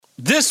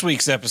This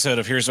week's episode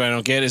of Here's What I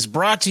Don't Get is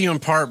brought to you in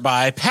part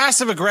by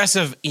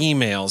passive-aggressive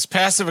emails.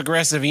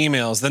 Passive-aggressive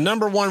emails, the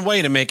number one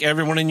way to make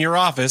everyone in your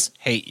office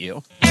hate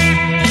you.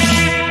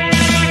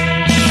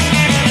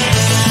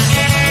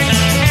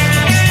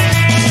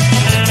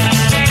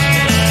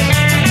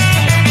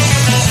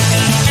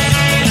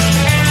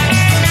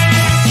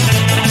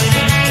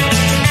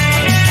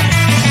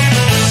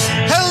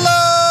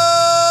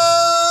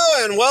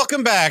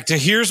 Welcome back to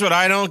Here's What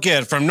I Don't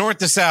Get, from north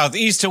to south,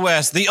 east to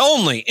west, the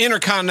only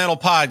intercontinental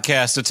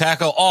podcast to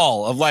tackle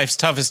all of life's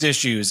toughest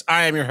issues.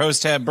 I am your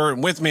host, Tab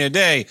Burton. With me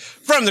today,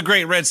 from the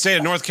great red state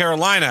of North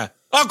Carolina,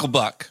 Uncle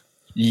Buck.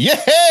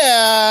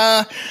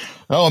 Yeah!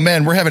 Oh,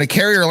 man, we're having a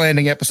carrier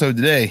landing episode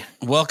today.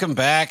 Welcome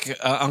back,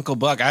 Uncle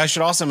Buck. I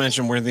should also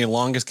mention we're the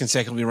longest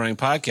consecutively running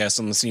podcast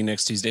on the See You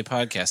Next Tuesday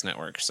podcast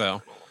network.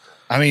 So,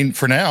 I mean,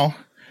 for now.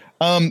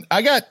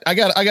 I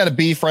got a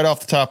beef right off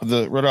the top.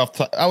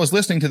 I was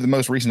listening to the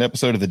most recent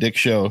episode of the Dick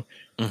Show,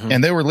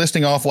 and they were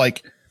listing off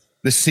like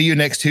the See You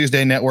Next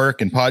Tuesday network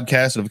and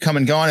podcasts that have come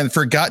and gone, and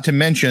forgot to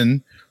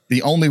mention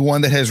the only one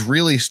that has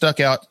really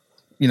stuck it out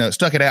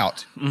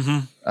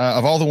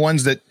of all the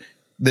ones that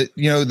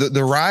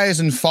the rise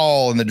and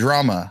fall and the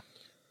drama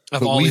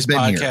of all these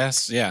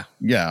podcasts. Here.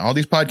 Yeah, all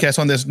these podcasts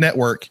on this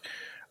network.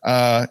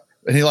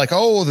 And he's like,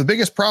 "Oh, the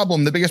biggest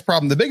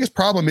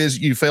problem is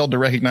you failed to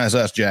recognize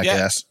us,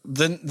 jackass."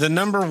 Yeah, the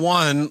number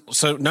one.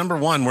 So number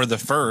one, we're the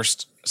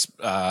first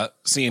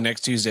See You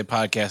Next Tuesday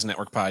podcast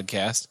network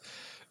podcast,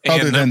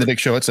 other than the Dick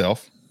Show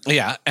itself.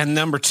 Yeah, and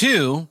number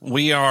two,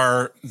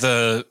 we're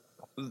the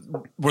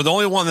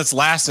only one that's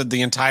lasted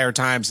the entire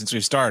time since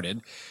we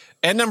started.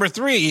 And number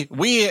three,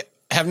 we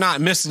have not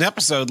missed an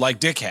episode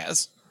like Dick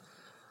has.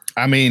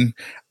 I mean,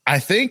 I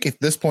think at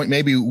this point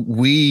maybe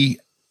we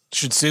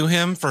should sue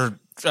him for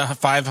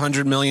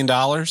 $500 million.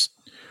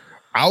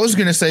 I was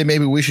going to say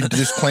maybe we should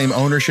just claim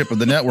ownership of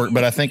the network,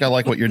 but I think I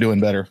like what you're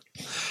doing better.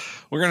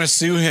 We're going to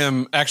sue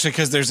him actually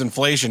because there's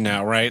inflation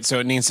now, right? So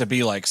it needs to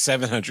be like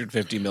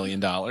 $750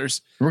 million.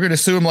 We're going to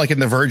sue him like in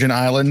the Virgin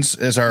Islands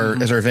as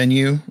our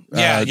venue.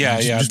 Yeah.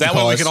 That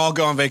way we can all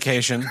go on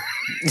vacation.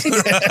 We're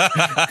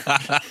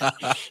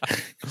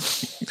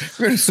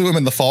going to sue him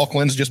in the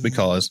Falklands just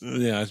because.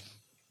 Yeah.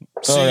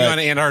 Sue you on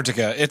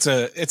Antarctica. It's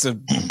a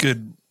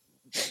good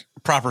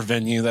proper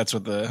venue. That's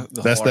what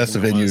that's the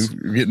venue.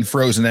 We're getting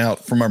frozen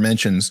out from our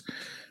mentions.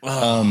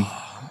 How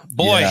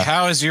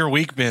has your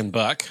week been,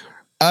 Buck?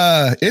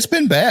 It's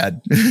been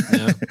bad.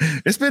 Yeah.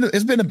 It's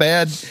been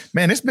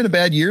a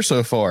bad year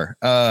so far.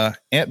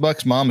 Aunt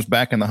Buck's mom's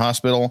back in the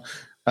hospital.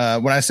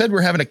 When I said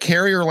we're having a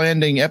carrier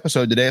landing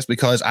episode today, it's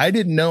because I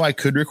didn't know I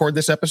could record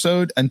this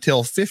episode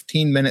until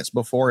 15 minutes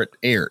before it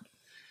aired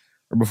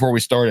or before we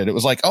started. It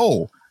was like,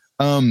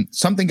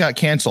 something got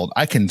canceled.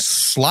 I can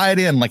slide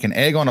in like an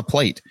egg on a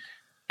plate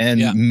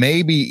and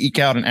maybe eke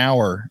out an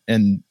hour.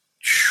 And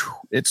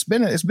it's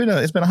been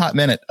a hot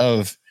minute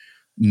of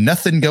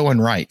nothing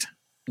going right.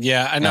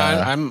 Yeah, I know.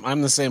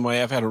 I'm the same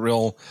way. I've had a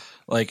real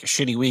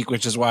shitty week,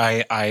 which is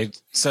why I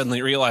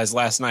suddenly realized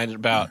last night at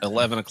about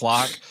 11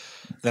 o'clock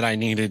that I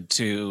needed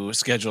to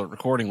schedule a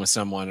recording with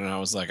someone. And I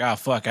was like, oh,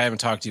 fuck, I haven't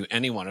talked to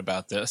anyone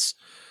about this.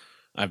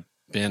 I've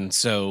been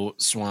so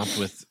swamped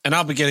with, and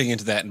I'll be getting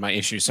into that in my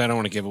issue, so I don't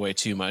want to give away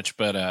too much,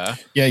 but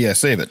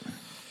save it.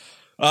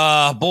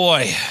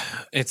 Boy,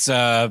 it's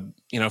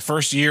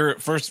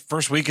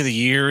first week of the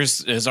year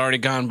has already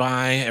gone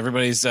by.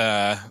 Everybody's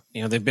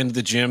they've been to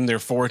the gym there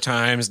 4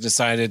 times,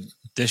 decided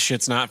this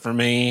shit's not for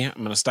me.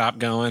 I'm gonna stop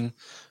going.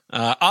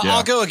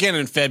 I'll go again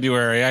in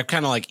February. I've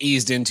kind of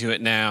eased into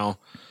it now.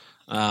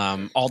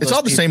 It's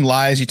all the same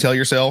lies you tell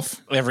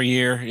yourself every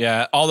year.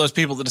 Yeah. All those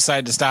people that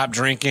decide to stop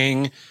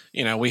drinking,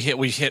 we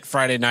hit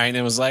Friday night and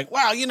it was like,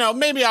 wow,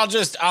 maybe I'll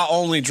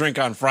only drink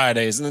on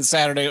Fridays. And then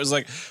Saturday it was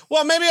like,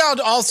 well, maybe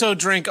I'll also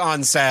drink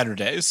on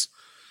Saturdays.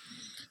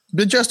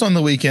 But just on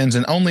the weekends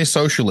and only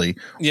socially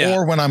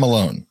or when I'm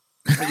alone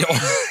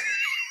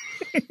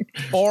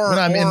or when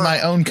I'm in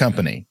my own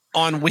company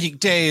on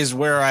weekdays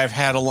where I've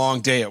had a long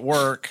day at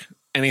work.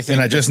 Anything,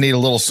 and I just need a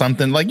little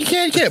something. Like you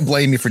can't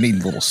blame me for needing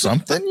a little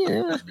something.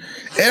 Yeah.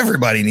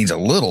 Everybody needs a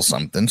little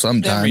something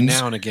sometimes. Every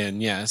now and again,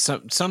 yeah.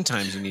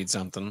 Sometimes you need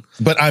something.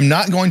 But I'm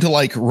not going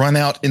to run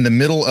out in the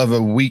middle of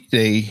a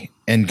weekday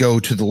and go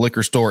to the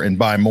liquor store and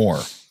buy more.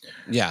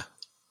 Yeah.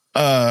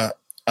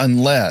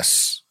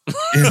 Unless.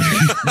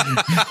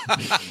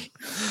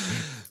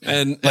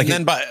 and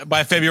then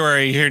by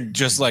February you're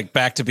just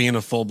back to being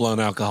a full blown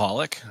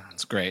alcoholic.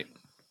 It's great.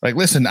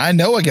 Listen, I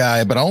know a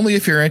guy, but only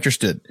if you're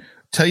interested.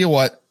 Tell you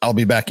what, I'll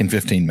be back in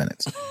 15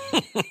 minutes.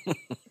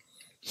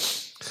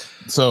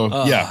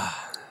 So, yeah.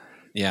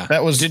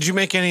 That was. Did you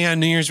make any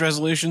New Year's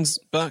resolutions,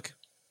 Buck?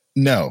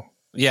 No.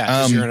 Yeah,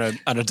 because you're an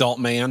adult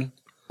man.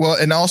 Well,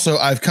 and also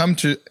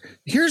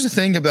here's the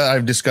thing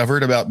I've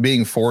discovered about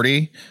being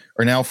 40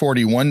 or now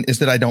 41 is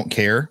that I don't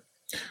care.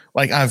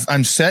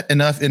 I'm set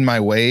enough in my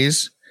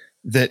ways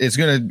that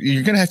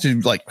you're gonna have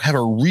to have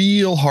a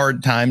real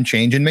hard time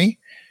changing me.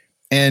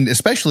 And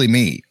especially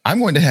me, I'm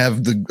going to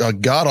have a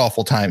god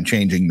awful time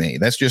changing me.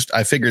 That's just,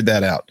 I figured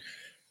that out.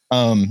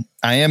 I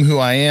am who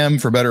I am,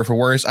 for better or for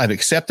worse. I've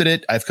accepted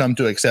it. I've come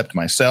to accept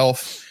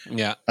myself.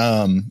 Yeah.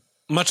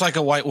 Much like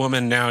a white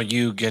woman, now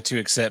you get to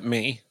accept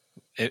me.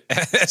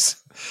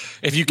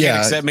 If you can't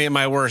accept me at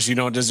my worst, you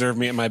don't deserve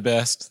me at my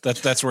best.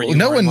 That's where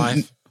you are in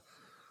life.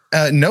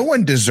 No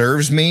one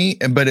deserves me,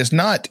 but it's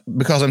not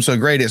because I'm so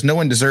great. It's no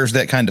one deserves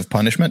that kind of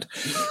punishment.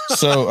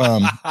 So,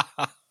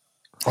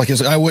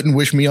 I wouldn't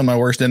wish me on my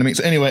worst enemy.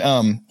 So anyway,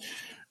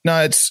 no,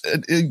 it's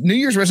New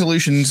Year's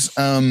resolutions.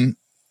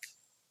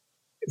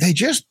 They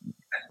just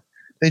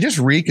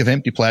reek of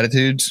empty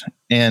platitudes.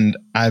 And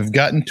I've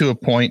gotten to a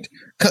point.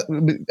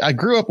 I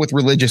grew up with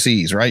religious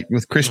ease, right?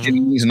 With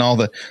Christianese and all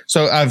the.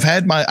 So I've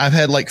had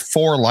like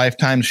 4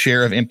 lifetimes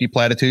share of empty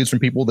platitudes from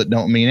people that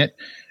don't mean it.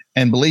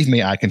 And believe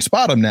me, I can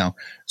spot them now.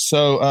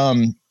 So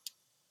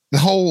the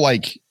whole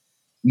like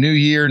new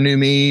year, new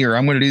me, or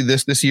I'm going to do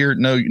this year.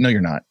 No,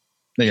 you're not.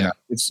 No, you're not.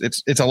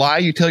 It's a lie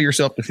you tell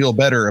yourself to feel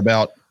better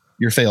about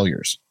your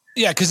failures.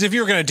 Yeah, because if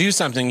you were going to do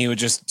something, you would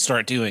just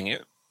start doing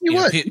it. You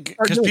would,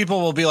 because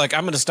people will be like,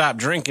 I'm going to stop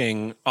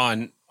drinking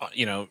on,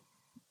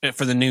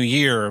 for the new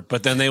year,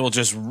 but then they will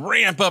just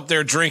ramp up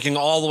their drinking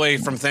all the way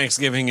from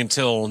Thanksgiving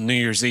until New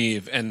Year's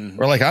Eve. And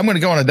we're like, I'm going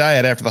to go on a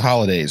diet after the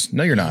holidays.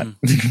 No, you're not.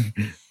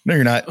 No,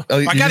 you're not.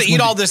 I got to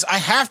eat all this. I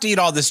have to eat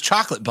all this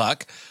chocolate,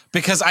 Buck,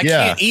 because I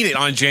can't eat it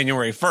on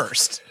January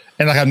 1st.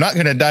 And like, I'm not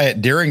going to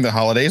diet during the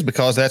holidays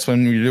because that's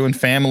when you're doing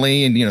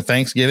family and,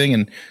 Thanksgiving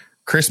and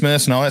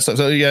Christmas and all that stuff.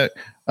 So you got,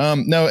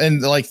 no.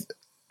 And like,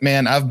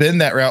 man, I've been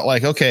that route.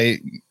 Like, okay,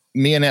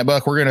 me and that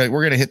Buck, we're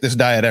going to hit this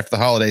diet after the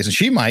holidays, and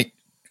she might.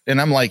 And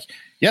I'm like,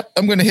 yep,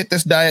 I'm going to hit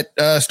this diet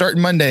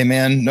starting Monday,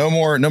 man. No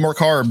more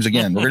carbs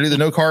again. We're going to do the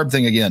no carb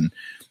thing again,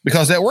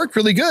 because that worked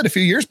really good a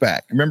few years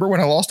back. Remember when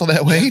I lost all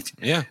that weight?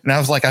 Yeah. And I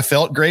was like, I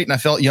felt great and I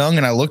felt young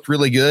and I looked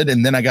really good.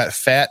 And then I got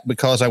fat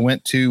because I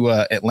went to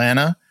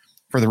Atlanta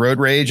for the road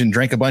rage and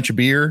drank a bunch of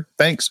beer.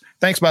 Thanks,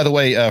 by the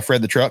way,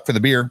 Fred the truck, for the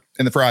beer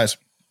and the fries,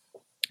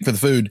 for the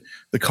food,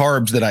 the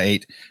carbs that I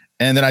ate.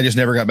 And then I just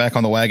never got back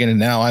on the wagon. And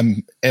now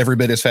I'm every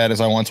bit as fat as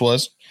I once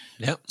was.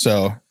 Yep.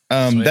 So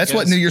that's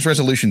what New Year's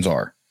resolutions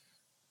are.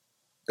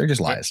 They're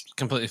just lies.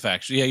 Completely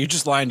factual. Yeah, you're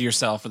just lying to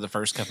yourself for the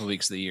first couple of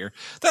weeks of the year.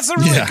 That's a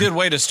really good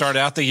way to start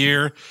out the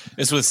year,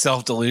 is with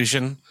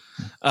self-delusion.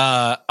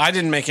 I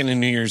didn't make any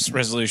New Year's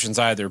resolutions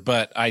either,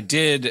 but I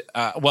did.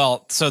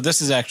 So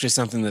this is actually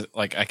something that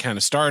like I kind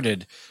of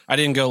started. I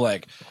didn't go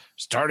like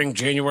starting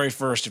January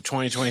 1st of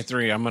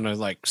 2023. I'm going to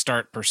like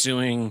start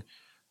pursuing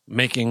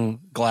making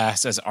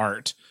glass as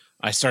art.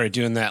 I started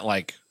doing that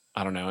like,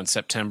 I don't know, in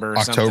September or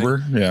October.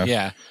 Something.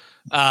 Yeah.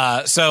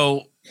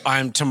 So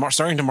I'm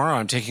starting tomorrow.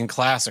 I'm taking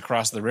class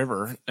across the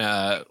river,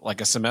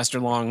 like a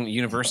semester-long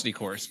university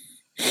course.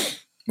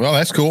 Well,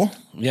 that's cool.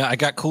 Yeah, I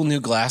got cool new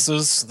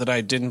glasses that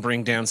I didn't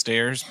bring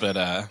downstairs,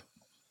 but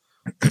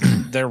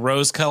they're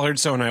rose-colored,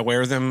 so when I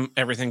wear them,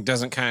 everything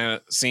doesn't kind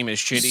of seem as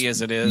shitty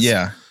as it is.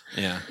 Yeah.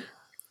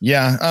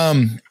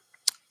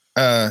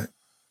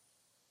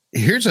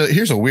 Here's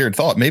a weird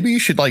thought. Maybe you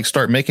should like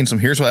start making some.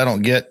 Here's what I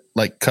don't get,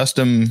 like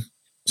custom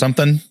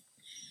something.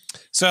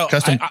 So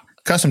custom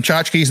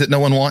tchotchkes that no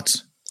one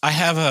wants. I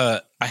have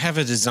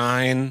a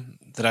design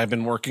that I've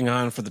been working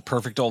on for the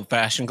perfect old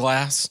fashioned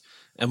glass.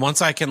 And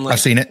once I can I've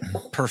seen it,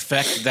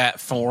 perfect that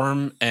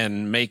form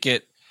and make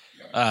it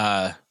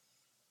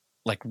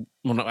like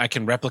when I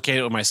can replicate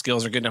it, when my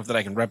skills are good enough that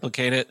I can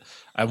replicate it,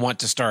 I want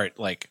to start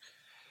like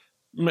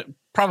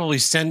probably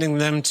sending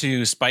them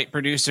to spite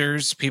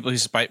producers, people who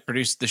spite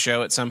produce the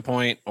show at some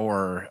point,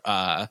 or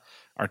our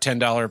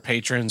 $10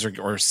 patrons,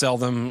 or sell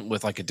them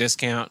with like a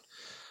discount.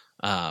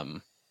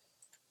 But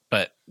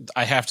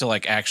I have to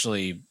like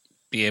actually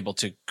be able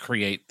to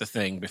create the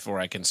thing before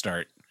I can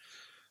start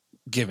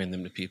giving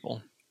them to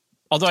people.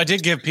 Although I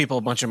did give people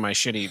a bunch of my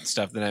shitty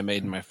stuff that I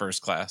made in my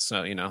first class.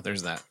 So,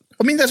 there's that.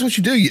 I mean, that's what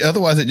you do.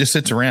 Otherwise it just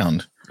sits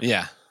around.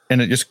 Yeah. And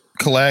it just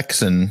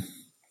collects and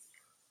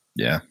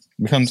it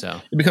becomes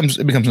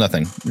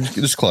nothing.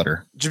 Just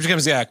clutter. It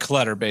becomes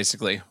clutter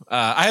basically.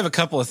 I have a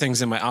couple of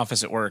things in my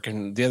office at work,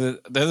 and the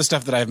other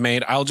stuff that I've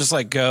made, I'll just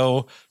like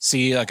go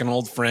see like an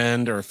old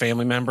friend or a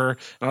family member, and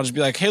I'll just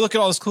be like, "Hey, look at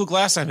all this cool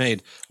glass I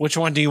made. Which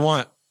one do you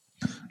want?"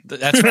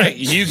 That's right.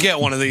 You get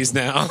one of these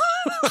now.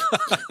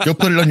 Go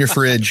put it on your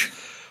fridge.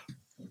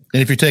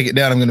 And if you take it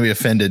down, I'm going to be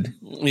offended.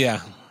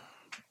 Yeah.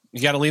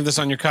 You got to leave this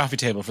on your coffee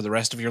table for the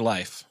rest of your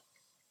life.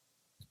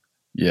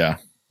 Yeah.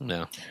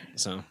 No.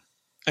 So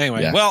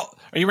anyway, well,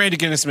 are you ready to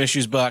get into some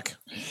issues, Buck?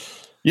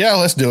 Yeah,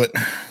 let's do it.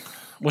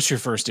 What's your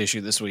first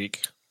issue this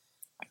week?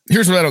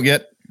 Here's what I don't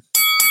get.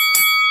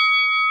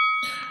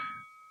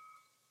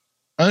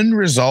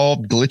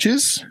 Unresolved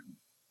glitches.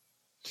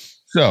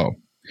 So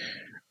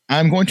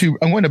I'm going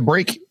to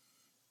break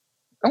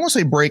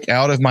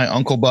out of my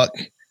Uncle Buck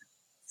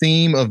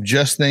theme of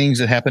just things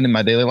that happen in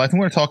my daily life. I'm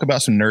going to talk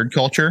about some nerd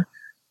culture,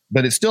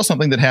 but it's still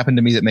something that happened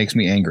to me that makes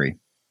me angry.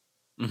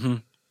 Mm-hmm.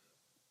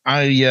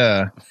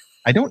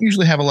 I don't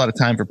usually have a lot of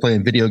time for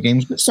playing video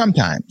games, but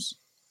sometimes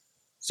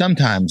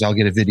I'll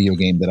get a video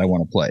game that I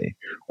want to play,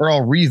 or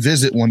I'll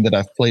revisit one that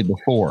I've played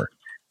before.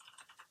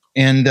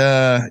 And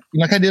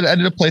like I did a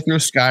playthrough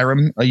of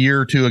Skyrim a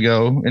year or two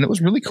ago, and it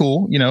was really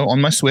cool,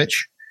 on my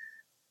Switch.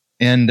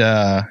 And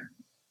I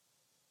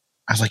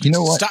was like, you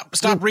know what?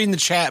 Stop reading the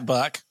chat,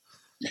 Buck.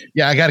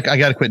 Yeah, I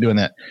gotta quit doing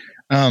that.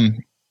 I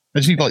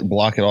just need to like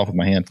block it off with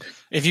my hand.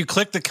 If you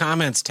click the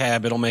comments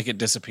tab, it'll make it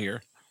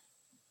disappear.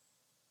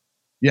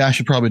 Yeah, I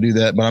should probably do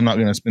that, but I'm not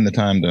going to spend the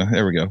time to.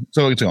 There we go.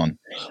 So it's on.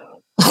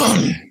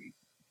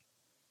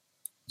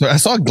 So I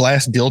saw a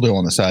glass dildo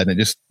on the side, and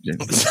it just.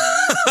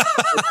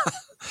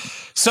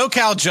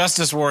 SoCal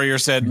Justice Warrior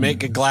said,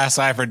 "Make a glass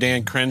eye for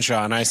Dan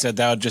Crenshaw," and I said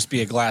that would just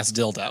be a glass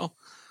dildo.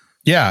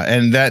 Yeah,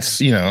 and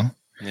that's Yeah.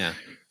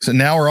 So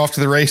now we're off to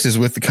the races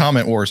with the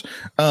comment wars.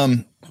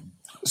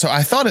 So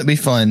I thought it'd be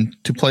fun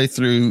to play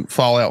through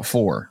Fallout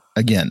 4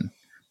 again.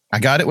 I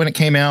got it when it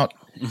came out.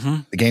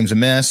 Mm-hmm. The game's a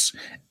mess,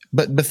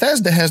 but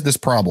Bethesda has this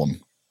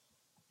problem.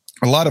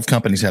 A lot of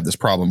companies have this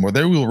problem where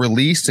they will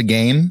release a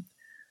game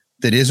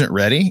that isn't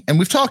ready, and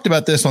we've talked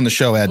about this on the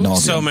show ad nauseum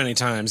so many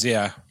times.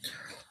 Yeah,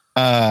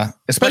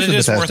 especially but it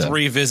is Bethesda. worth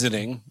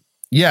revisiting.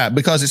 Yeah,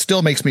 because it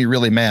still makes me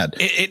really mad.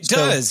 It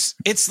does.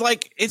 It's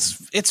like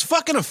it's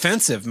fucking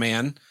offensive,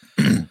 man.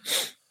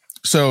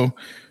 So,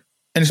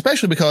 and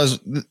especially because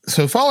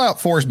Fallout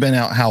 4 has been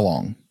out how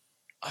long?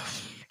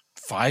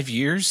 5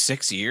 years,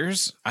 6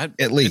 years,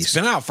 at least. It's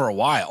been out for a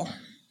while.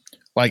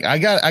 Like I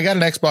got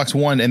an Xbox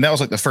One, and that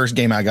was like the first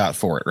game I got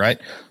for it, right?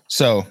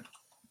 So,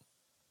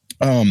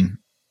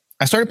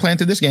 I started playing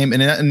through this game,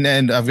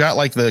 and I've got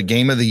like the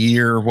game of the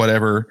year,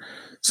 whatever,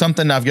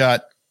 something. I've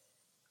got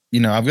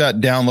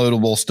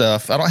downloadable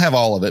stuff. I don't have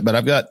all of it, but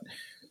I've got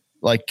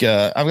like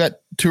I've got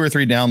 2 or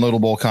 3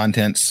 downloadable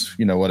contents,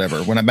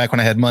 whatever. When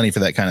I had money for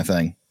that kind of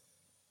thing,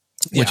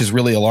 which is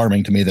really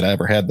alarming to me that I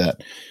ever had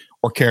that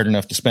or cared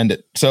enough to spend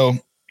it. So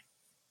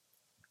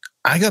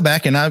I go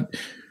back and I'm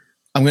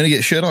going to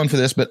get shit on for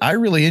this, but I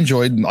really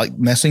enjoyed like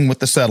messing with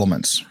the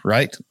settlements,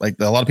 right? Like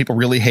a lot of people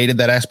really hated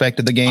that aspect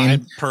of the game.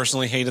 I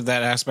personally hated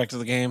that aspect of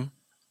the game.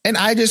 And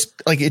I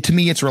just like it. To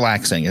me, it's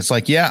relaxing. It's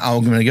like, yeah,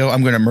 I'm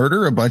going to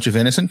murder a bunch of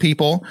innocent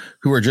people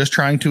who are just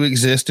trying to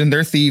exist in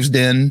their thieves'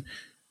 den,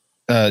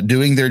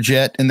 doing their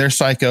jet and their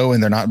psycho,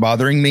 and they're not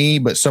bothering me.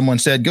 But someone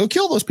said, go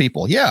kill those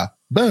people. Yeah.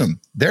 Boom.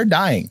 They're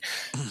dying.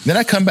 Then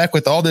I come back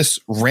with all this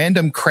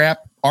random crap,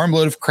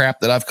 armload of crap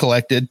that I've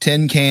collected,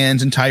 tin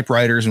cans and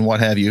typewriters and what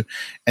have you.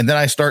 And then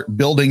I start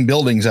building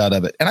buildings out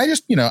of it. And I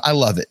just, I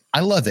love it.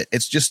 I love it.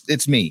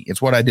 It's me.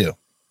 It's what I do.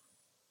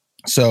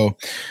 So,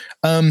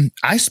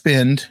 I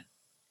spend,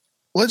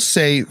 let's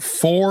say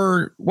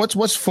 4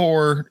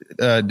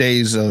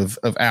 days of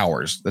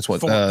hours. That's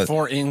what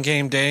 4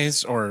 in-game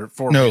days or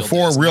 4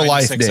 real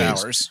life days.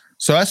 Hours.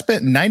 So I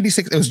spent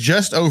 96. It was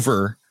just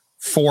over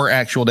 4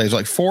 actual days,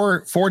 like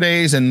 4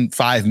 days and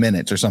 5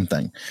 minutes or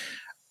something.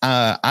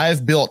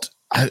 I've built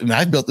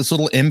this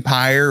little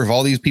empire of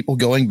all these people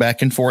going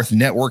back and forth,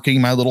 networking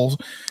my little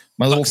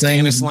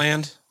thing.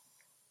 Land.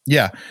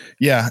 Yeah.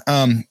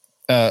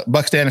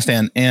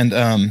 Buckstanistan. And,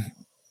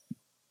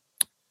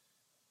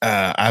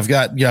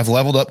 I've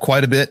leveled up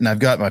quite a bit, and I've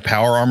got my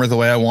power armor the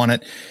way I want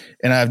it.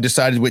 And I've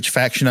decided which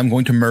faction I'm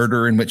going to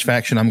murder and which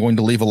faction I'm going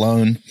to leave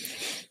alone.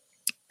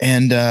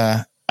 And,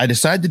 I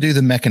decided to do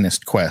the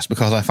Mechanist quest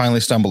because I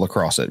finally stumbled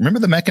across it. Remember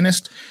the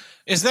Mechanist?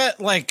 Is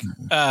that like,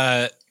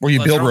 where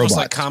you build robots,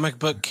 like comic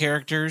book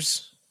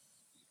characters?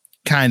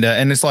 Kinda.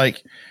 And it's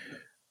like,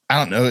 I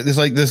don't know. There's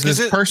like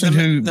this person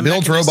who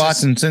builds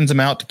robots and sends them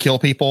out to kill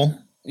people.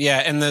 Yeah.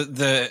 And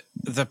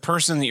the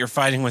person that you're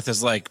fighting with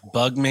is like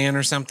Bugman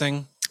or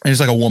something. And it's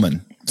like a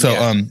woman.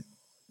 So,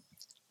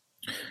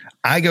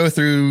 I go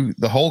through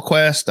the whole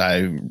quest.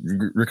 I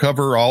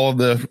recover all of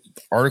the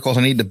articles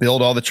I need to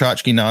build all the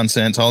tchotchke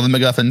nonsense, all the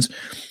MacGuffins,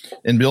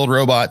 and build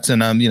robots.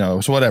 And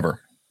it's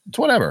whatever. It's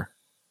whatever.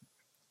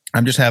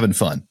 I'm just having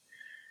fun.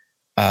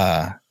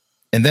 And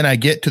then I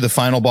get to the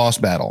final boss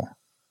battle,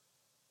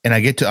 and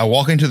I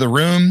walk into the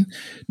room.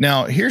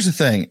 Now, here's the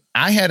thing.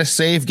 I had a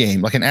save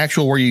game, like an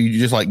actual where you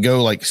just like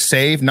go like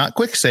save, not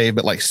quick save,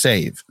 but like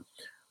save,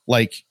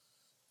 like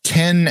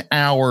 10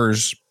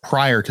 hours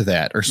prior to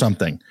that or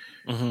something.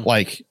 Mm-hmm.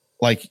 Like,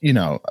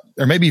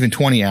 or maybe even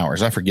 20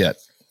 hours. I forget.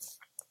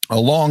 A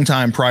long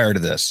time prior to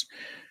this.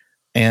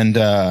 And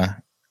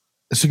a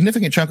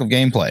significant chunk of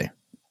gameplay.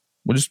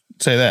 We'll just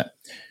say that.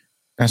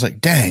 And I was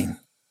like, dang,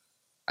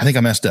 I think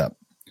I messed up.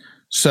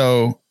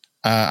 So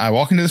I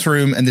walk into this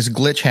room, and this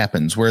glitch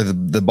happens where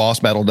the boss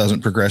battle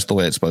doesn't progress the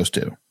way it's supposed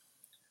to.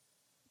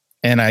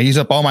 And I use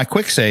up all my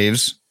quick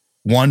saves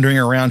wandering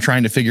around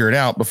trying to figure it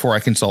out before I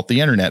consult the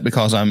internet,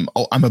 because I'm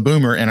a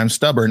boomer and I'm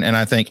stubborn, and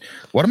I think,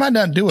 what am I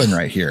not doing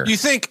right here? You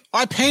think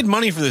I paid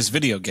money for this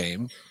video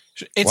game?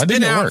 It's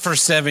been out for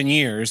 7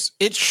 years.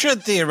 It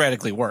should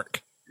theoretically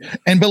work.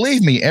 And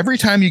believe me, every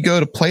time you go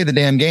to play the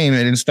damn game,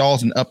 it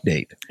installs an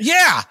update.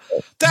 Yeah,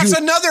 that's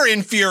another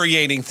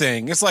infuriating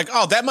thing. It's like,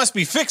 oh, that must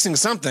be fixing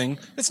something.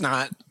 It's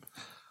not.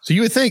 So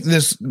you would think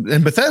this,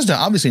 and Bethesda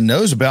obviously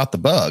knows about the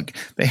bug.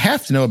 They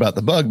have to know about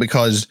the bug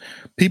because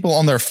people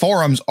on their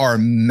forums are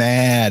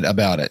mad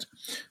about it.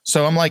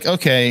 So I'm like,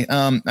 okay,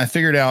 I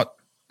figured out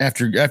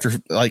after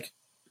like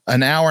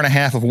an hour and a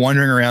half of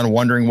wandering around,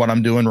 wondering what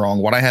I'm doing wrong,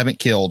 what I haven't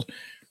killed.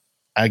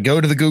 I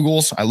go to the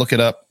Googles, I look it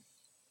up.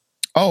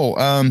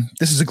 Oh,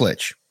 this is a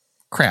glitch.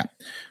 Crap.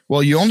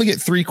 Well, you only get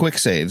 3 quick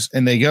saves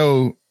and they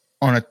go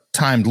on a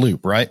timed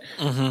loop, right?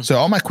 Mm-hmm. So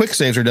all my quick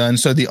saves are done.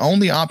 So the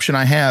only option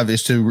I have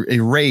is to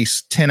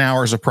erase 10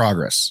 hours of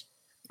progress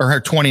or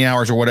 20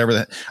 hours or whatever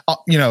that,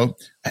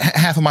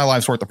 half of my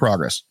life's worth of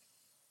progress,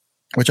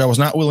 which I was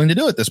not willing to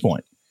do at this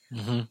point.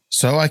 Mm-hmm.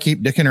 So I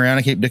keep dicking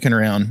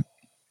around.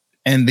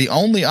 And the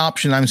only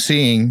option I'm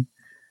seeing,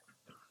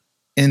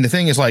 and the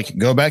thing is like,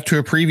 go back to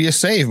a previous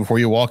save before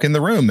you walk in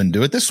the room and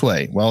do it this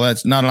way. Well,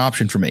 that's not an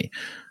option for me.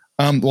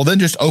 Well, then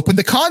just open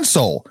the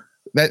console.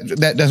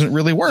 That doesn't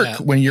really work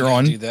when you're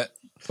on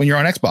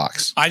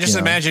Xbox. I just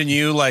imagine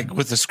you like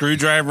with the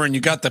screwdriver and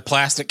you got the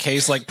plastic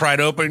case like pried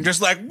open and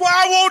just like,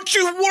 why won't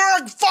you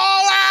work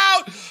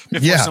Fallout?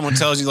 Before someone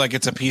tells you like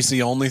it's a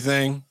PC only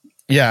thing.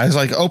 Yeah, it's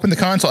like open the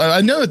console.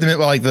 I know that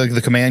like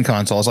the command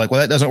console is like, well,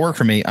 that doesn't work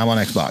for me. I'm on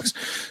Xbox.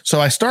 So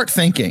I start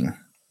thinking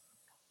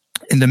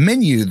in the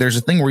menu, there's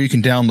a thing where you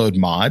can download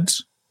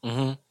mods,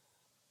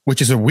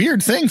 which is a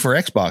weird thing for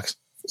Xbox.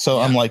 So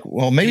I'm like,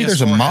 well, maybe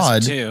there's a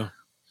mod.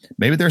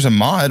 Maybe there's a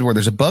mod where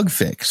there's a bug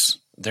fix.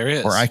 There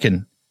is. Or I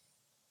can.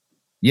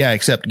 Yeah,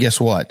 except guess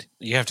what?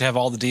 You have to have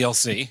all the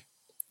DLC.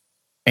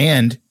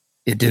 And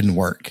it didn't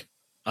work.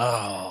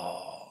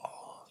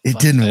 Oh. It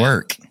didn't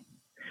work.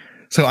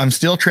 So I'm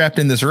still trapped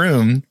in this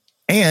room.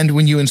 And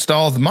when you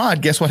install the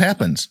mod, guess what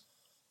happens?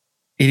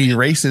 It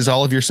erases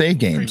all of your save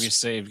games. Previous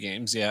save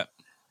games, yeah.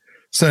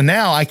 So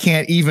now I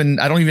don't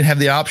even have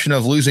the option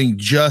of losing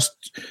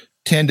just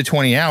 10 to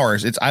 20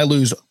 hours. I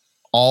lose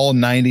all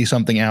 90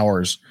 something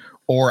hours.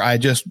 Or I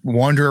just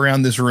wander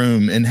around this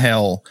room in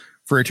hell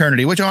for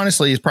eternity, which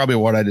honestly is probably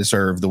what I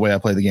deserve the way I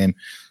play the game.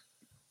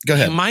 Go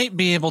ahead. You might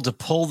be able to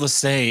pull the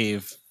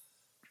save,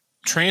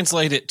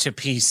 translate it to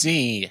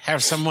PC,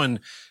 have someone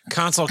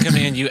console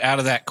command you out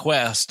of that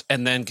quest,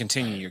 and then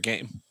continue your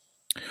game.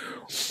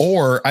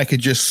 Or I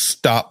could just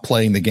stop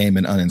playing the game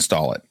and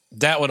uninstall it.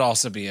 That would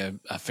also be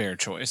a fair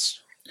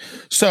choice.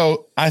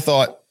 So I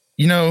thought,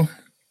 and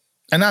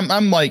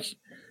I'm like,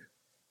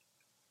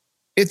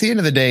 at the end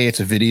of the day, it's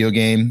a video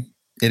game.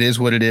 It is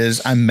what it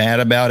is. I'm mad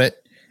about it.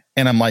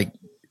 And I'm like,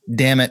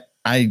 damn it.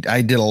 I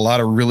did a lot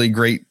of really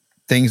great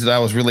things that I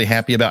was really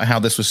happy about how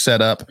this was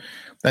set up.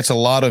 That's a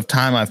lot of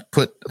time a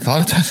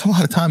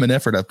lot of time and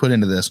effort I've put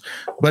into this,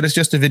 but it's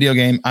just a video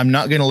game. I'm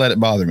not going to let it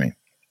bother me.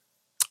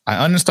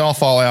 I uninstall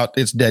Fallout.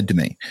 It's dead to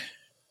me.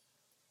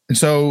 And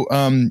so,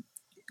 a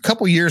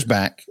couple years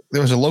back,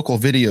 there was a local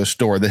video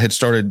store that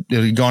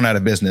had gone out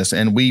of business,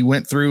 and we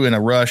went through in a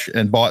rush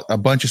and bought a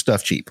bunch of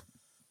stuff cheap.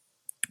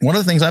 One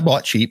of the things I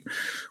bought cheap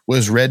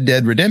was Red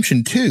Dead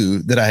Redemption 2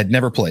 that I had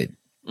never played.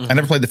 I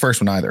never played the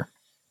first one either.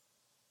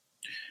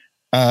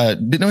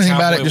 Didn't know anything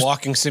about it. Just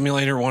Walking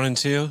Simulator 1 and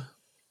 2.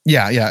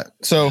 Yeah.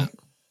 So,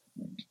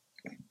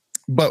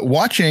 but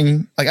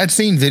watching, like I'd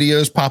seen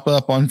videos pop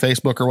up on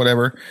Facebook or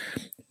whatever.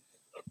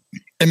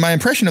 And my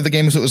impression of the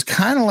game was it was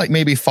kind of like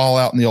maybe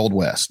Fallout in the Old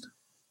West.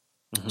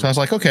 So I was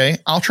like, okay,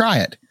 I'll try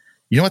it.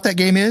 You know what that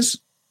game is?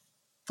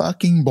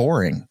 Fucking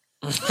boring.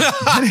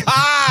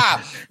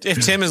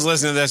 If Tim is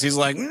listening to this, he's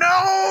like,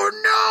 no,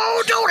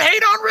 don't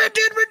hate on Red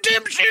Dead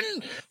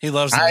Redemption. He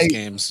loves those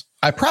games.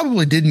 I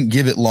probably didn't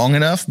give it long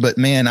enough, but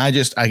man,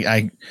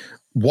 I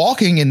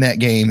walking in that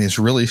game is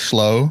really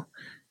slow,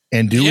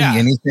 and doing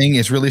anything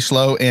is really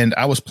slow. And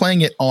I was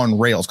playing it on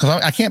rails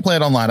because I can't play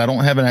it online. I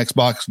don't have an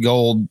Xbox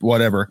Gold,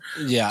 whatever.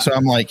 Yeah. So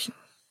I'm like,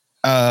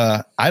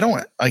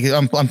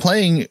 I'm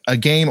playing a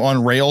game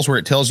on rails where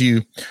it tells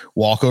you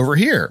walk over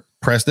here,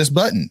 press this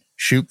button,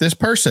 shoot this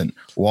person,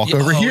 walk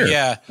over here.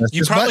 Yeah.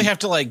 You probably have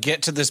to like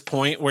get to this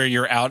point where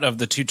you're out of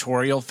the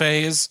tutorial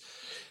phase.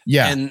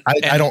 Yeah. And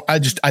I don't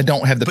have the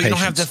patience. But you don't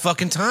have the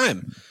fucking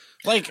time.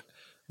 Like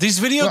these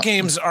video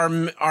games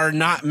are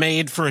not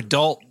made for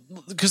adult,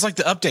 because like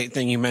the update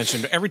thing you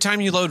mentioned, every time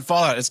you load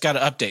Fallout, it's got to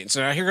update.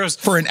 So now here goes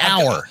for an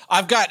hour.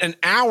 I've got an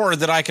hour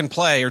that I can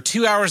play or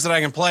 2 hours that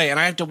I can play, and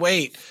I have to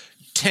wait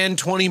 10,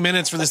 20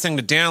 minutes for this thing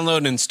to download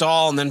and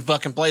install and then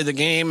fucking play the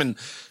game. And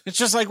it's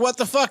just like, what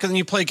the fuck? And then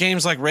you play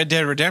games like Red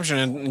Dead Redemption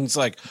and it's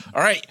like,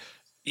 all right,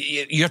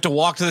 you have to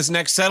walk to this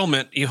next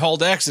settlement. You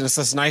hold X and it's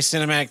this nice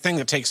cinematic thing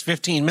that takes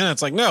 15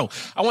 minutes. Like, no,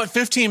 I want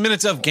 15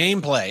 minutes of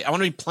gameplay. I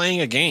want to be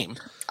playing a game.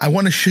 I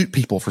want to shoot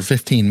people for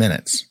 15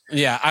 minutes.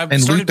 Yeah.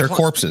 And loot their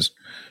corpses.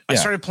 I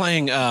started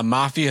playing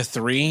Mafia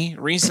 3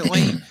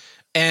 recently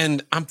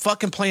and I'm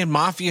fucking playing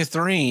Mafia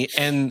 3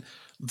 and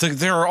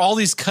there are all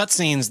these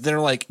cutscenes that are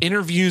like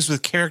interviews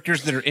with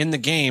characters that are in the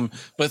game,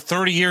 but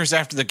 30 years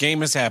after the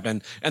game has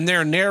happened, and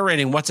they're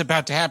narrating what's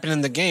about to happen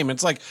in the game.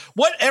 It's like,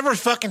 whatever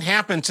fucking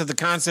happened to the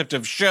concept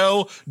of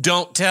show,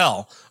 don't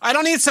tell? I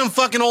don't need some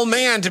fucking old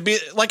man to be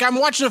like, I'm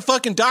watching a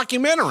fucking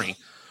documentary.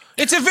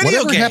 It's a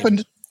video game.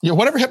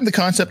 Whatever happened to the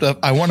concept of,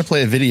 I want to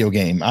play a video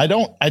game. I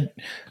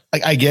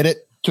get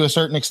it to a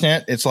certain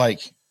extent. It's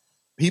like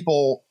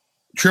people,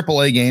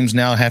 AAA games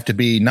now have to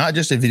be not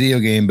just a video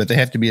game, but they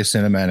have to be a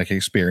cinematic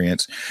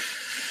experience.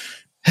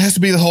 It has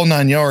to be the whole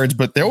 9 yards.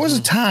 But there was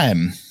a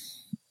time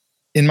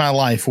in my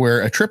life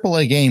where a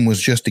AAA game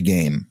was just a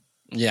game.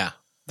 Yeah,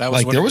 that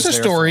was like there was a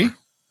story. For.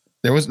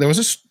 There was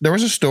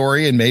a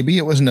story, and maybe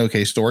it was an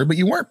okay story, but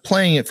you weren't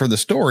playing it for the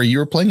story. You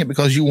were playing it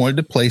because you wanted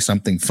to play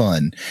something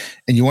fun,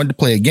 and you wanted to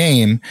play a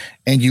game,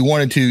 and you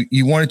wanted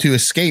to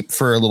escape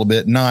for a little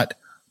bit. Not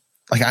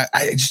like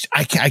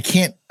I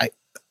can't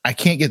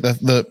get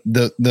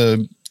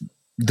the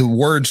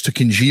words to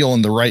congeal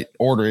in the right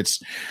order.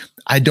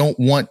 I don't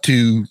want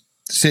to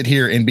sit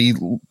here and be.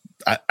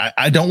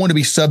 I don't want to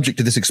be subject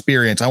to this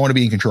experience. I want to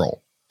be in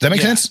control. Does that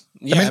make sense?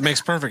 Yeah, it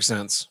makes perfect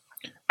sense.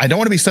 I don't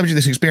want to be subject to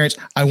this experience.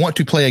 I want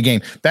to play a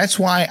game. That's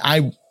why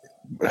I,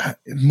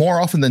 more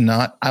often than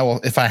not,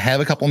 if I have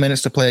a couple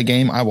minutes to play a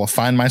game, I will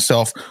find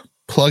myself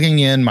plugging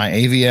in my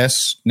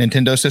AVS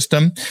Nintendo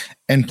system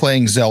and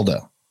playing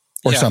Zelda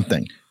or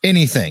something,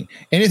 anything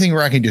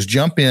where I can just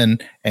jump in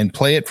and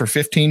play it for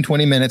 15,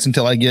 20 minutes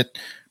until I get,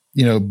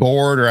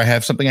 bored, or I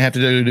have something I have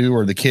to do,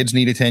 or the kids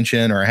need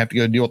attention, or I have to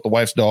go deal with the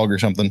wife's dog or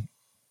something,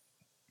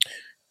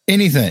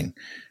 anything.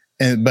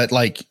 But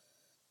like,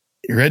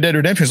 Red Dead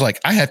Redemption is like,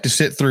 I have to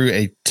sit through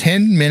a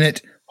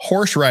 10-minute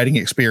horse riding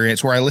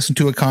experience where I listen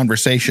to a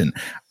conversation.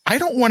 I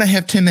don't want to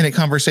have 10-minute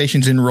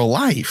conversations in real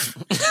life.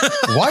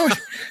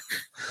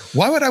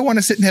 Why would I want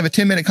to sit and have a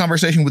 10-minute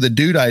conversation with a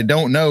dude I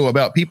don't know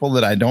about people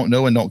that I don't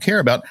know and don't care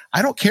about?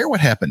 I don't care what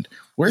happened.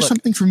 Where's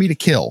something for me to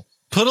kill?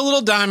 Put a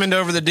little diamond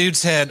over the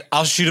dude's head.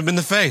 I'll shoot him in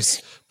the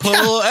face. Put a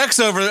little X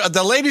over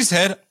the lady's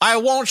head. I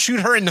won't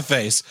shoot her in the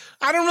face.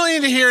 I don't really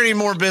need to hear any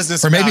more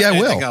business. Or maybe I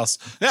will. Else.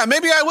 Yeah,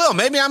 maybe I will.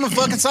 Maybe I'm a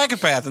fucking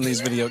psychopath in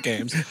these video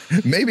games.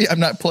 Maybe I'm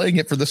not playing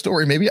it for the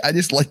story. Maybe I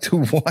just like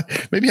to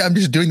watch. Maybe I'm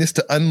just doing this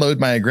to unload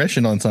my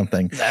aggression on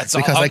something. That's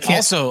because I can't.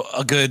 Also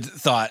a good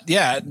thought.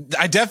 Yeah,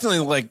 I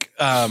definitely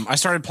I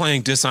started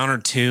playing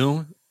Dishonored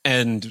 2,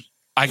 and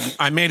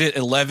I made it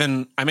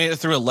 11. I made it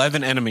through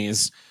 11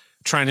 enemies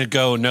trying to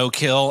go no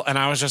kill, and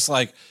I was just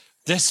like,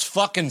 this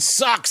fucking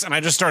sucks, and I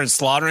just started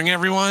slaughtering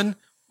everyone.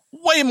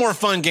 Way more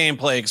fun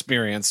gameplay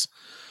experience.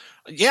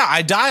 Yeah,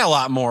 I die a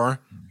lot more,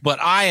 but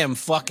I am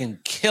fucking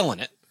killing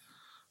it.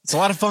 It's a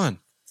lot of fun.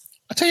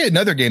 I'll tell you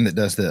another game that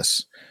does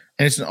this,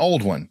 and it's an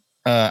old one.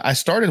 I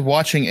started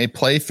watching a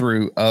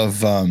playthrough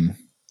of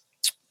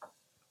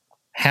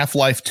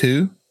Half-Life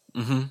 2.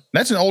 Mm-hmm.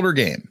 That's an older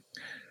game.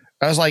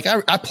 I was like,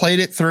 I played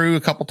it through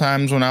a couple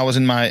times when I was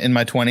in my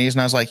 20s, and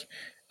I was like,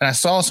 and I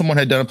saw someone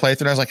had done a playthrough,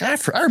 and I was like,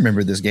 I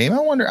remember this game.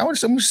 I'm going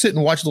to sit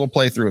and watch a little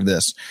playthrough of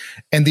this.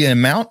 And the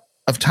amount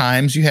of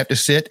times you have to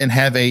sit and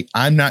have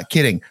I'm not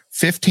kidding,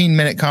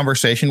 15-minute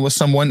conversation with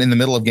someone in the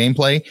middle of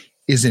gameplay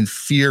is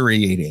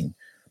infuriating.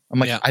 I'm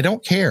like, I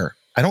don't care.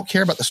 I don't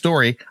care about the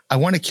story. I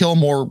want to kill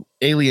more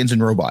aliens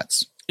and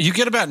robots. You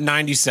get about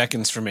 90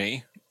 seconds for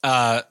me.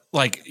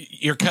 Like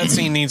your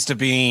cutscene needs to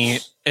be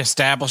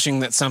establishing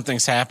that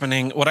something's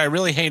happening. What I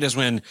really hate is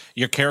when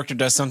your character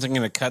does something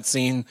in a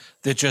cutscene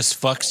that just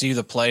fucks you,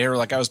 the player.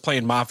 Like I was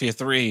playing Mafia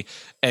 3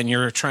 and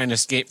you're trying to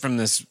escape from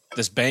this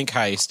bank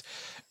heist,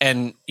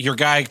 and your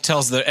guy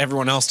tells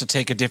everyone else to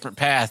take a different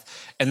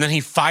path, and then he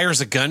fires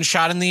a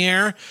gunshot in the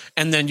air,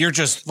 and then you're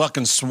just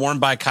fucking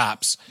swarmed by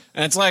cops.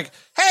 And it's like,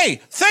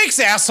 hey, thanks,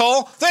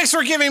 asshole. Thanks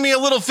for giving me a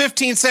little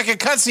 15-second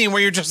cutscene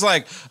where you're just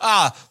like,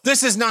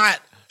 this is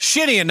not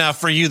shitty enough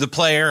for you, the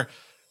player.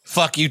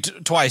 Fuck you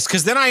twice.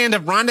 Because then I end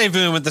up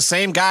rendezvousing with the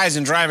same guys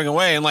and driving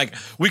away. And like,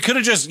 you could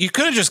have just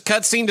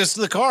cutscened us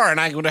to the car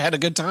and I would have had a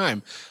good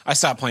time. I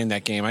stopped playing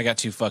that game. I got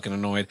too fucking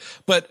annoyed.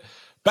 But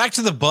back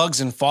to the bugs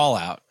in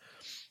Fallout.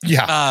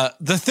 Yeah.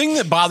 The thing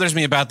that bothers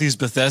me about these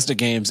Bethesda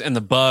games and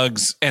the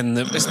bugs, and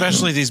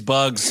especially these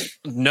bugs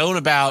known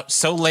about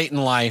so late in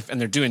life and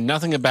they're doing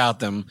nothing about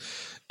them,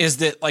 is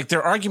that like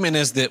their argument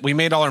is that we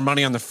made all our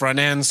money on the front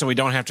end so we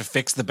don't have to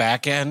fix the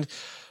back end.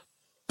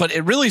 But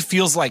it really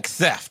feels like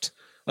theft.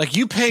 Like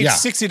you paid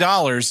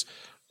 $60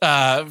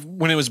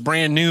 when it was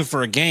brand new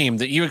for a game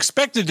that you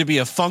expected to be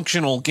a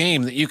functional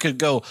game that you could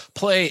go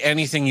play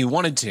anything you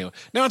wanted to.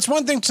 Now, it's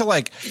one thing to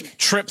like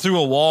trip through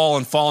a wall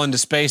and fall into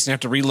space and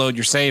have to reload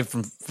your save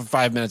from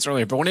 5 minutes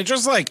earlier. But when it's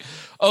just like,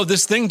 oh,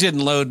 this thing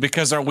didn't load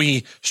because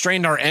we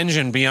strained our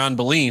engine beyond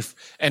belief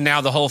and now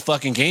the whole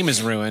fucking game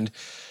is ruined.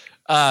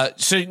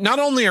 So not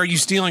only are you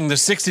stealing the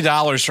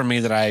 $60 from me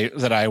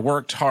that I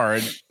worked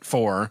hard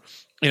for,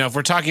 if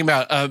we're talking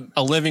about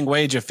a living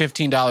wage of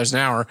 $15 an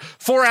hour,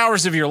 4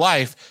 hours of your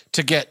life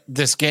to get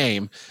this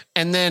game,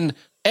 and then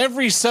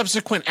every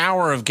subsequent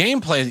hour of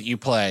gameplay that you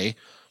play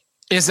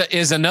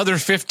is another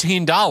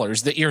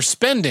 $15 that you're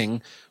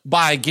spending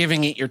by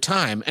giving it your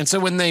time. And so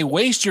when they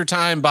waste your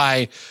time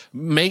by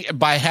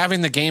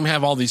having the game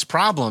have all these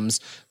problems,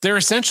 they're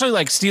essentially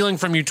like stealing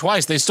from you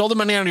twice. They stole the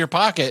money out of your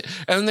pocket,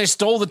 and then they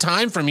stole the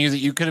time from you that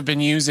you could have been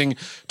using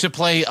to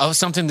play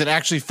something that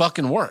actually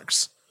fucking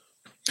works.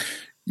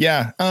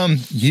 Yeah.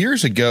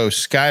 Years ago,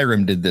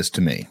 Skyrim did this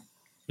to me.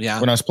 Yeah.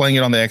 When I was playing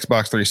it on the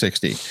Xbox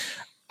 360.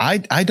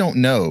 I don't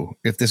know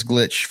if this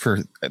glitch for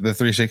the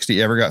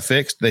 360 ever got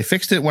fixed. They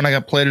fixed it when I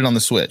played it on the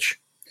Switch.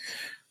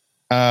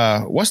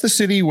 What's the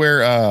city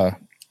where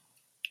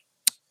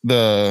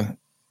the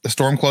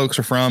Stormcloaks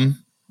are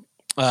from?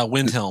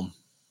 Windhelm.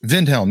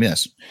 Windhelm,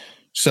 yes.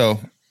 So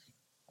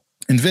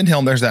in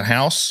Vindhelm, there's that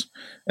house,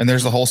 and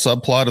there's the whole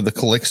subplot of the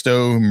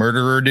Calixto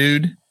murderer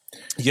dude.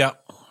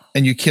 Yep.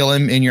 And you kill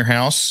him in your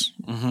house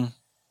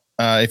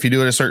if you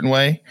do it a certain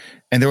way.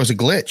 And there was a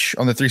glitch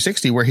on the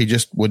 360 where he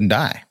just wouldn't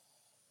die.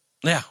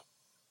 Yeah.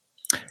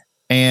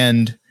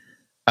 And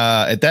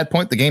at that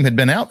point, the game had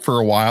been out for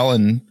a while,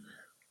 and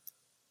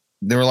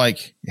they were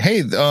like,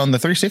 hey, on the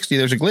 360,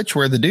 there's a glitch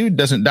where the dude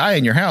doesn't die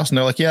in your house. And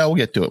they're like, yeah, we'll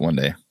get to it one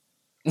day.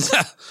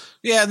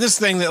 Yeah, this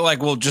thing that like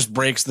will just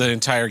breaks the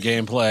entire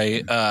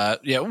gameplay.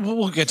 Yeah,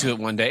 we'll get to it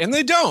one day. And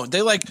they don't.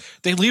 They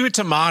leave it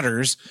to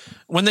modders.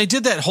 When they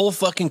did that whole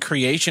fucking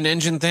creation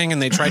engine thing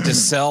and they tried to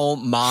sell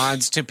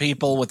mods to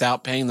people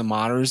without paying the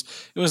modders,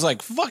 it was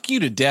like, fuck you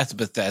to death,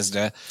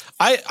 Bethesda.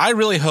 I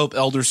really hope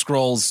Elder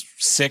Scrolls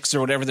 6 or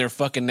whatever their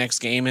fucking next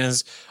game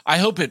is, I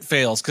hope it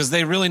fails, because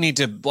they really need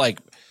to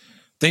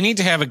they need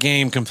to have a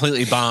game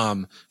completely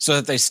bomb so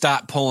that they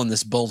stop pulling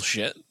this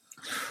bullshit.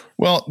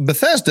 Well,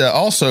 Bethesda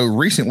also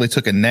recently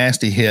took a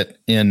nasty hit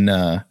in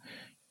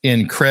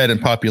cred and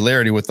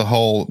popularity with the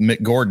whole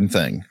Mick Gordon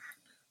thing.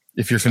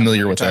 If you're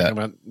familiar with that.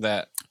 About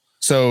that.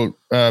 So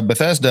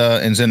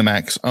Bethesda and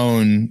ZeniMax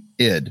own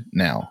id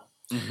now.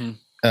 Mm-hmm.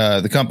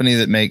 The company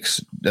that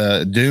makes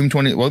Doom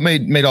 20. Well,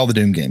 it made all the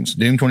Doom games.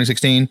 Doom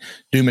 2016,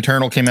 Doom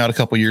Eternal came out a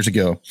couple years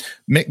ago.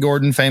 Mick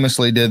Gordon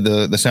famously did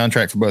the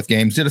soundtrack for both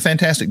games. Did a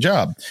fantastic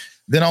job.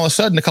 Then all of a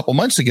sudden, a couple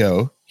months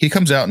ago, he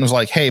comes out and was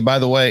like, "Hey, by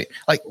the way,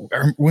 like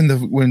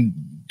when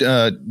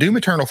Doom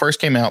Eternal first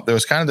came out, there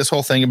was kind of this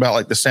whole thing about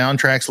like the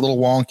soundtrack's a little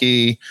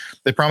wonky.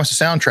 They promised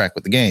a soundtrack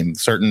with the game,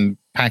 certain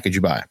package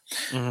you buy.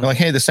 They're like,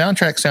 hey, the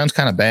soundtrack sounds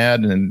kind of bad,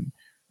 and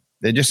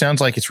it just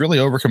sounds like it's really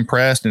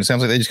overcompressed, and it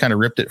sounds like they just kind of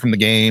ripped it from the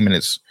game, and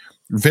it's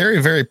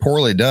very, very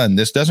poorly done.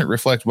 This doesn't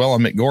reflect well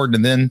on Mick Gordon."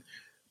 And then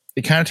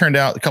it kind of turned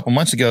out a couple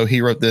months ago,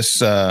 he wrote this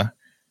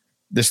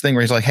thing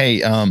where he's like,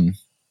 "Hey,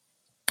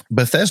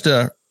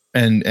 Bethesda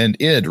and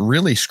id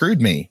really screwed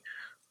me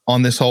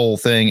on this whole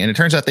thing, and it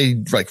turns out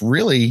they like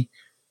really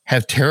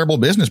have terrible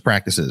business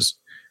practices."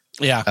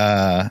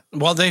 Yeah.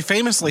 Well, they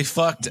famously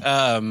fucked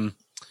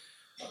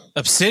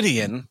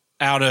Obsidian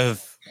out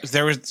of.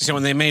 So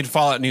when they made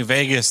Fallout New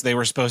Vegas, they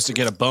were supposed to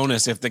get a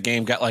bonus if the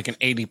game got like an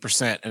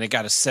 80%, and it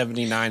got a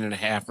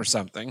 79.5 or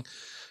something.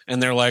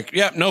 And they're like,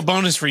 "Yep, no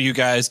bonus for you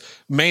guys."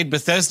 Made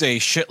Bethesda a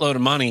shitload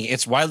of money.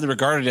 It's widely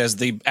regarded as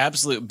the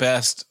absolute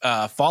best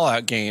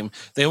Fallout game.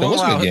 They won't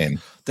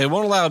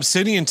allow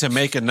Obsidian to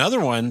make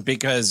another one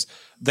because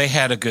they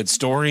had a good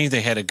story.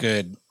 They had a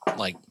good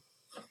like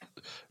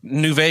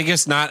New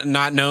Vegas, not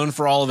known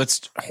for all of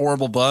its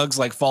horrible bugs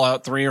like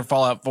Fallout 3 or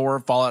Fallout 4, or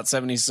Fallout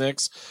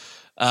 76.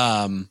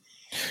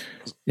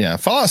 Yeah,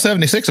 Fallout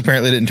 76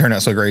 apparently didn't turn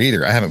out so great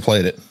either. I haven't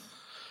played it.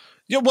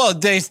 Yeah, well,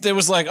 they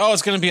was like, oh,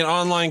 it's going to be an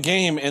online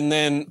game, and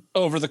then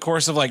over the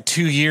course of like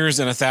 2 years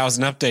and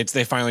 1,000 updates,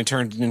 they finally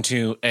turned it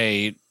into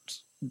a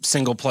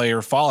single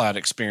player Fallout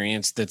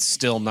experience that's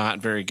still not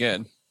very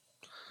good.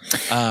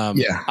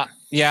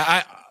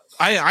 I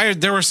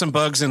there were some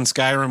bugs in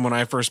Skyrim when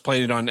I first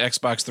played it on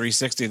Xbox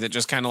 360 that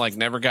just kind of like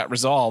never got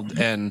resolved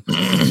and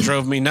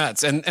drove me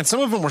nuts. And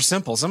some of them were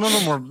simple. Some of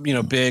them were,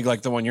 big,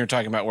 like the one you're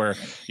talking about where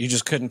you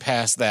just couldn't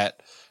pass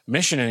that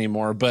mission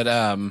anymore. But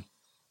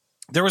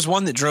there was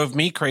one that drove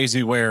me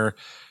crazy where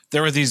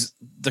there were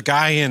the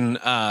guy in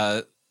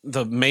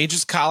the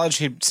Mages College,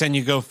 he'd send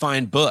you go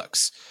find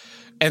books.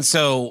 And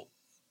so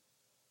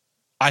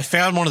I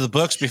found one of the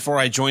books before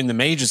I joined the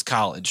Mages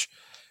College,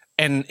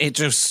 and it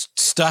just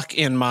stuck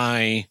in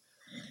my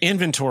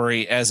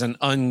inventory as an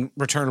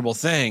unreturnable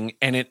thing.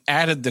 And it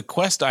added the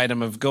quest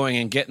item of going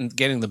and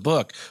getting the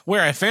book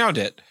where I found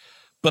it,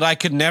 but I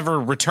could never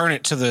return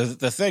it to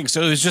the thing.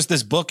 So it was just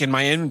this book in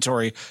my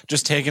inventory,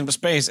 just taking the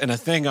space, and a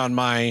thing on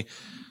my,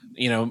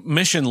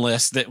 mission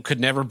list that could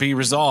never be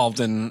resolved.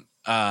 And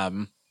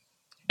then,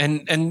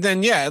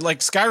 yeah, like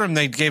Skyrim,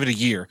 they gave it a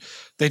year.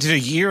 They did a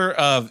year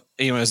of,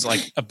 it was like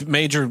a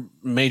major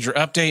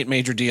update,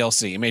 major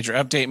DLC, major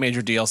update,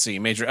 major DLC,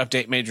 major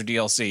update, major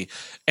DLC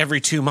every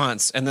 2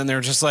 months. And then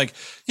they're just like,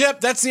 yep,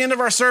 that's the end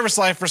of our service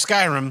life for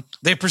Skyrim.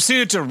 They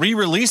proceeded to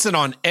re-release it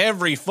on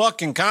every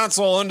fucking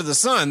console under the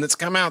sun that's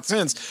come out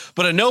since.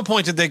 But at no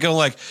point did they go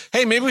like,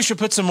 hey, maybe we should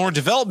put some more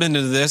development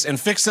into this and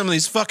fix some of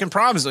these fucking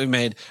problems that we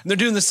made. And they're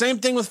doing the same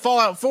thing with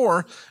Fallout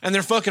 4, and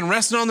they're fucking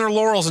resting on their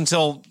laurels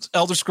until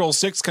Elder Scrolls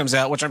 6 comes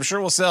out, which I'm sure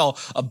will sell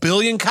 1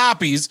 billion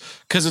copies,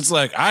 because it's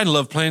like, I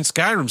love playing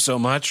Skyrim so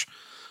much.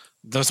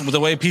 The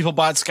way people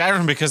bought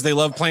Skyrim because they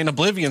love playing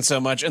Oblivion so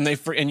much,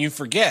 and you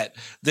forget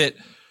that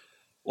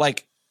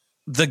like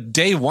the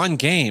day one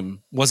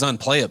game was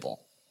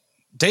unplayable.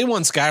 Day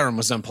one Skyrim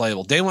was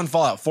unplayable. Day one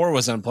Fallout 4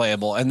 was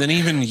unplayable, and then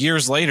even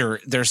years later,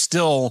 you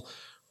still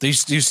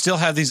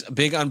have these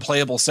big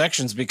unplayable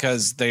sections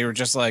because they were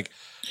just like,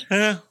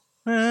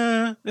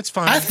 it's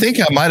fine. I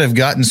think I might have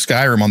gotten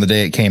Skyrim on the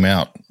day it came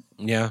out.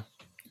 Yeah.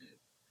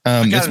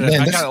 I got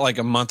it like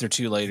a month or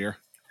two later.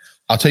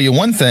 I'll tell you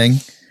one thing.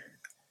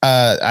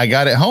 I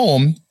got it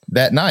home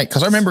that night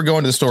because I remember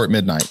going to the store at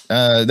midnight.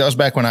 That was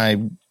back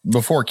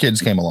before kids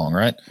came along,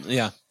 right?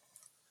 Yeah.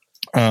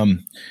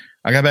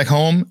 I got back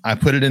home. I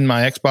put it in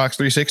my Xbox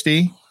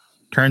 360,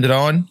 turned it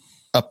on,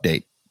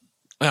 update.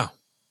 Oh,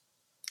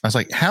 I was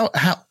like, how?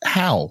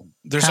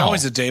 There's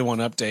always a day one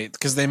update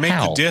because they make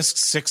How? the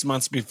discs 6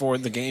 months before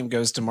the game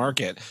goes to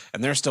market,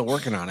 and they're still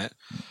working on it.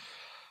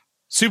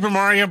 Super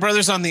Mario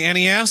Brothers on the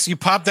NES, you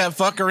pop that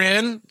fucker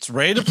in, it's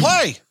ready to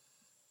play.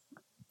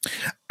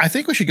 I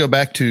think we should go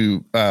back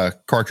to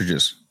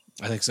cartridges.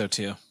 I think so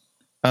too.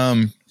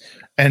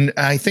 And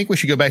I think we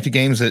should go back to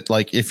games that,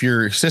 like, if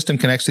your system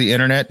connects to the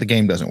internet, the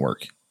game doesn't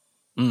work.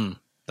 That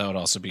would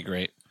also be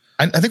great.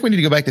 I think we need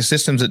to go back to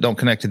systems that don't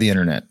connect to the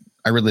internet.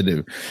 I really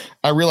do.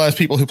 I realize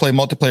people who play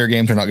multiplayer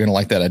games are not going to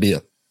like that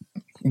idea.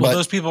 Well,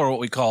 those people are what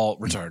we call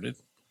retarded.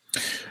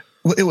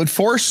 It would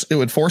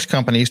force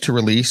companies to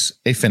release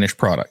a finished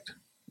product.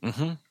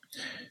 Mm-hmm.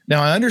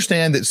 Now, I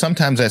understand that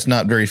sometimes that's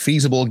not very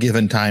feasible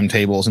given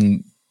timetables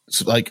and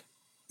like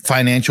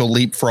financial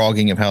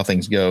leapfrogging of how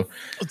things go.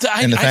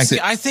 And the fact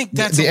that I think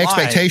that's the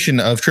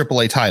expectation of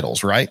AAA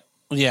titles, right?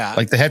 Yeah.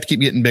 Like they have to keep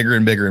getting bigger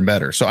and bigger and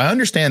better. So I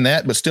understand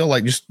that, but still,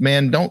 like, just,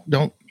 man, don't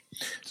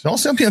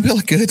sell me a bill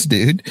of goods,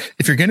 dude.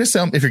 If you're going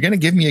to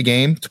give me a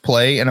game to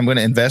play and I'm going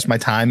to invest my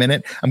time in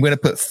it, I'm going to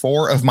put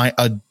 4 of my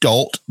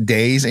adult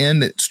days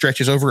in that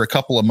stretches over a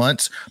couple of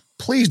months.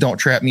 Please don't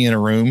trap me in a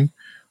room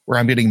where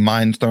I'm getting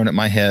mines thrown at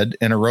my head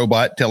and a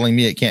robot telling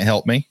me it can't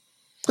help me.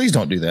 Please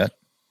don't do that.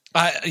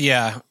 I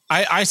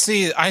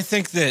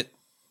think that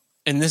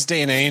in this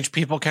day and age,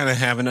 people kind of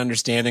have an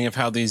understanding of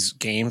how these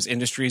games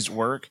industries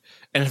work.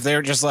 And if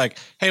they're just like,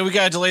 hey, we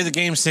got to delay the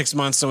game 6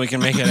 months so we can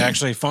make it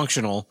actually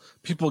functional,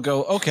 people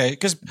go, okay.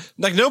 Because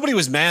like nobody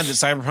was mad that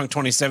Cyberpunk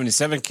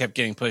 2077 kept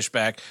getting pushed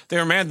back. They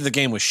were mad that the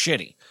game was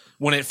shitty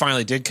when it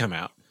finally did come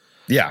out.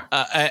 Yeah.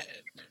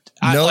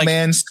 No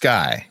Man's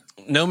Sky.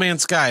 No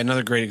Man's Sky,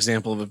 another great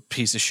example of a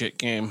piece of shit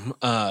game.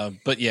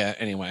 But yeah,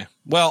 anyway.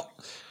 Well,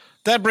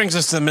 that brings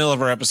us to the middle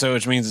of our episode,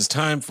 which means it's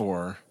time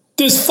for...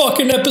 This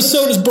fucking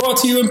episode is brought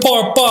to you in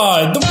part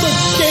by the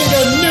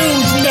Brigada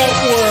News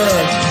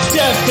Network.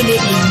 Definitely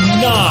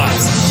not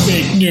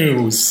fake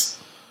news.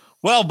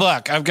 Well,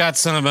 Buck, I've got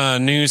some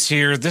news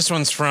here. This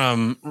one's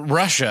from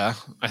Russia,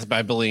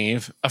 I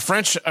believe.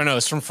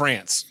 It's from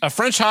France. A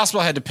French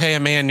hospital had to pay a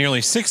man nearly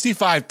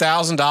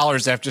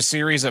 $65,000 after a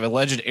series of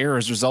alleged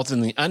errors resulted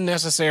in the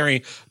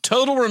unnecessary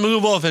total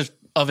removal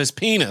of his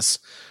penis,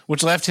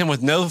 which left him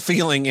with no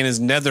feeling in his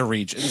nether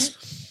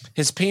regions.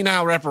 His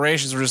penile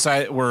reparations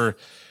were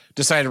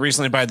decided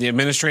recently by the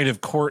Administrative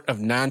Court of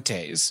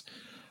Nantes.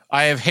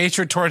 I have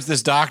hatred towards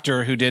this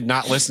doctor who did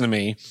not listen to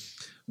me,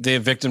 the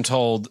victim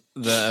told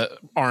the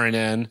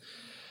RNN.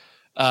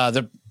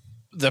 The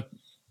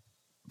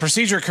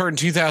procedure occurred in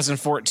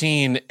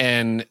 2014,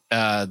 and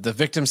the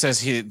victim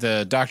says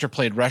the doctor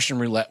played Russian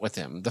roulette with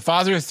him. The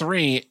father of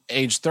 3,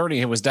 age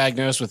 30, was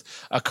diagnosed with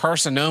a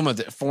carcinoma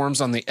that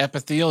forms on the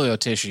epithelial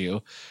tissue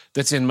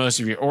that's in most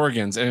of your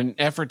organs. In an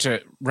effort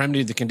to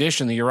remedy the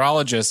condition, the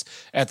urologist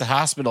at the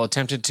hospital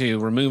attempted to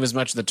remove as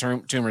much of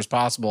the tumor as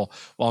possible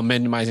while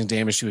minimizing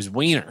damage to his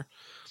wiener.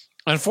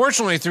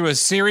 Unfortunately, through a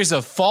series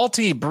of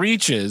faulty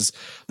breaches,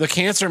 the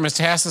cancer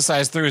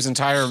metastasized through his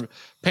entire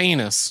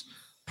penis,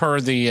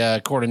 per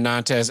the court of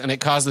Nantes, and it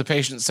caused the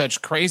patient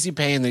such crazy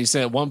pain that he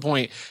said at one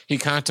point he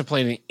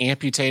contemplated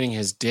amputating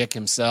his dick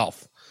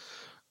himself.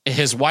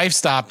 His wife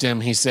stopped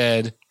him. He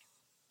said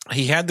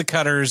he had the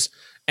cutters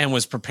and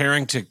was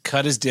preparing to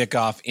cut his dick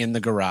off in the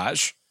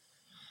garage.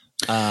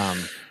 I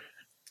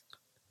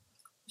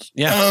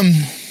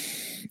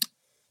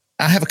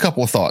have a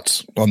couple of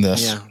thoughts on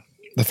this. Yeah.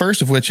 The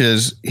first of which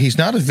is he's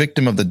not a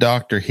victim of the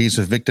doctor. He's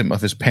a victim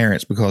of his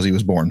parents because he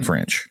was born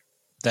French.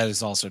 That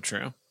is also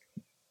true.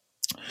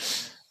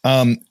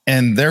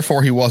 And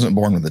therefore he wasn't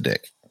born with a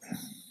dick.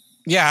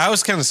 Yeah. I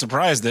was kind of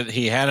surprised that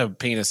he had a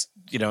penis,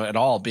 at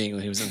all, being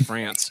that he was in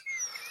France.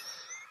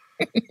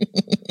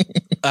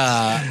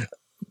 I've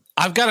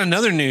got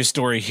another news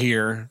story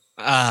here.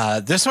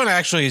 This one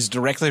actually is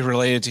directly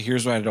related to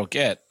Here's What I Don't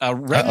Get.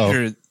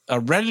 A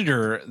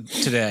Redditor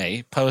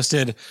today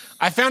posted,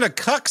 I found a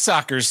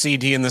Cucksuckers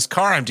CD in this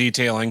car I'm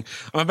detailing.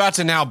 I'm about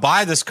to now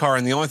buy this car,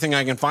 and the only thing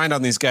I can find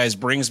on these guys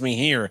brings me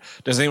here.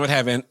 Does anyone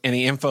have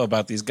any info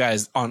about these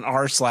guys on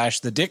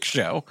r/The Dick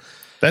Show?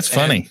 That's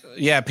funny.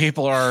 And,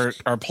 people are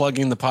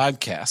plugging the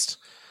podcast.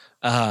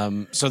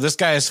 So this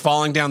guy is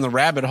falling down the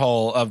rabbit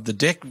hole of the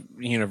Dick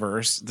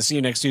universe, the See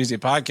You Next Tuesday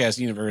podcast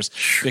universe,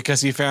 because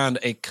he found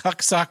a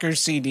Cucksuckers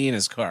CD in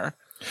his car.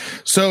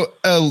 So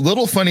a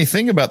little funny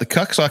thing about the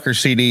Cucksucker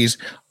CDs,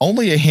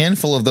 only a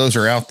handful of those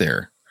are out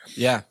there.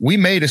 Yeah. We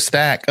made a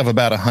stack of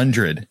about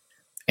 100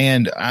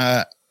 and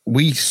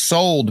we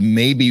sold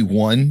maybe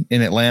one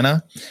in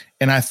Atlanta,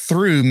 and I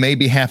threw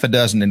maybe half a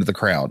dozen into the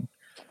crowd.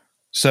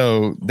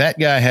 So that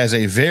guy has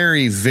a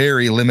very,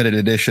 very limited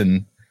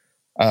edition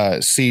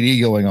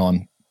CD going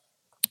on.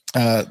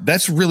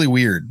 That's really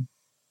weird.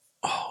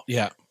 Oh,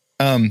 yeah.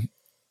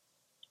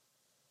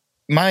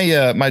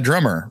 My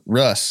drummer,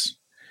 Russ,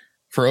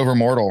 for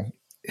Overmortal,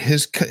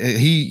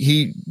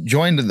 he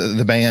joined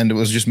the band. It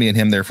was just me and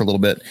him there for a little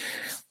bit.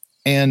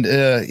 And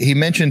he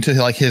mentioned to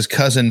like his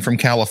cousin from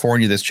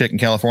California, this chick in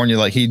California,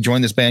 like he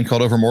joined this band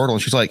called Overmortal.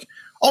 And she's like,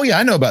 oh yeah,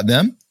 I know about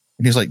them.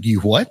 And he's like, you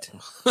what?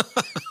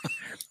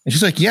 And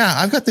she's like, yeah,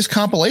 I've got this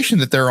compilation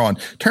that they're on.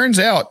 Turns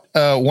out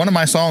one of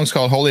my songs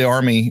called Holy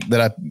Army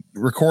that I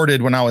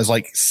recorded when I was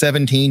like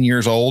 17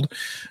 years old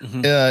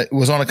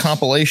was on a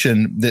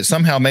compilation that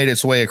somehow made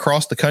its way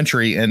across the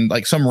country. And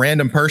like some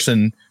random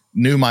person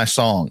knew my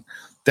song.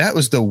 That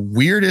was the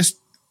weirdest.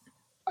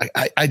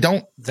 I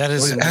don't. That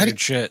is some weird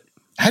shit.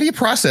 How do you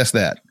process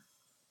that?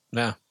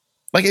 No.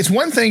 Like, it's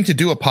one thing to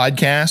do a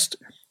podcast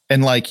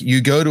and like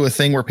you go to a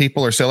thing where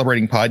people are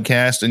celebrating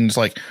podcasts and it's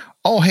like,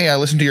 oh, hey, I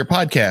listened to your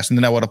podcast. And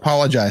then I would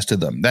apologize to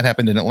them. That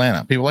happened in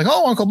Atlanta. People were like,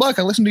 oh, Uncle Buck,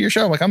 I listened to your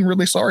show. I'm like, I'm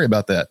really sorry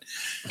about that.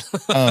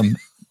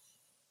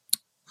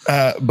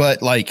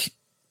 But like,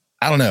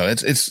 I don't know.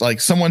 It's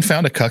like someone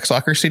found a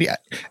Cucksocker CD.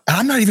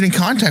 I'm not even in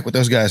contact with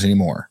those guys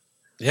anymore.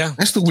 Yeah.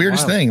 That's the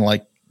weirdest thing.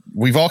 Like,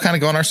 we've all kind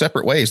of gone our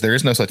separate ways. There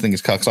is no such thing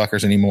as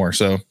Cucksockers anymore.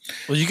 So,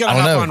 well, you got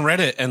to hop on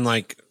Reddit and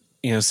like,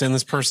 send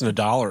this person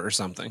 $1 or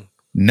something.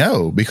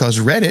 No, because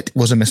Reddit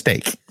was a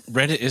mistake.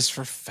 Reddit is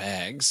for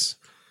fags.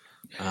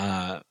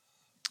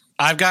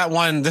 I've got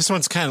one. This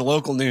one's kind of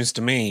local news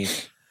to me.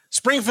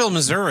 Springfield,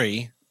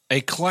 Missouri,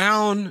 a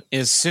clown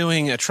is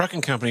suing a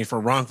trucking company for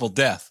wrongful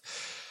death.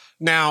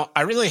 Now,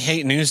 I really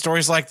hate news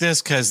stories like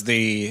this because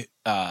the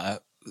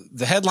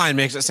headline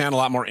makes it sound a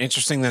lot more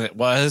interesting than it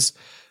was.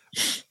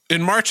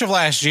 In March of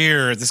last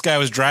year, this guy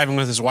was driving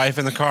with his wife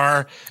in the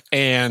car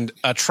and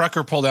a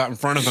trucker pulled out in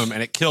front of him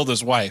and it killed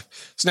his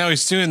wife. So now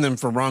he's suing them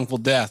for wrongful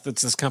death.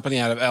 It's this company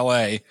out of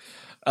LA.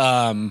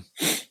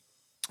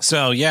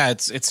 So yeah,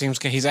 it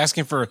seems he's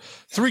asking for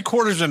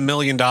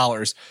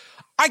 $750,000.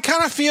 I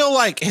kind of feel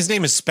like his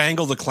name is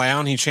Spangle the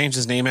Clown. He changed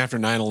his name after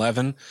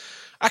 9/11.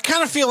 I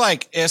kind of feel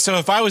like, so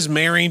if I was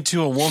married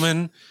to a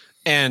woman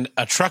and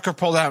a trucker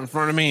pulled out in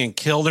front of me and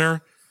killed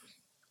her,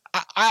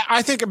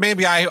 I think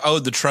maybe I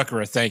owed the trucker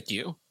a thank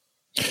you.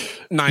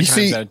 9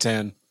 times out of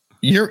 10.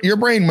 Your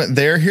brain went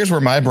there. Here's where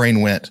my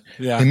brain went.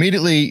 Yeah.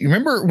 Immediately,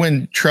 remember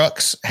when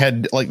trucks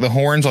had like the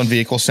horns on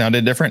vehicles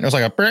sounded different? It was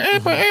like a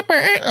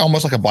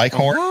almost like a bike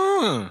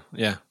horn.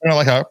 Yeah.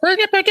 Like a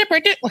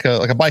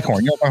bike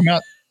horn. You know what I'm talking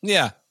about?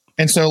 Yeah.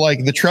 And so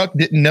like the truck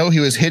didn't know he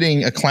was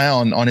hitting a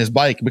clown on his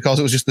bike because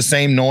it was just the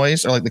same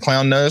noise, or like the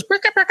clown nose.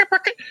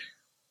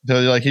 So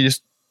like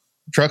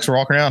trucks are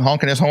walking around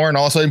honking his horn.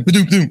 All of a sudden,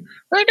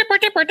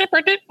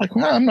 like,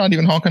 well, I'm not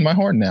even honking my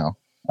horn now.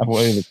 I've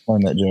always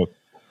explained that joke.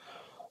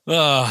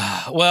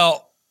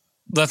 Well,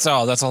 that's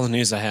all the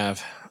news I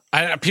have.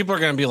 People are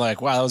going to be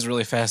like, wow, that was a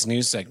really fast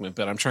news segment,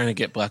 but I'm trying to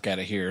get Buck out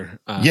of here.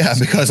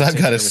 Because I've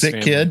got a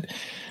sick kid.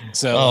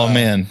 So,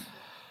 man,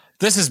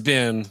 this has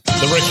been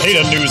the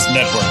Ricada News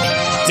Network.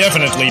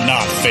 Definitely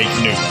not fake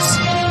news.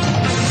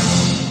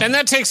 And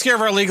that takes care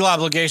of our legal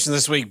obligation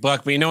this week,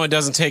 Buck. But you know what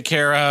doesn't take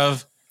care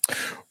of?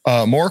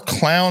 More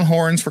clown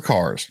horns for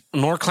cars.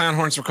 More clown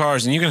horns for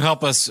cars. And you can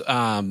help us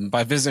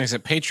by visiting us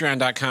at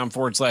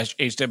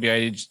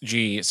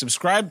patreon.com/HWIDG,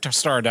 subscribe to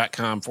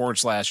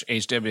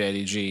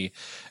star.com/HWIDG,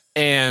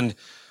 and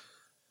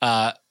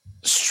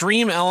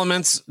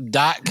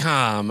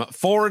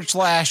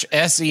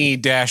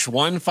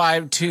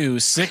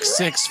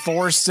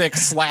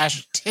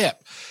streamelements.com/SE-1526646/tip.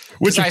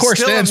 Which of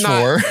course stands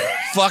for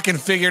fucking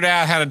figured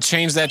out how to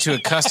change that to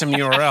a custom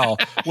URL,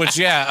 which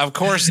of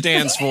course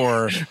stands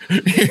for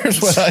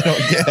here's what I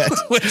don't get,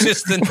 which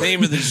is the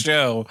name of the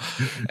show.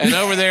 And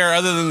over there,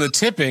 other than the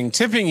tipping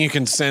you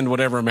can send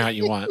whatever amount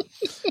you want.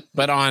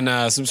 But on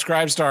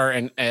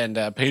Subscribestar and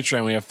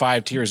Patreon, we have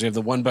 5 tiers. We have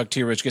the $1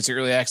 tier, which gets you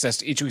early access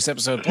to each week's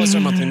episode, plus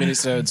our monthly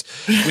minisodes.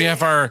 We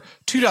have our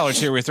 $2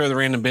 tier, where we throw the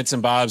random bits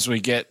and bobs we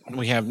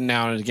have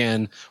now and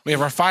again. We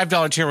have our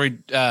 $5 tier, where we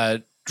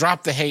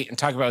drop the hate and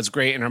talk about what's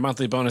great in our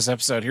monthly bonus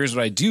episode. Here's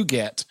what I do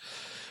get.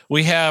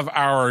 We have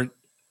our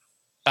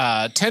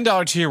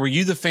 $10 tier, where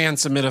you, the fan,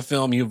 submit a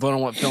film. You vote on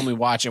what film we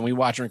watch, and we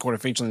watch and record a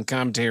feature-length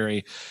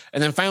commentary.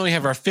 And then finally, we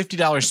have our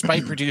 $50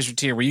 Spite Producer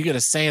tier, where you get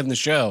a say in the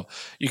show.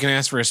 You can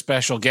ask for a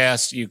special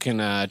guest. You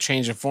can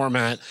change the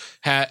format,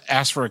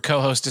 ask for a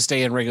co-host to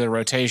stay in regular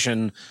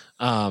rotation,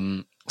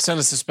 send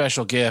us a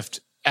special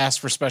gift,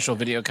 ask for special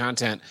video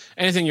content.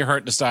 Anything your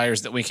heart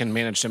desires that we can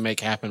manage to make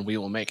happen, we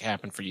will make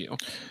happen for you.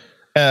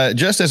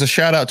 Just as a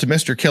shout out to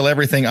Mr. Kill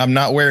Everything, I'm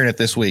not wearing it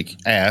this week.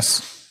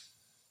 Ass.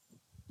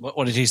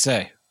 What did he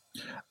say?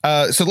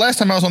 So last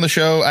time I was on the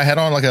show, I had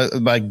on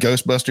like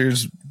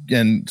Ghostbusters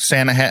and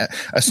Santa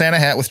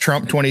hat with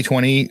Trump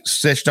 2020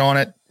 stitched on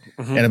it.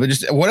 Mm-hmm. And it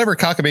just whatever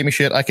cockamamie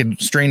shit I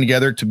could string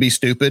together to be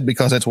stupid,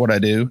 because that's what I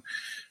do.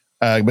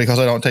 Because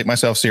I don't take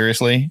myself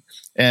seriously.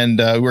 And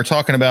we were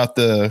talking about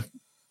the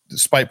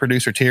Spite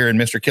Producer tier, and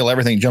Mr. Kill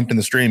Everything jumped in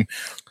the stream.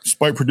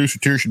 Spite Producer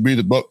tier should be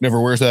the Buck never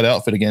wears that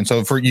outfit again.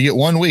 So you get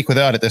 1 week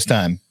without it this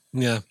time.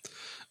 Yeah.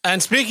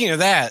 And speaking of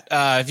that,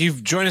 if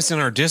you've joined us in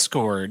our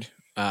Discord,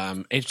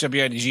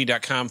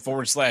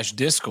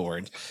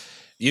 hwidg.com/Discord,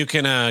 you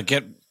can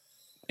get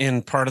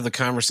in part of the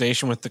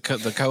conversation with the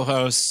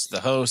co-hosts,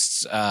 the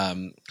hosts.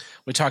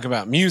 We talk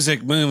about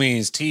music,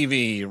 movies,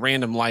 TV,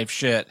 random life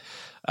shit.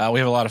 We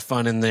have a lot of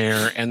fun in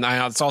there. And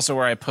it's also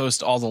where I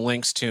post all the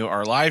links to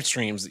our live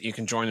streams that you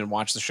can join and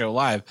watch the show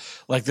live.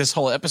 Like this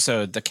whole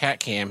episode, the cat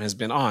cam has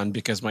been on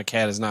because my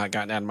cat has not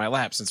gotten out of my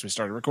lap since we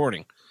started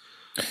recording.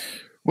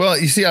 Well,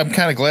 you see, I'm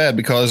kind of glad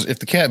because if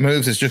the cat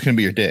moves, it's just going to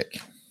be your dick.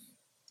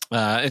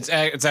 It's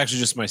actually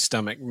just my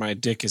stomach. My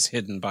dick is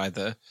hidden by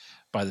the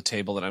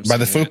table that I'm by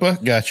the sitting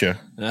fupa. Gotcha.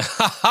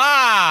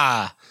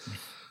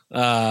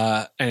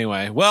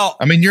 Anyway, well,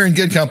 I mean, you're in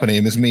good company,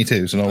 and it's me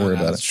too, so don't worry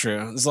about that's true.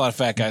 There's a lot of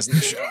fat guys in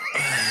the show.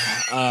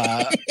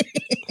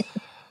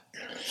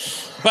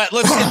 But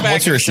let's get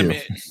back to some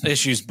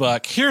issues,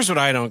 Buck. Here's what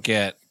I don't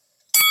get.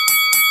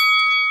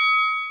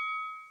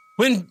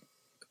 When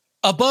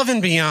above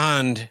and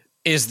beyond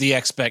is the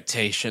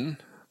expectation.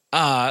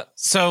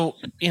 So,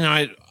 you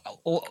know,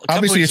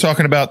 obviously you're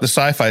talking about the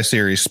sci-fi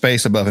series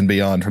Space Above and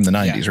Beyond from the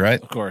 90s,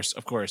 right?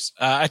 Of course.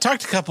 I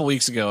talked a couple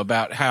weeks ago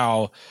about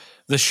how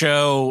the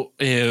show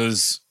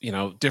is, you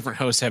know, different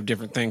hosts have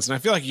different things. And I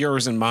feel like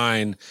yours and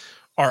mine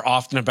are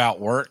often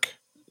about work.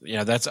 You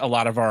know, that's a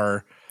lot of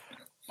our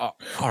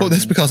well,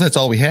 that's because that's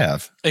all we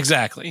have.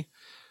 Exactly.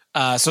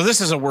 So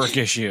this is a work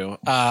issue.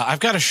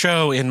 I've got a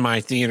show in my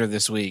theater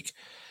this week,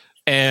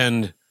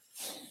 and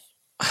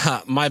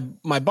my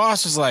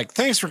boss was like,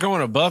 "Thanks for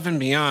going above and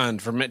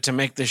beyond to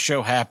make this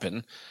show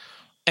happen."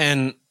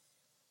 And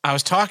I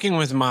was talking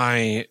with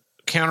my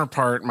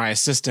counterpart, my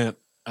assistant,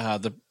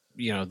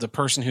 the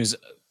person who's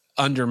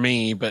under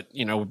me, but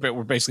you know,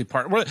 we're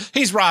basically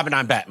he's Robin,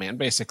 I'm Batman,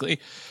 basically.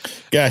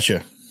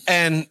 Gotcha.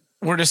 And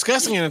we're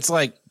discussing it. It's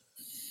like,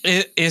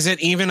 is it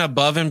even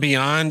above and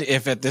beyond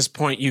if at this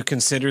point you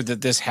consider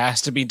that this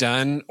has to be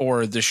done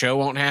or the show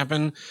won't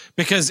happen?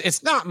 Because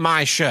it's not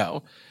my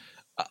show.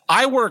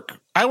 I work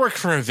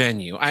for a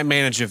venue. I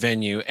manage a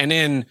venue. And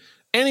in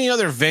any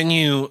other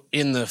venue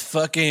in the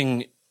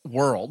fucking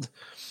world,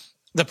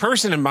 the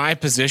person in my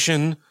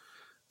position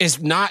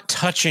is not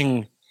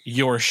touching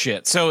your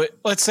shit. So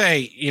let's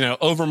say, you know,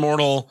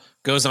 Overmortal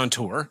goes on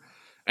tour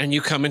and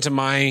you come into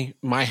my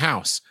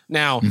house.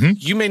 Now,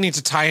 you may need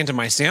to tie into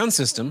my sound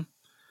system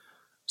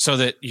so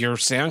that your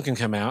sound can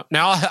come out.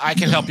 Now I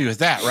can help you with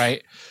that,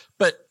 right?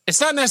 But it's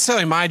not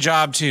necessarily my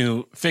job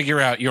to figure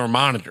out your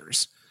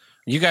monitors.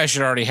 You guys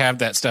should already have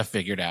that stuff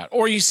figured out.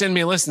 Or you send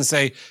me a list and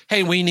say,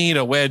 hey, we need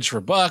a wedge for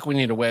Buck. We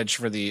need a wedge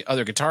for the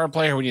other guitar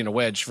player. We need a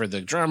wedge for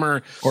the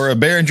drummer. Or a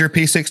Behringer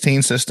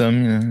P16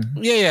 system.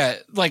 Yeah.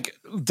 Like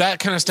that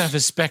kind of stuff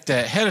is spec'd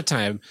ahead of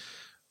time.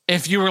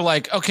 If you were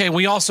like, okay,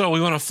 we want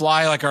to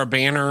fly like our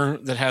banner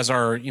that has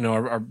our, you know,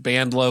 our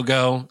band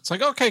logo. It's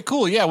like, okay,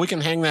 cool. Yeah, we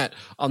can hang that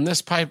on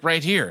this pipe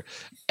right here.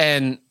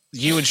 And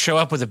you would show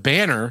up with a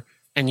banner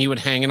and you would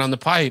hang it on the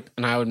pipe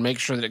and I would make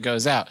sure that it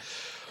goes out.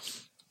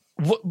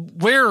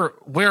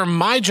 Where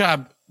my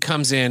job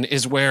comes in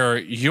is where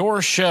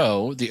your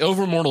show, the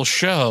Overmortal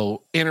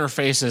show,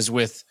 interfaces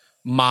with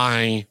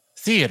my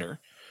theater.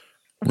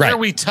 Right. Where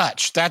we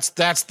touch. That's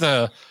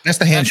the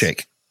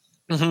handshake.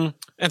 And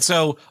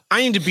so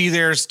I need to be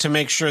there to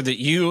make sure that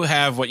you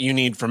have what you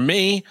need from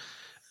me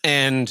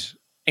and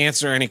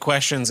answer any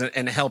questions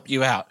and help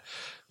you out.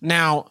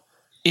 Now,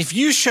 if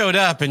you showed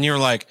up and you're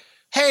like,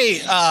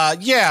 hey,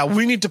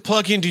 we need to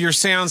plug into your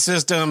sound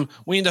system.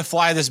 We need to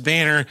fly this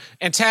banner.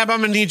 And Tab,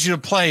 I'm going to need you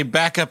to play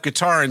backup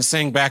guitar and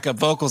sing backup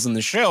vocals in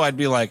the show. I'd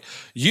be like,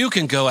 you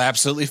can go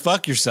absolutely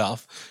fuck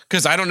yourself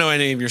because I don't know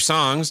any of your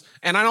songs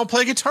and I don't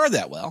play guitar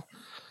that well.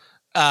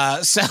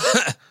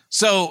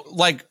 So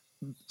like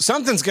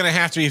something's going to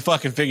have to be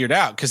fucking figured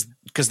out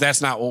because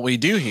that's not what we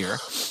do here.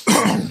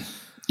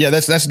 Yeah,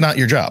 that's not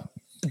your job.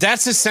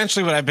 That's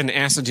essentially what I've been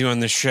asked to do on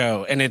this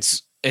show. And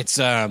it's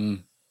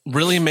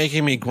really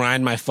making me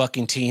grind my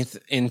fucking teeth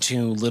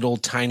into little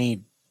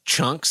tiny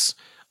chunks.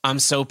 I'm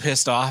so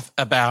pissed off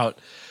about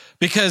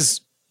because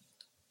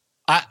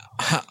I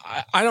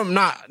don't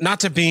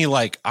not to be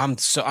like I'm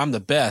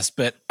the best,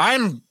 but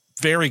I'm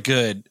very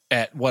good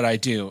at what I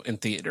do in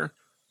theater.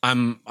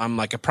 I'm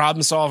like a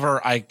problem solver.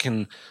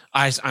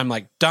 I'm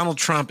like Donald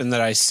Trump in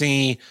that I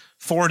see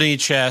 4D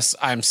chess.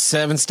 I'm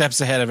 7 steps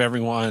ahead of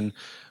everyone.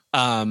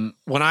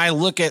 When I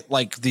look at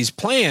like these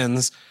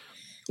plans,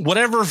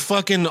 whatever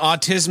fucking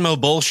autismo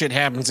bullshit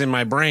happens in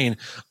my brain,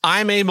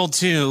 I'm able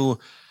to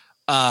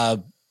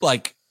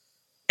like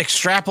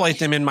extrapolate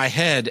them in my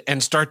head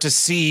and start to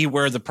see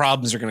where the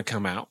problems are going to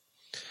come out.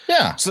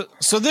 Yeah.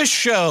 So this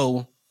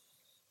show,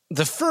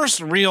 the first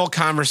real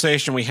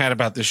conversation we had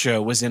about this show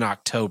was in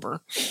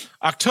October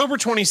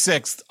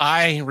 26th.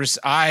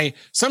 I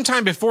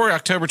sometime before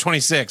October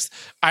 26th,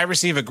 I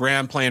receive a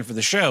grand plan for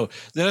the show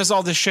that has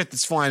all this shit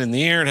that's flying in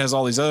the air. It has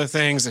all these other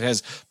things. It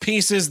has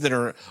pieces that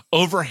are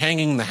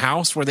overhanging the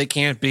house where they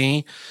can't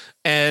be.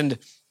 And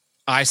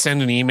I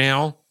send an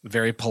email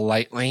very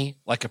politely,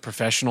 like a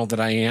professional that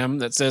I am,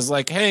 that says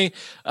like, hey,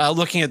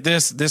 looking at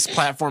this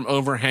platform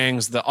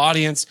overhangs the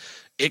audience.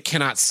 It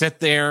cannot sit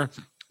there.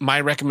 My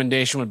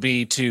recommendation would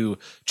be to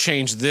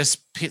change this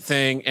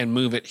thing and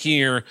move it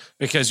here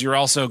because you're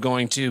also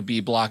going to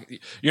be blocked.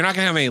 You're not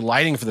going to have any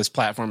lighting for this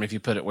platform if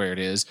you put it where it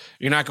is.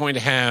 You're not going to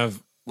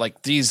have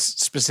like these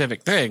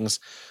specific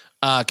things.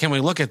 Can we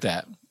look at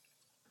that?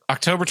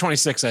 October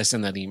 26th, I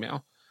send that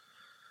email.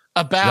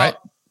 About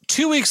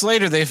 2 weeks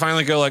later, they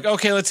finally go like,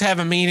 okay, let's have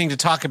a meeting to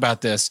talk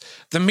about this.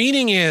 The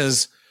meeting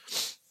is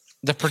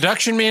the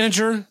production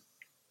manager,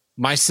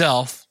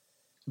 myself,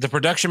 the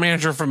production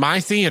manager for my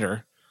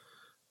theater,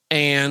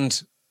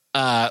 and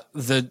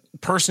the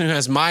person who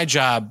has my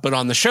job, but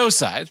on the show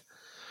side.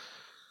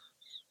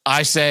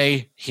 I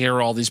say, here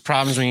are all these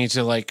problems we need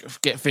to like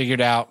get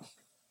figured out.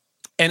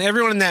 And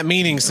everyone in that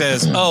meeting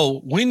says,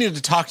 oh, we need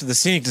to talk to the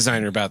scenic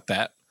designer about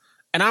that.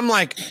 And I'm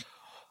like,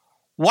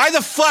 why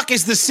the fuck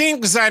is the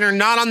scenic designer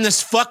not on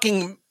this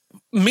fucking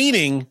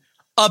meeting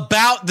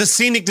about the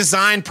scenic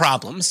design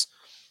problems?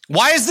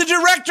 Why is the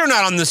director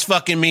not on this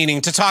fucking meeting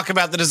to talk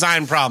about the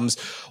design problems?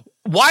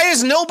 Why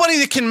is nobody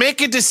that can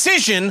make a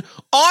decision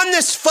on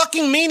this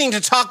fucking meeting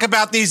to talk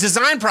about these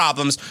design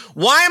problems?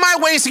 Why am I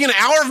wasting an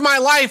hour of my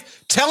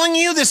life telling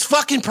you this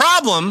fucking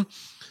problem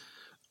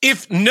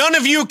if none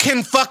of you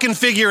can fucking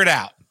figure it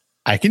out?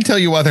 I can tell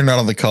you why they're not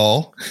on the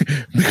call,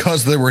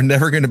 because they were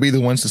never going to be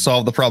the ones to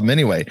solve the problem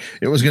anyway.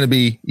 It was going to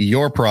be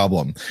your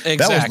problem. Exactly.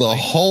 That was the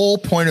whole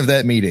point of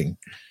that meeting.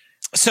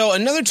 So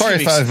another 2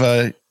 weeks. Sorry if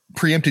I've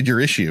preempted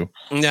your issue.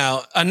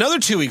 Now, another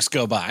 2 weeks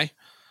go by.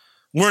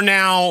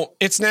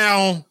 It's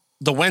now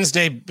the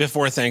Wednesday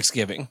before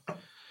Thanksgiving.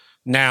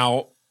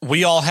 Now,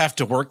 we all have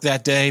to work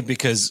that day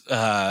because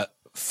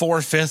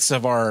 4/5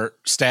 of our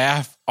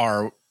staff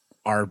are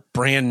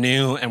brand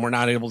new and we're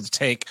not able to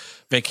take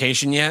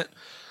vacation yet.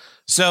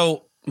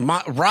 So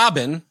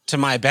Robin, to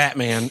my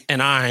Batman,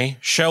 and I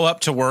show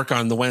up to work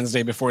on the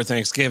Wednesday before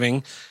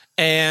Thanksgiving,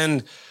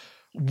 and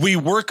we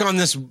work on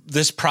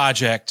this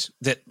project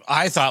that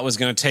I thought was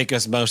going to take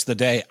us most of the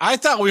day. I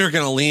thought we were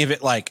going to leave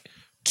at like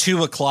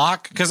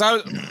 2:00 because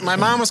my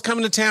mom was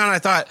coming to town. I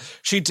thought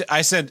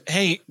I said,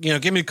 hey,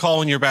 give me a call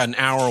when you're about an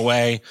hour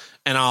away,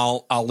 and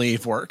I'll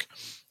leave work.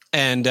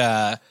 And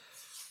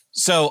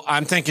so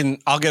I'm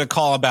thinking I'll get a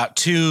call about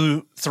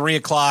 2-3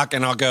 o'clock,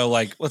 and I'll go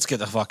like, let's get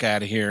the fuck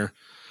out of here.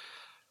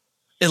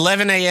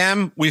 11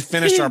 a.m. we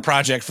finished our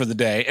project for the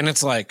day, and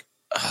it's like,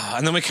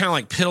 and then we kind of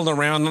like piddled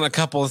around on a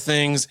couple of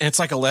things, and it's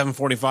like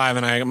 11:45,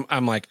 and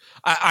I'm like,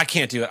 I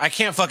can't do it. I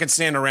can't fucking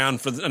stand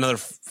around for another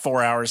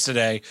 4 hours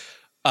today.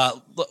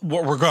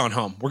 We're going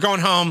home. We're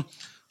going home.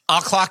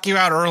 I'll clock you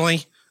out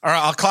early, or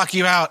I'll clock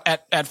you out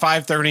at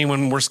 5:30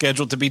 when we're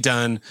scheduled to be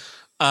done.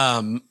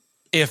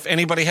 If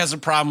anybody has a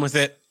problem with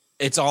it,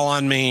 it's all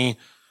on me.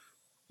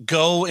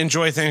 Go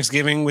enjoy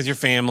Thanksgiving with your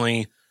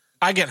family.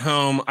 I get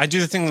home. I do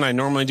the thing that I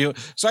normally do.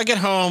 So I get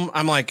home.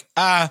 I'm like,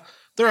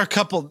 there are a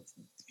couple.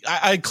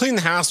 I clean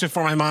the house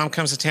before my mom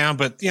comes to town,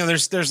 but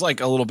there's like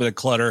a little bit of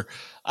clutter.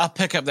 I'll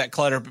pick up that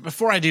clutter. But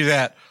before I do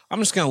that, I'm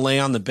just going to lay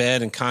on the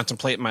bed and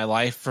contemplate my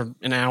life for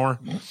an hour.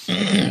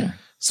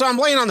 So I'm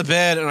laying on the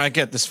bed and I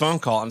get this phone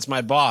call, and it's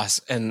my boss.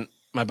 And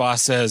my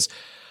boss says,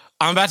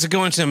 I'm about to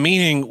go into a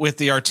meeting with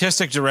the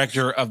artistic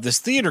director of this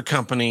theater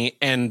company,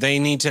 and they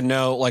need to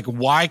know, like,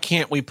 why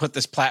can't we put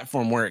this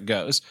platform where it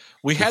goes?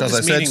 We had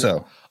this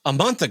meeting a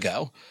month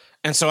ago.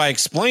 And so I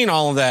explain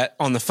all of that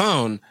on the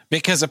phone,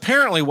 because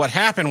apparently what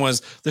happened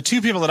was the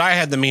two people that I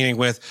had the meeting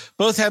with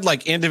both had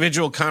like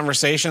individual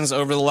conversations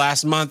over the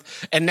last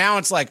month. And now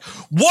it's like,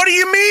 what do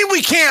you mean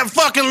we can't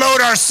fucking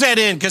load our set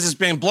in? Because it's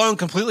been blown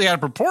completely out of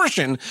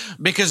proportion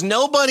because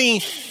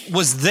nobody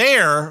was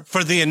there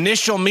for the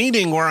initial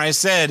meeting where I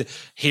said,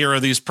 here are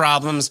these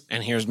problems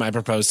and here's my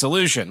proposed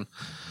solution.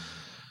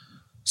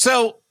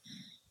 So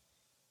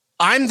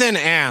I'm then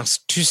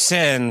asked to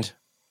send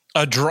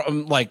a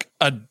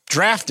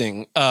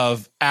drafting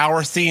of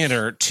our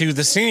theater to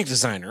the scenic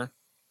designer.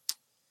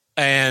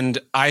 And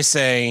I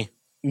say,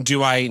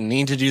 do I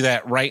need to do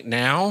that right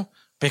now?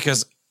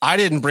 Because I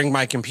didn't bring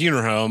my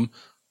computer home.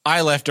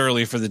 I left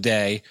early for the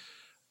day.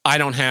 I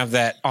don't have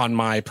that on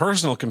my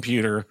personal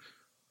computer.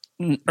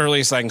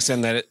 Earliest I can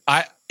send that.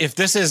 If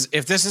this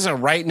is a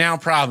right now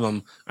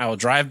problem, I will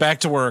drive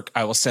back to work.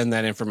 I will send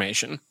that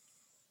information.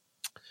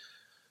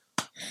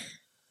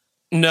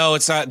 No,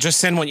 it's not. Just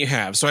send what you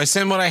have. So I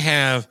send what I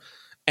have,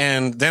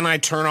 and then I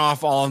turn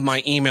off all of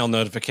my email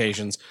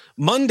notifications.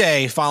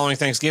 Monday following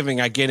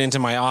Thanksgiving, I get into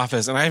my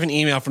office, and I have an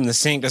email from the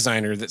scenic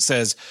designer that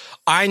says,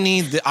 we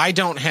use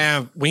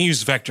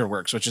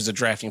Vectorworks, which is a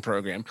drafting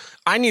program.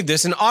 I need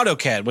this in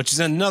AutoCAD, which is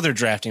another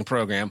drafting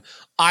program.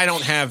 I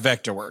don't have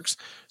Vectorworks.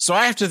 So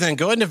I have to then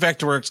go into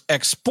Vectorworks,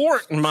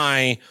 export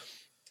my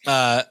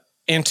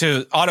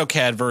into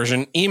AutoCAD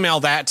version, email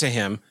that to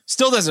him.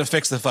 Still doesn't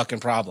fix the fucking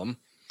problem.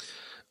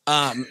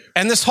 And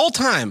this whole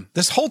time,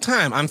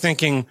 I'm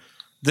thinking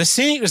the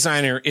scenic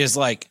designer is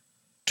like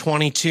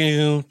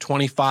 22,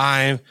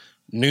 25,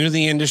 new to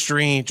the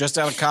industry, just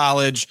out of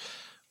college,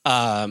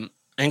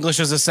 English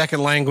as a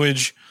second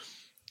language.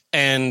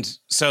 And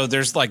so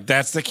there's like,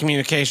 that's the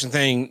communication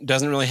thing,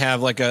 doesn't really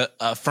have like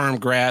a firm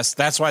grasp.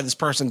 That's why this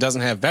person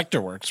doesn't have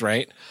Vectorworks,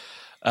 right?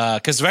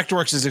 Because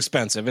Vectorworks is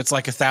expensive. It's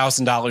like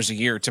 $1,000 a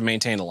year to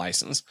maintain a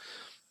license.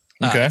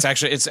 Okay.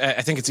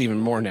 I think it's even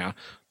more now.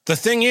 The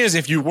thing is,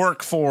 if you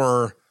work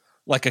for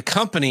like a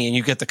company and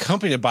you get the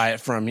company to buy it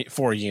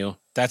for you,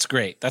 that's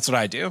great. That's what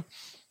I do.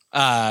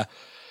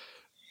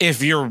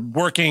 if you're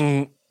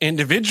working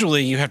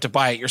individually, you have to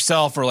buy it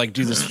yourself or like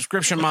do the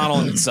subscription model,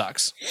 and it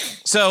sucks.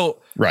 So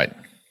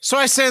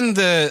I send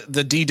the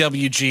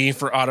DWG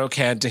for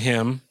AutoCAD to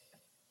him.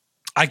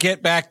 I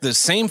get back the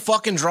same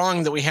fucking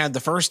drawing that we had the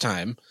first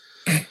time.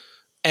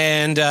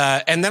 And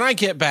then I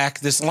get back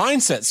this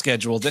line set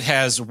schedule that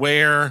has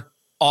where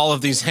all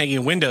of these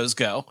hanging windows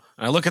go.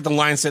 And I look at the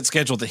line set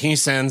schedule that he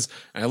sends,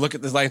 and I look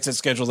at the line set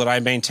schedule that I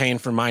maintain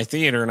for my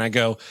theater, and I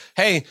go,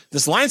 hey,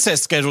 this line set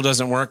schedule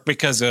doesn't work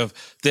because of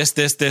this,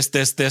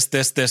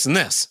 and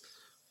this.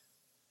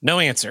 No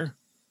answer.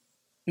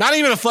 Not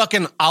even a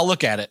fucking, I'll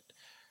look at it.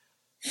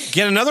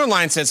 Get another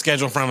line set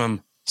schedule from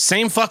him.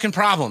 Same fucking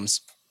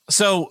problems.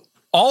 So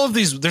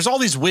there's all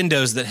these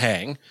windows that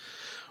hang.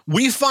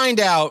 We find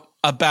out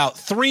about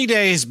 3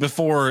 days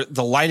before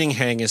the lighting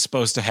hang is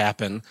supposed to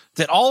happen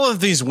that all of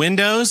these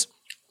windows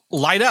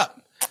light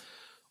up.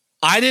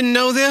 I didn't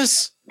know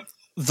this.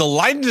 The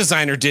lighting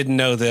designer didn't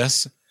know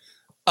this.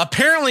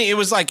 Apparently it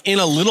was like in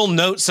a little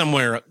note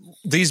somewhere,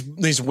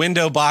 these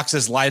window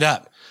boxes light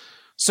up.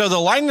 So the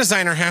lighting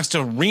designer has to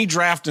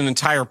redraft an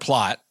entire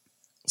plot,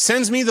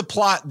 sends me the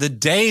plot the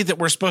day that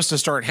we're supposed to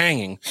start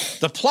hanging.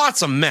 The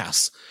plot's a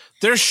mess.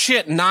 There's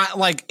shit not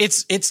like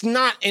it's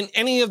not in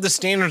any of the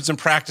standards and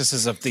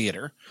practices of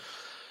theater.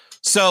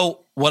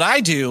 So what I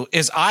do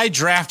is I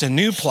draft a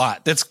new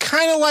plot that's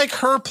kind of like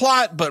her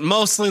plot, but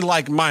mostly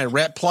like my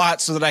rep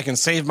plot so that I can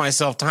save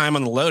myself time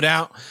on the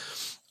loadout.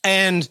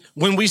 And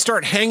when we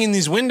start hanging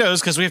these windows,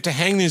 because we have to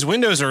hang these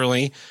windows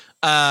early,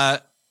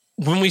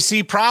 when we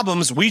see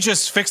problems, we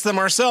just fix them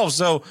ourselves.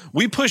 So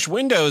we push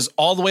windows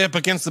all the way up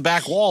against the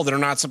back wall that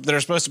are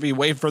supposed to be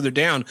way further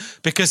down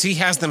because he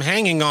has them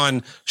hanging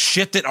on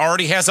shit that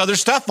already has other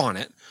stuff on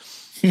it.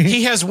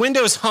 He has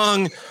windows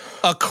hung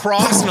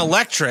across an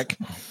electric,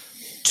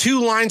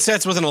 2 line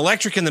sets with an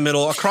electric in the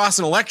middle across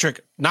an electric.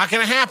 Not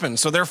going to happen.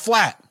 So they're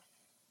flat.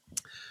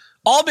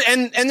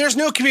 And there's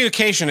no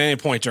communication at any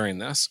point during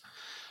this.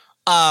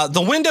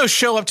 The windows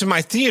show up to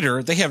my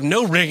theater. They have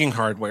no rigging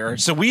hardware.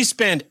 So we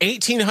spend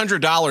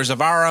 $1,800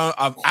 of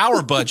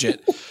our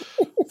budget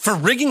for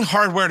rigging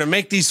hardware to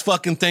make these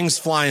fucking things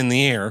fly in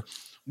the air.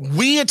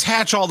 We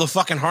attach all the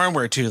fucking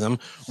hardware to them.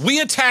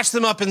 We attach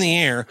them up in the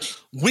air.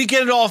 We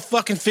get it all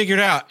fucking figured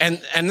out.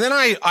 And then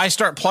I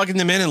start plugging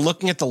them in and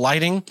looking at the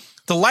lighting.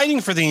 The lighting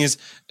for these.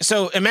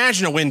 So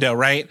imagine a window,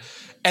 right?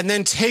 And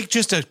then take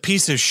just a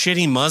piece of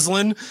shitty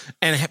muslin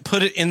and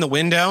put it in the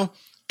window.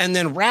 And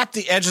then wrap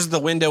the edges of the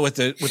window with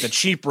a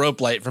cheap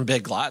rope light from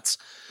Big Lots.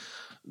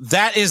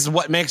 That is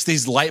what makes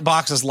these light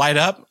boxes light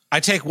up. I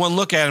take one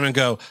look at them and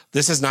go,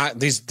 these are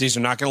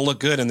not going to look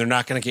good and they're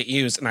not going to get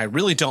used. And I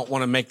really don't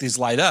want to make these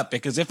light up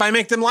because if I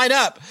make them light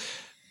up,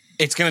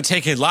 it's going to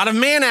take a lot of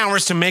man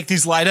hours to make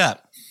these light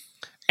up.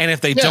 And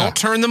if they don't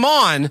turn them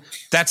on,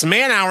 that's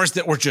man hours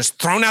that were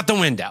just thrown out the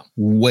window.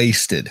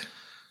 Wasted.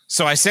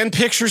 So I send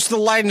pictures to the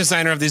lighting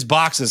designer of these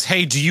boxes.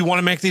 Hey, do you want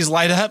to make these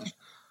light up?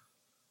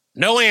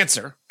 No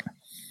answer.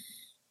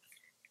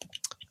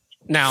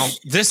 Now,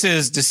 this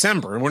is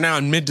December. We're now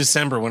in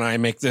mid-December when I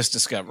make this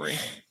discovery.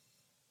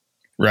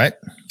 Right.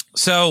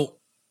 So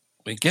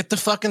we get the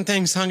fucking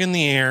things hung in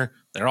the air.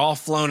 They're all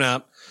flown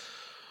up.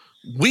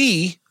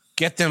 We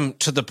get them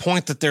to the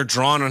point that they're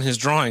drawn on his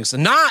drawings.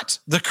 Not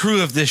the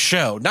crew of this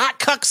show. Not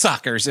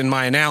cucksuckers in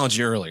my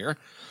analogy earlier.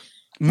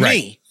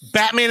 Me,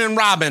 Batman and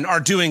Robin, are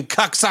doing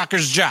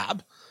cucksucker's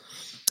job.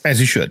 As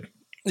you should.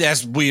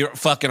 As we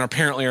fucking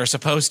apparently are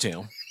supposed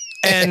to.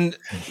 And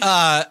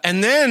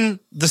then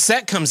the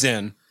set comes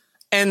in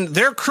and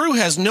their crew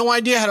has no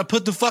idea how to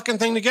put the fucking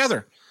thing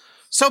together.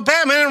 So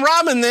Batman and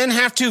Robin then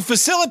have to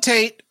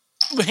facilitate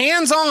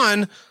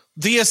hands-on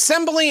the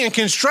assembly and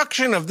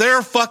construction of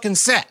their fucking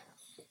set.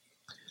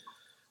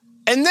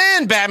 And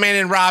then Batman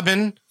and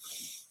Robin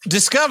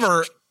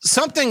discover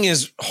something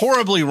is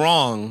horribly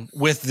wrong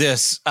with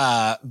this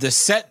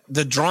set,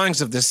 the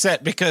drawings of this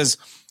set, because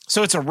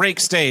so it's a rake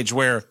stage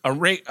where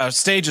a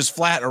stage is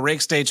flat, a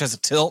rake stage has a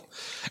tilt.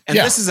 And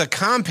this is a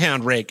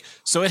compound rake.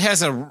 So it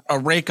has a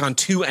rake on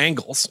 2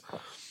 angles.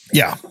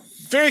 Yeah.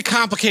 Very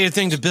complicated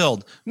thing to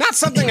build. Not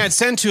something I'd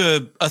send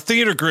to a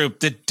theater group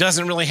that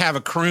doesn't really have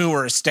a crew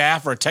or a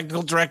staff or a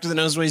technical director that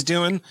knows what he's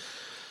doing.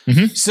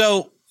 Mm-hmm.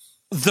 So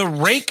the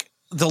rake,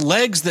 the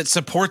legs that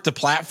support the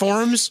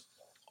platforms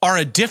are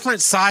a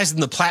different size than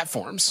the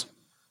platforms.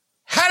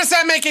 How does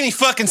that make any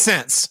fucking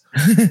sense?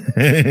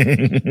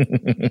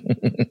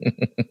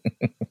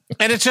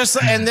 And it's just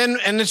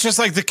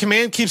like the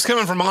command keeps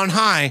coming from on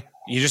high.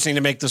 You just need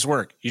to make this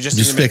work. You just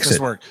need to make this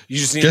work. You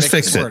just need to make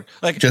this work.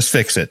 Like, just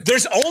fix it.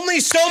 There's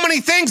only so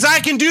many things I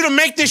can do to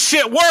make this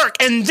shit work,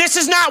 and this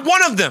is not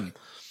one of them.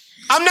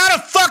 I'm not a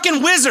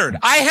fucking wizard.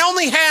 I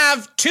only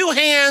have 2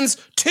 hands,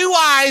 2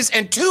 eyes,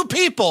 and 2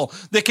 people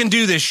that can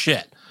do this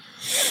shit.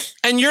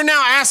 And you're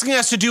now asking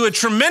us to do a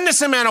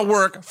tremendous amount of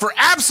work for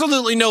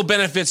absolutely no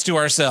benefits to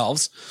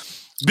ourselves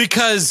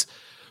because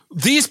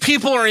these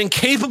people are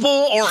incapable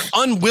or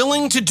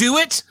unwilling to do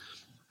it.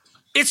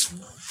 It's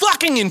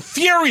fucking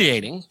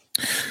infuriating.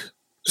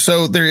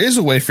 So there is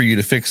a way for you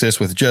to fix this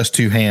with just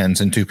 2 hands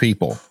and 2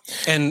 people.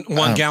 And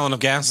 1 gallon of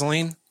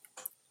gasoline?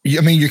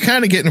 I mean, you're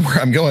kind of getting where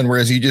I'm going.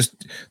 Whereas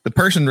the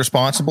person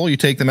responsible, you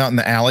take them out in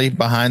the alley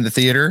behind the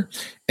theater,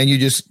 and you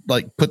just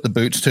like put the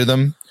boots to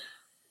them,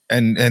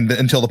 and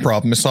until the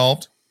problem is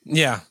solved.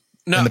 Yeah.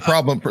 No. And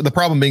the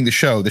problem being the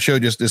show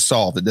just is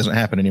solved. It doesn't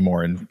happen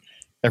anymore, and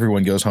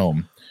everyone goes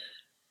home,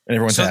 and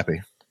everyone's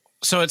happy.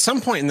 So at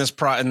some point in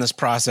this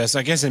process,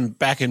 I guess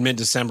back in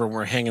mid-December,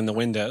 we're hanging the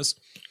windows.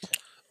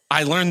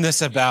 I learned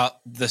this about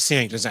the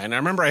scenic design. I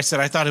remember I said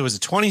I thought it was a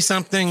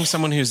 20-something,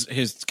 someone who's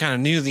kind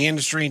of new to the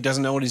industry,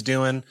 doesn't know what he's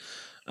doing.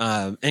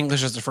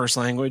 English is the first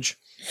language.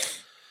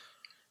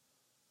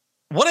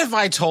 What if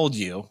I told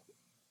you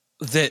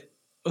that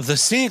the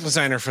scenic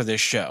designer for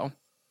this show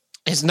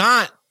is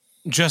not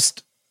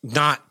just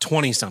not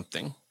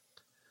 20-something?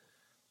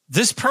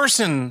 This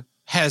person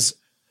has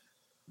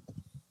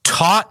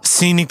taught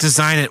scenic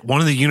design at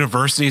one of the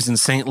universities in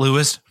St.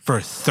 Louis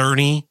for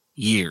 30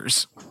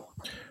 years.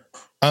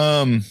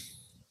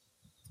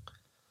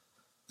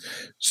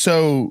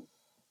 So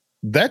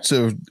that's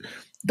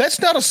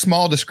not a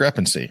small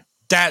discrepancy.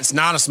 That's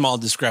not a small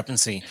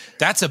discrepancy.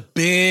 That's a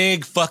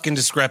big fucking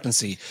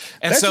discrepancy.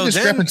 And that's a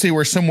discrepancy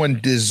where someone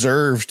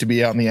deserves to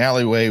be out in the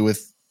alleyway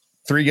with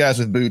 3 guys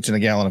with boots and a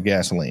gallon of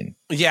gasoline.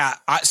 Yeah.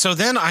 So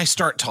then I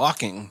start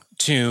talking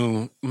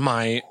to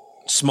my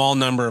small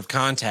number of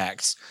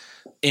contacts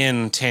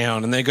in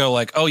town, and they go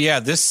like, oh yeah,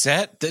 this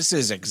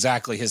is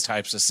exactly his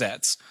types of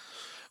sets.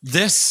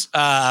 This,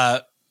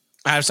 I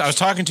was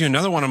talking to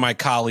another one of my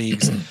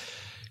colleagues.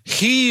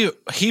 He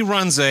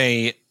runs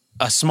a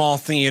small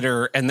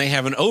theater, and they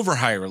have an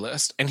overhire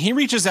list, and he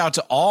reaches out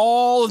to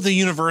all of the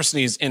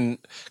universities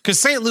because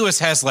St. Louis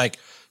has like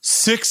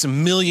 6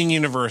 million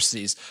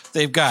universities.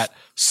 They've got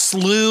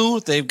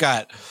SLU, they've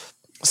got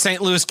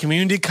St. Louis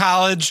Community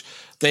College,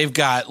 they've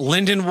got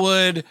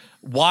Lindenwood,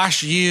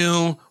 Wash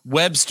U,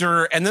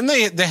 Webster, and then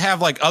they have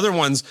like other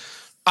ones.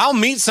 I'll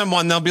meet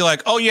someone, they'll be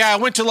like, oh yeah, I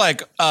went to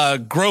like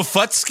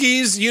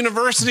Grofutsky's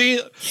University.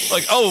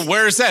 Like, oh,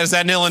 where is that? Is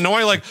that in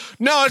Illinois? Like,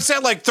 no, it's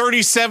at like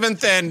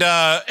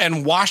 37th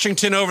and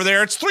Washington over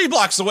there. It's 3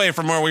 blocks away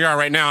from where we are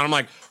right now. And I'm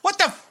like, what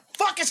the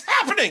fuck is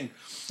happening?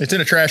 It's in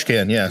a trash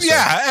can, yeah. So.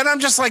 Yeah, and I'm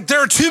just like, there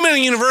are too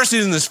many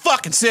universities in this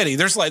fucking city.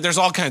 There's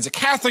all kinds of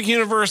Catholic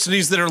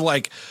universities that are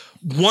like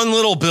one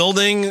little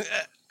building.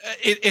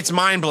 It's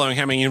mind blowing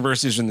how many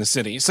universities are in the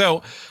city.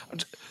 So,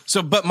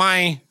 but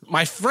my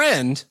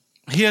friend,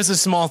 he has a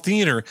small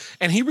theater,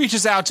 and he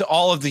reaches out to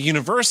all of the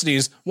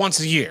universities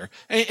once a year.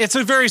 It's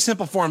a very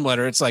simple form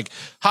letter. It's like,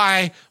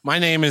 hi, my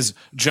name is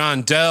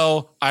John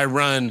Doe. I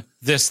run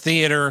this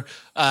theater.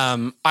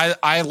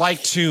 I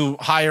like to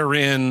hire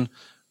in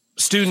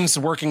students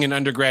working in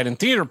undergrad and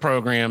theater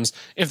programs.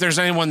 If there's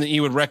anyone that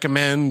you would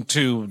recommend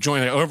to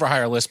join an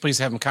overhire list, please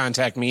have them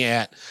contact me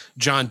at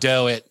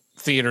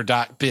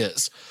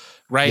johndoe@theater.biz.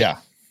 Right? Yeah.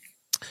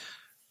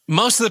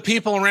 Most of the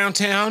people around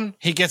town,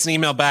 he gets an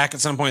email back at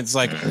some point. It's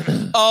like,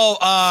 oh,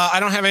 I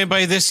don't have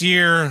anybody this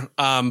year.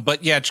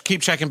 But yeah,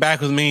 keep checking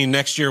back with me.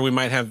 Next year we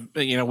might have,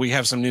 we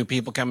have some new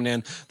people coming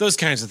in, those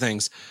kinds of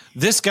things.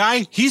 This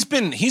guy, he's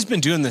been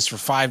doing this for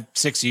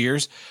 5-6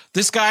 years.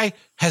 This guy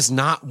has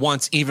not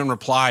once even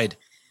replied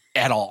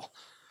at all,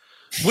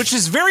 which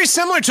is very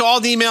similar to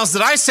all the emails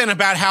that I sent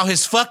about how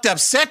his fucked up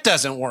set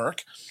doesn't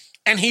work.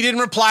 And he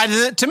didn't reply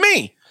to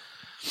me.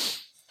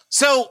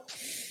 So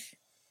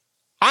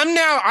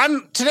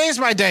today's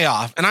my day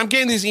off, and I'm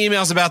getting these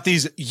emails about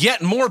these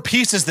yet more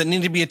pieces that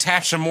need to be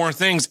attached to more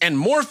things and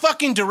more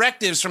fucking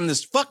directives from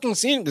this fucking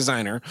scenic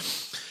designer.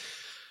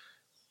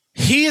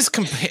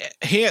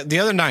 The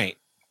other night,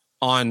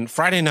 on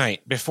Friday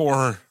night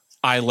before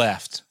I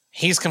left,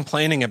 he's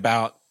complaining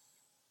about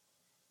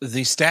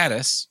the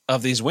status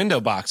of these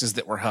window boxes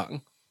that were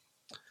hung,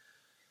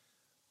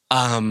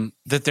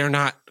 that they're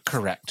not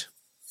correct.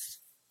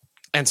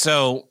 And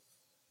so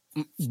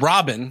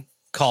Robin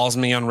calls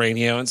me on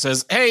radio and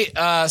says, hey,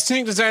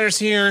 scenic designer's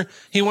here.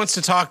 He wants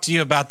to talk to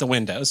you about the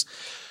windows.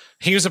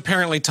 He was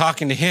apparently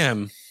talking to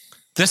him.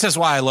 This is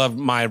why I love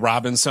my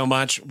Robin so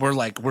much.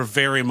 We're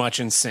very much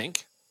in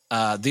sync.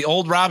 The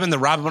old Robin, the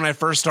Robin when I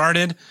first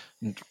started,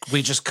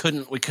 we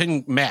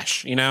couldn't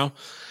mesh,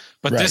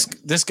 But right.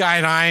 This guy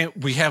and I,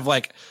 we have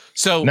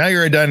so now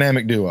you're a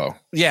dynamic duo.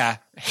 Yeah.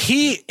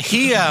 He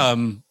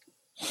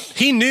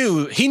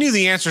knew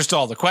the answers to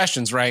all the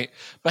questions, right?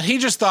 But he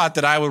just thought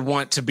that I would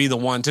want to be the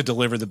one to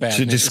deliver the bad news.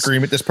 Should just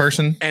scream at this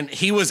person? And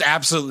he was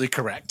absolutely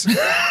correct.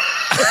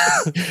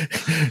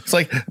 It's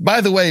like, by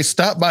the way,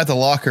 stop by the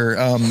locker.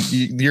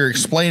 Your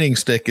explaining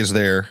stick is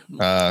there.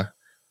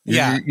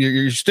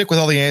 You stick with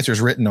all the answers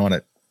written on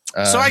it.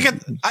 So I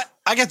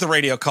get the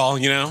radio call,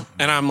 and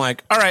I'm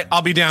like, all right,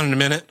 I'll be down in a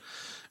minute.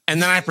 And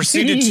then I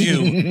proceeded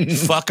to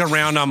fuck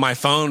around on my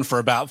phone for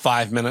about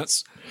 5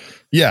 minutes.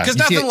 Yeah. Because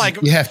nothing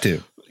like you have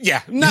to.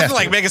 Yeah, nothing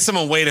like making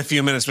someone wait a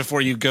few minutes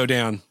before you go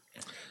down.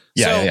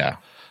 Yeah, yeah.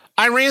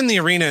 I ran the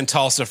arena in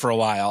Tulsa for a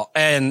while,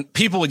 and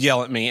people would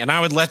yell at me, and I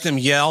would let them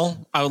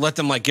yell. I would let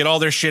them get all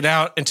their shit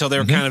out until they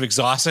were kind of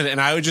exhausted, and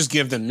I would just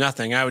give them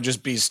nothing. I would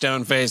just be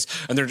stone faced,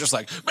 and they're just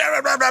like,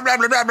 blah, blah, blah, blah,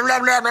 blah, blah, blah,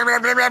 blah,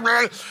 blah, blah,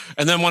 blah.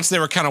 And then once they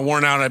were kind of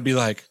worn out, I'd be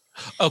like,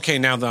 Okay,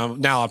 now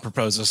I'll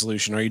propose a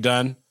solution. Are you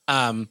done?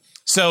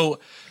 So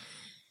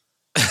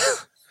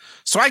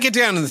I get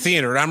down in the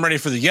theater and I'm ready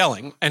for the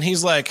yelling. And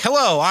he's like,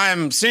 hello,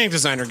 I'm scenic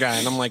designer guy.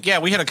 And I'm like, yeah,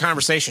 we had a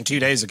conversation 2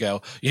 days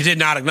ago. You did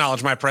not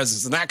acknowledge my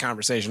presence in that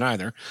conversation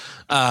either.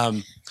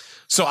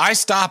 So I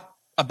stop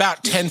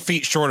about 10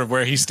 feet short of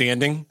where he's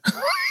standing.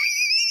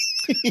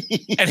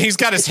 And he's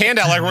got his hand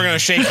out like we're going to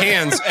shake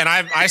hands. And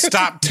I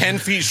stop 10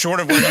 feet short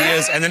of where he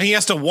is. And then he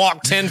has to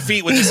walk 10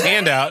 feet with his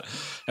hand out.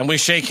 And we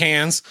shake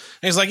hands.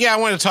 And he's like, yeah, I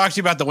wanted to talk to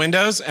you about the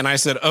windows. And I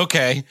said,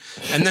 okay.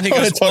 And then he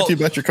goes, talk to you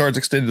about your car's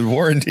extended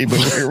warranty, but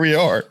here we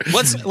are.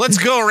 Let's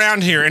go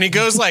around here. And he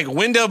goes like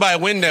window by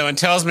window and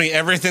tells me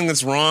everything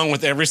that's wrong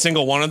with every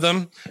single one of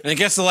them. And he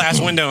gets to the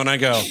last window and I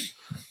go,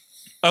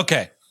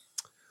 okay,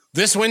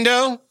 this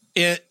window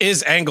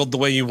is angled the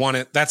way you want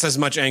it. That's as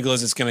much angle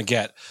as it's going to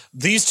get.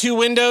 These two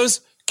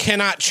windows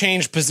cannot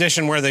change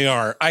position where they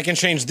are. I can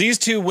change these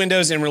two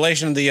windows in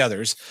relation to the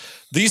others.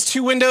 These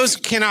two windows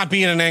cannot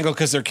be at an angle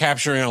because they're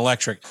capturing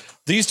electric.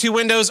 These two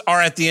windows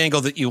are at the angle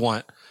that you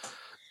want.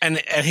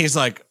 And he's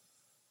like,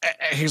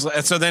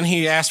 so then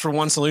he asked for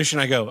one solution.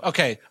 I go,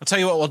 okay, I'll tell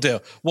you what we'll do.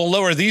 We'll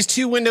lower these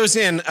two windows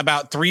in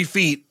about 3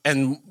 feet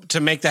and to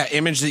make that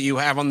image that you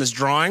have on this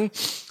drawing.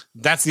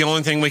 That's the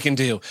only thing we can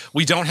do.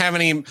 We don't have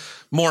any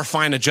more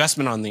fine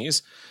adjustment on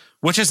these,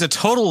 which is a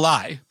total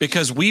lie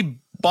because we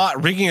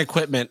bought rigging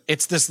equipment.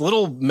 It's this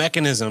little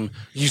mechanism.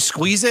 You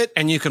squeeze it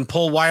and you can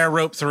pull wire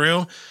rope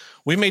through.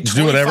 We made 25,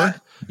 do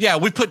whatever. Yeah,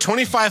 we put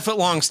 25-foot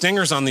long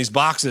stingers on these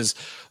boxes.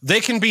 They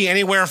can be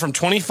anywhere from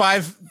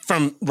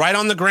from right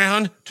on the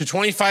ground to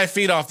 25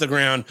 feet off the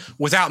ground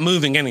without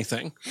moving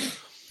anything.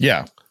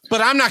 Yeah.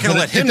 But I'm not going to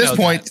let him know. At this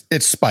point,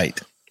 it's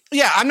spite.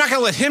 Yeah, I'm not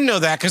going to let him know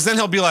that because then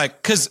he'll be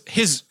like, because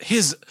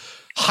his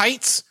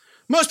heights,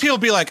 most people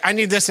be like, I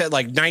need this at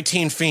like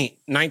 19 feet,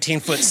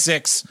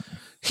 19'6".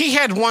 He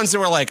had ones that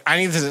were like, I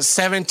need this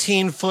at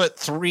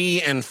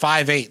 17'3" and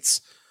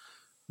 5/8.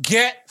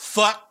 Get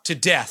fucked to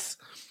death.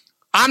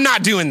 I'm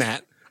not doing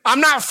that. I'm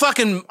not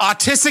fucking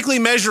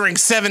autistically measuring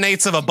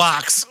 7/8 of a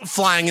box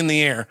flying in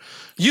the air.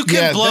 You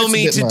can blow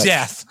me to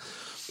death.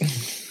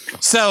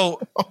 So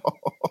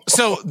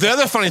the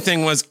other funny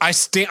thing was I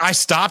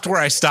stopped where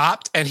I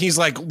stopped and he's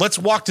like, let's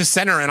walk to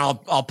center and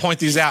I'll point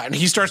these out. And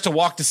he starts to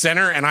walk to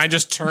center and I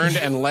just turned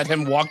and let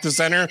him walk to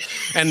center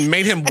and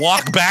made him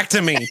walk back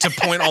to me to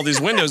point all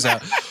these windows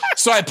out.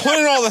 So I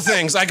pointed all the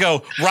things. I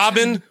go,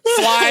 Robin,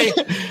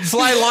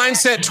 fly line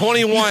set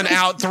 21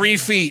 out 3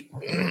 feet.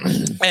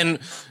 And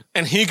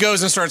he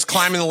goes and starts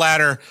climbing the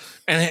ladder.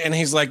 And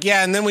he's like,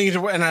 yeah, and then we need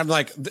to, and I'm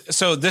like,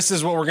 so this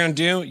is what we're going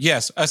to do?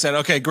 Yes. I said,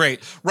 okay, great.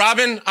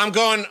 Robin, I'm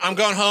going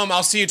home.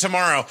 I'll see you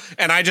tomorrow.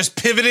 And I just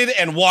pivoted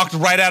and walked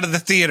right out of the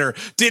theater.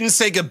 Didn't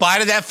say goodbye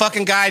to that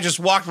fucking guy. Just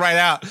walked right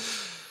out.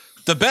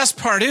 The best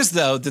part is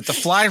though, that the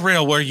fly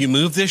rail where you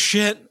move this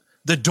shit,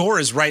 the door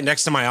is right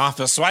next to my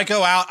office. So I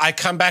go out, I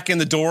come back in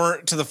the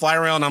door to the fly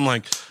rail and I'm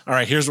like, all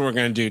right, here's what we're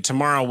going to do.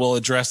 Tomorrow we'll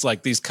address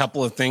like these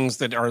couple of things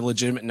that are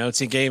legitimate notes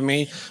he gave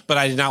me, but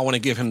I did not want to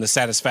give him the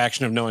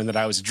satisfaction of knowing that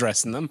I was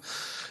addressing them.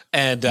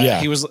 And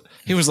he was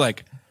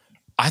like,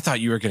 I thought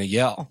you were going to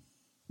yell.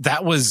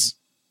 That was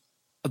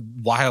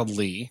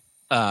wildly,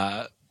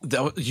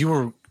 you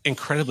were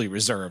incredibly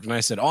reserved. And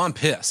I said, oh, I'm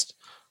pissed,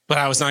 but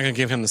I was not going to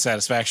give him the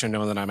satisfaction of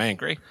knowing that I'm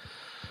angry.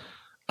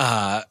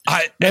 So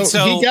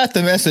he got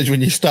the message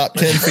when you stopped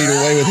 10 feet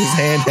away with his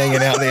hand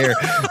hanging out there.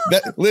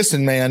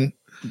 Listen, man,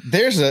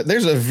 there's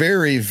a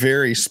very,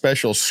 very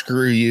special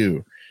screw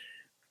you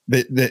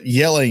that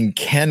yelling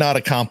cannot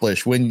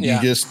accomplish when you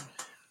just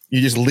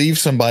leave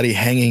somebody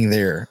hanging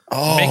there.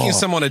 Oh, making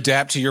someone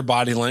adapt to your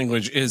body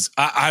language is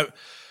I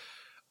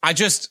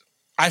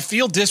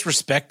feel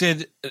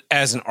disrespected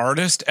as an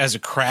artist, as a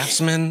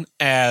craftsman,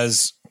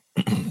 as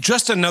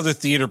just another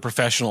theater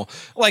professional.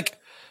 Like,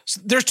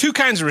 there's two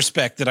kinds of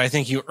respect that I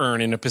think you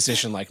earn in a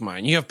position like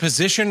mine. You have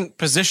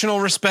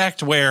positional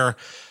respect where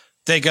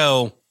they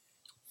go,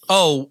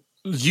 oh,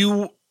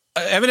 you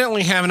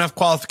evidently have enough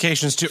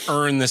qualifications to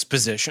earn this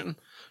position.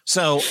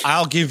 So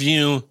I'll give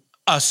you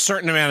a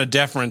certain amount of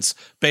deference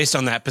based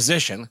on that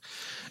position.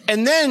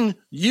 And then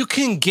you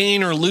can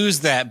gain or lose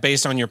that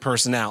based on your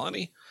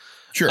personality.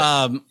 Sure.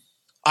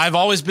 I've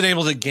always been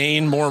able to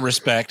gain more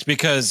respect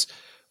because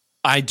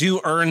I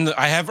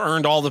have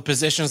earned all the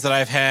positions that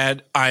I've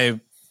had. I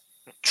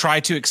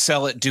try to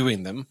excel at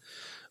doing them.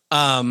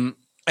 But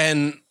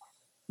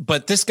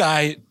this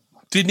guy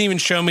didn't even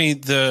show me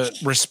the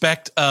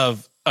respect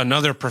of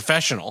another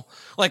professional.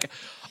 Like,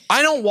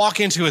 I don't walk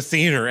into a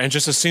theater and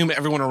just assume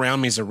everyone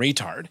around me is a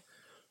retard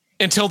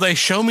until they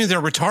show me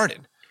they're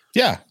retarded.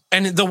 Yeah.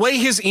 And the way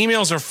his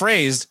emails are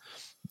phrased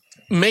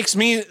makes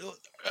me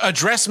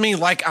address me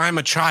like I'm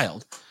a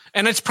child.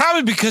 And it's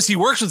probably because he's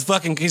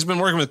been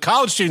working with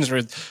college students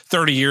for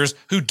 30 years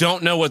who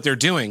don't know what they're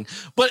doing.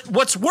 But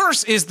what's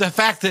worse is the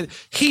fact that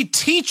he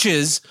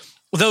teaches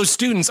those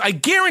students. I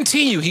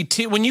guarantee you,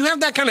 when you have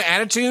that kind of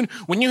attitude,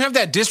 when you have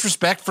that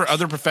disrespect for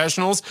other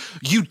professionals,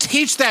 you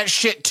teach that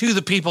shit to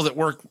the people that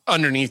work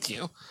underneath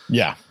you.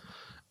 Yeah.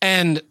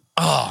 And,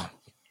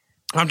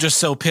 I'm just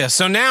so pissed.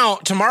 So now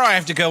tomorrow I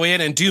have to go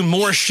in and do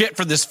more shit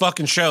for this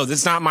fucking show.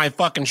 That's not my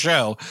fucking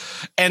show,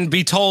 and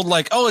be told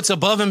like, oh, it's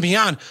Above and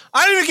Beyond.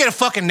 I don't even get a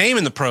fucking name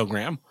in the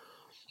program.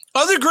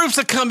 Other groups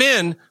that come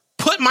in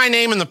put my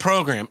name in the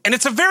program, and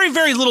it's a very,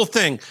 very little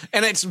thing,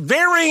 and it's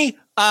very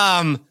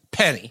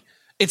petty.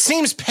 It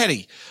seems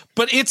petty,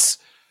 but it's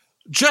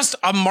just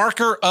a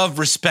marker of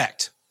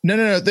respect.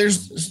 No.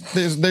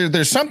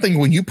 There's something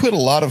when you put a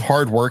lot of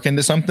hard work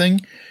into something.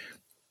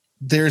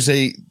 Because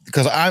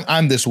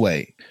I'm this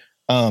way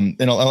in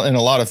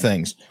a lot of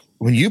things.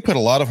 When you put a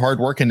lot of hard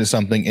work into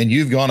something and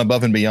you've gone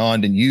above and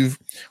beyond, and you've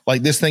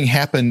like this thing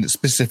happened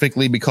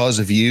specifically because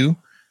of you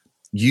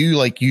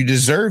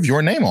deserve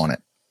your name on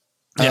it.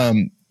 Yeah.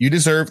 You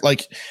deserve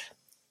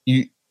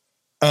there's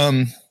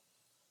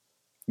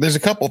a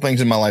couple of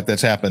things in my life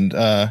that's happened.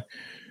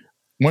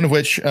 One of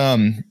which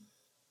I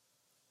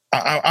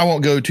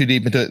won't go too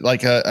deep into it.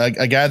 Like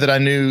a guy that I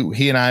knew,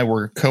 he and I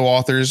were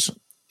co-authors.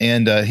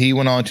 And he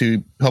went on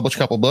to publish a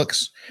couple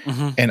books,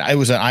 and I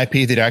was an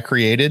IP that I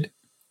created,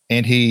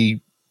 and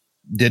he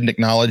didn't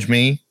acknowledge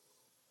me.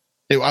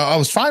 I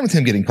was fine with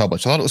him getting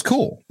published. I thought it was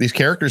cool. These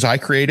characters I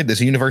created, this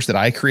universe that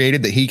I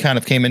created that he kind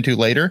of came into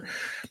later,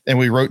 and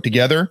we wrote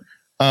together,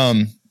 got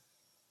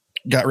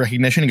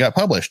recognition and got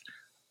published.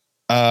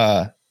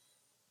 I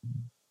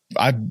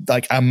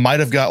might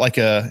have got like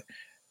a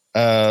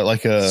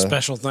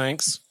special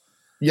thanks.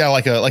 Yeah.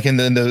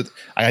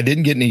 I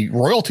didn't get any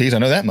royalties. I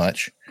know that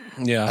much.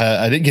 Yeah.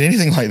 I didn't get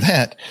anything like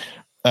that.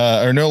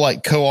 Or no,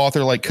 like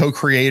co-author, like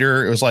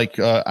co-creator. It was like,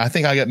 I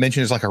think I got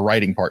mentioned as like a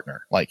writing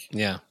partner. Like,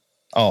 yeah.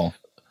 Oh,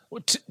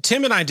 well,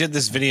 Tim and I did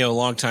this video a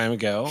long time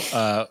ago.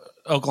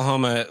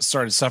 Oklahoma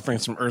started suffering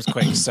some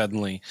earthquakes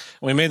suddenly.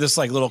 We made this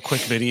like little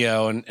quick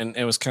video, and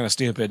it was kind of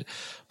stupid,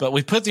 but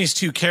we put these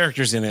two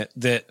characters in it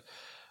that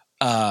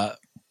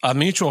a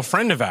mutual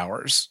friend of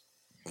ours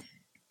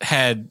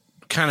had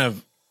kind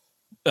of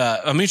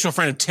a mutual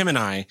friend of Tim and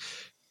I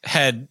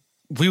had.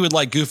 We would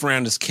like goof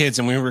around as kids,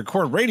 and we would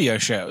record radio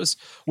shows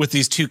with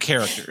these two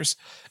characters.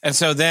 And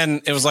so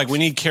then it was like, we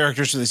need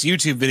characters for this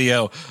YouTube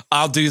video.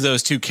 I'll do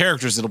those two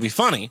characters. It'll be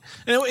funny.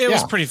 And it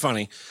was pretty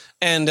funny.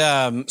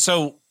 And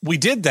so we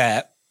did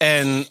that.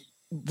 And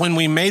when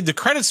we made the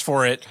credits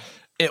for it,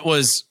 it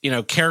was,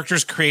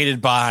 characters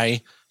created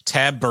by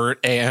Tab Burt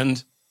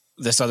and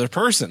this other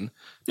person.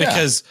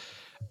 Because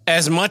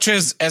as much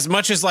as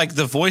like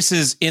the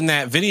voices in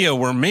that video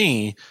were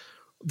me,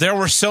 there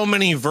were so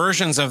many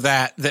versions of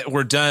that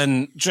were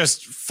done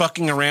just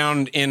fucking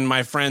around in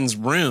my friend's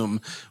room,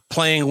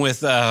 playing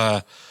with,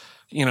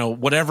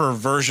 whatever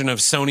version of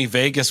Sony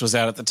Vegas was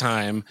out at the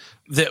time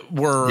that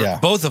were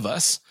both of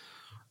us.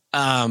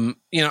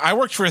 I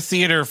worked for a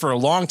theater for a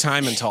long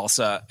time in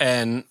Tulsa,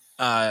 and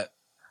I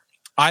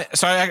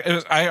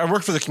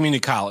worked for the community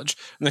college,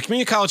 and the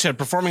community college had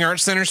performing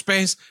arts center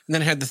space, and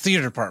then it had the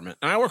theater department.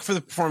 And I worked for the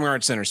performing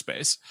arts center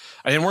space.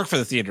 I didn't work for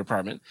the theater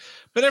department,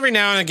 but every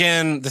now and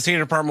again, the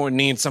theater department would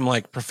need some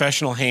like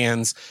professional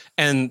hands,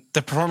 and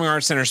the performing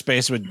arts center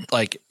space would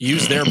like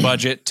use their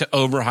budget to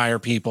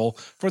overhire people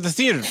for the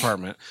theater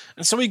department.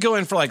 And so we'd go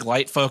in for like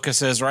light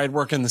focuses, or I'd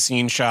work in the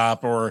scene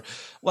shop, or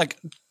like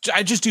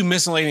I just do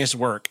miscellaneous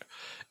work.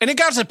 And it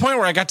got to the point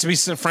where I got to be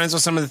friends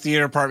with some of the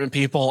theater department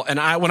people. And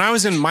when I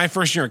was in my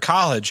first year of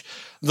college,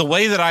 the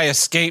way that I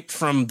escaped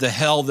from the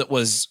hell that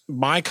was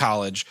my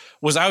college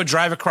was I would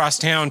drive across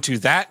town to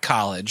that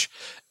college,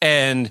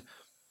 and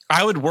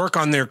I would work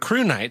on their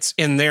crew nights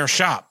in their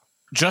shop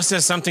just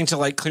as something to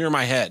like clear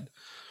my head.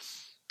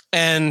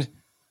 And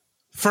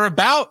for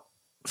about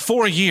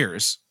 4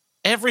 years,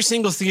 every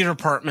single theater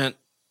department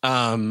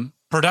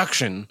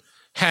production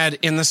had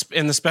in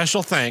the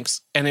special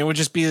thanks, and it would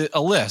just be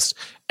a list,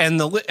 and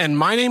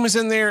my name was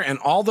in there, and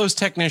all those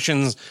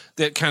technicians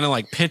that kind of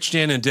like pitched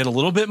in and did a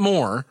little bit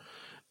more,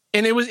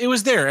 and it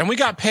was there, and we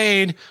got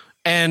paid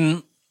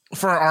and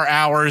for our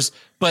hours,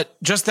 but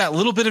just that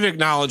little bit of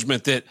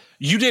acknowledgement that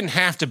you didn't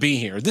have to be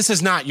here. This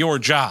is not your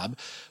job,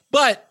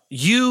 but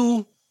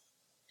you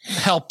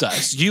helped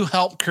us. You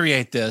helped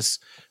create this.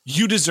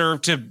 You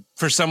deserve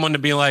for someone to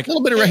be like, a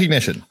little bit of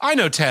recognition. I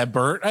know Tab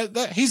Burt.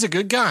 He's a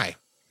good guy.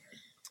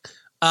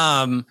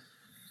 And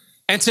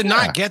to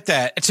not get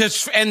that,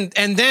 and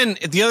then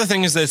the other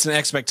thing is that it's an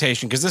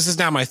expectation, because this is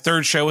now my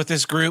third show with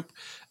this group,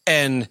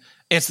 and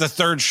it's the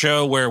third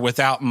show where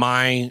without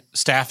my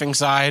staffing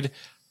side,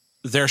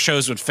 their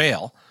shows would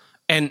fail.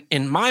 And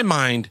in my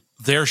mind,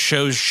 their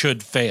shows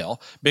should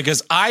fail,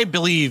 because I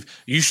believe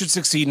you should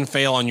succeed and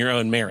fail on your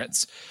own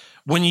merits.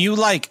 When you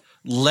like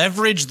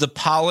leverage the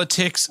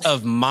politics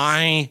of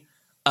my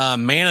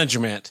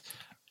management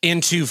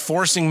into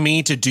forcing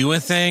me to do a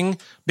thing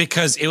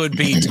because it would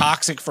be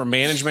toxic for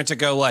management to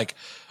go like,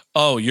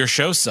 oh, your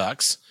show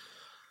sucks.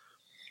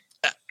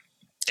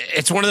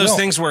 It's one of those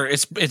things where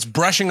it's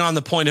brushing on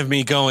the point of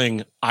me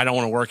going, I don't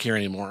want to work here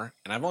anymore.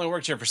 And I've only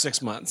worked here for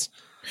 6 months.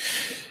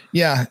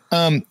 Yeah.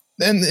 And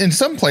in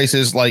some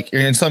places, like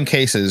in some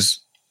cases,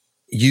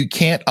 you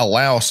can't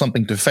allow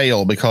something to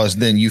fail because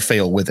then you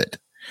fail with it.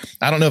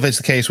 I don't know if it's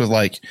the case with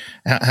like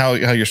how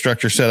your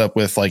structure's set up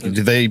with like,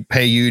 do they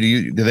pay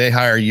you? Do they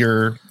hire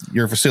your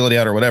facility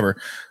out or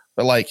whatever?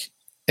 But like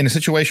in a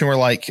situation where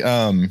like,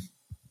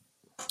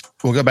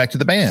 we'll go back to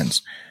the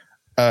bands.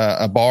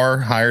 A bar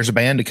hires a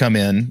band to come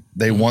in.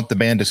 They want the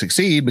band to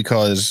succeed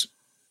because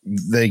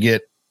they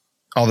get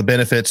all the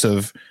benefits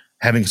of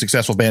having a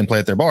successful band play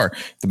at their bar.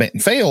 If the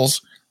band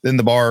fails, then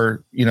the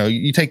bar,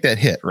 you take that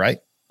hit, right?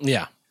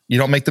 Yeah. You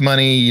don't make the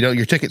money,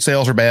 your ticket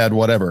sales are bad,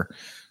 whatever.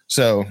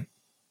 So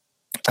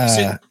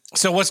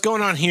what's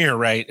going on here,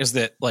 right, is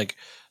that like,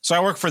 so I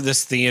work for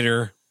this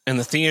theater, and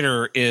the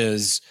theater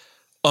is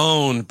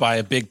owned by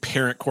a big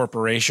parent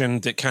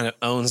corporation that kind of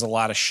owns a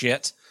lot of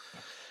shit.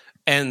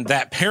 And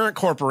that parent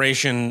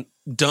corporation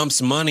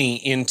dumps money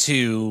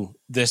into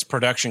this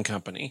production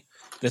company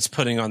that's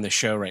putting on this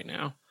show right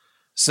now.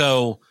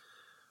 So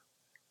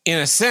in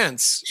a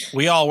sense,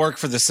 we all work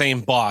for the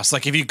same boss.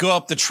 Like if you go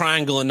up the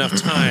triangle enough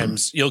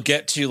times, you'll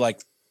get to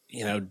like,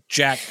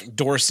 Jack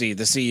Dorsey,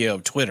 the CEO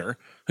of Twitter,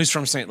 who's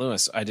from St.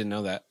 Louis. I didn't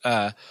know that.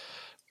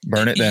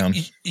 Burn it down.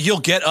 You'll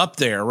get up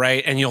there,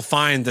 right? And you'll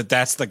find that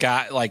that's the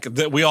guy, like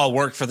that we all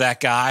work for that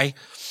guy.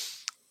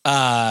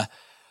 And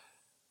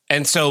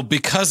so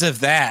because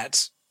of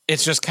that,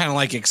 it's just kind of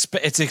like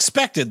it's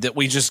expected that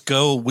we just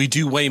we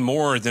do way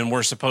more than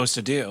we're supposed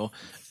to do.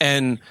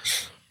 And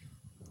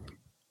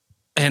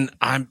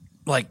I'm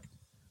like,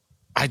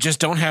 I just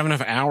don't have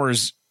enough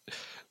hours.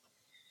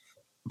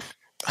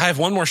 I have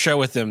one more show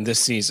with them this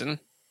season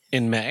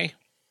in May.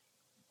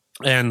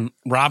 And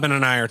Robin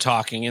and I are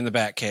talking in the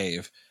back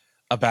cave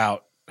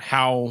about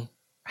how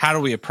do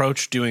we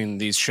approach doing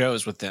these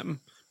shows with them?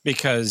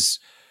 Because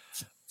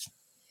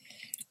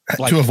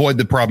to avoid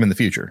the problem in the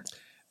future.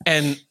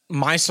 And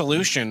my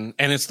solution,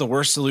 and it's the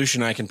worst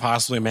solution I can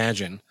possibly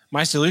imagine.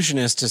 My solution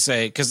is to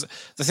say, because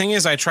the thing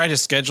is, I try to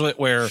schedule it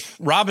where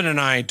Robin and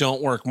I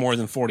don't work more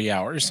than 40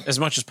 hours as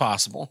much as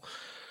possible.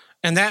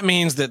 And that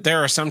means that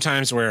there are some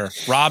times where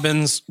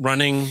Robin's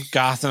running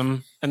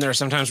Gotham, and there are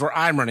some times where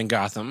I'm running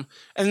Gotham.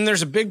 And then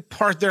there's a big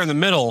part there in the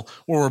middle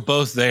where we're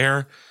both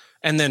there.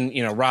 And then,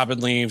 Robin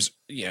leaves,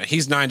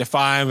 he's 9 to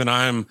 5 and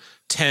I'm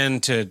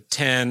 10 to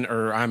 10,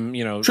 or I'm,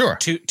 sure.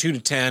 2 to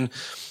 10.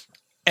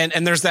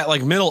 And there's that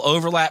like middle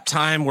overlap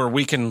time where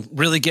we can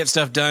really get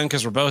stuff done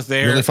because we're both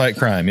there. Really fight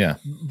crime. Yeah.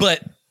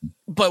 But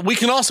we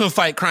can also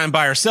fight crime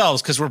by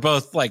ourselves because we're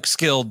both like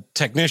skilled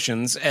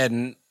technicians,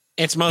 and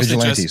it's mostly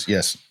vigilantes,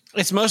 yes.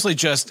 It's mostly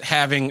just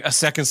having a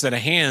second set of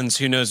hands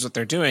who knows what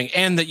they're doing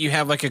and that you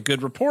have like a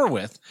good rapport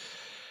with.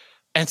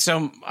 And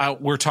so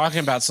we're talking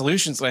about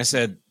solutions. And I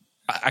said,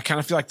 I kind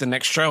of feel like the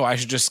next show, I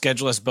should just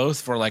schedule us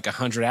both for like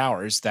 100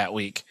 hours that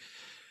week.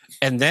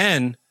 And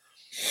then,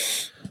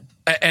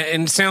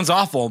 and it sounds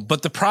awful,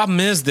 but the problem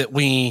is that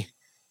we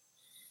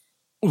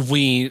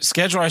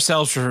schedule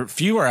ourselves for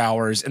fewer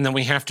hours and then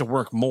we have to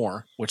work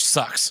more, which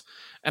sucks.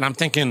 And I'm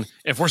thinking,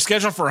 if we're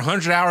scheduled for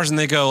 100 hours and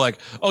they go like,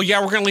 oh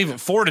yeah, we're going to leave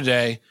at 4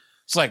 today.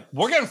 It's like,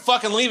 we're going to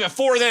fucking leave at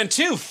 4 then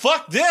too.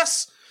 Fuck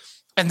this.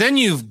 And then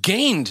you've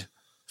gained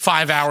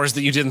 5 hours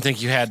that you didn't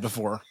think you had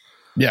before.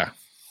 Yeah.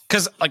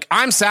 Because like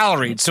I'm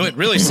salaried, so it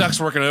really sucks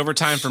working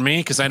overtime for me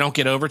because I don't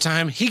get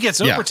overtime. He gets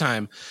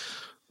overtime.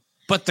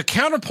 But the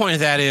counterpoint of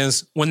that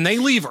is when they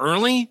leave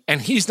early and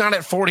he's not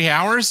at 40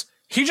 hours,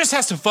 he just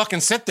has to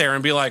fucking sit there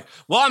and be like,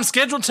 well, I'm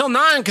scheduled till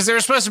 9 because they were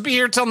supposed to be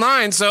here till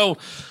 9. So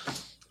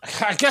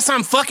I guess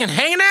I'm fucking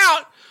hanging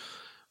out.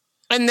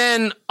 And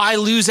then I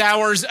lose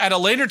hours at a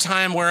later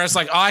time where it's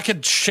like, oh, I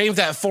could shave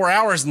that 4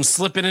 hours and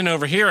slip it in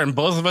over here and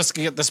both of us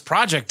can get this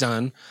project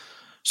done.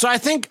 So I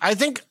think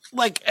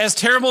like as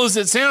terrible as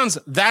it sounds,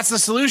 that's the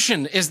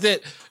solution, is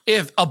that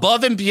if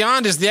above and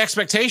beyond is the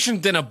expectation,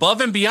 then above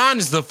and beyond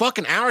is the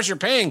fucking hours you're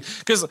paying.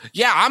 Because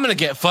yeah, I'm going to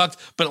get fucked,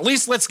 but at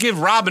least let's give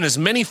Robin as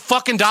many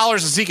fucking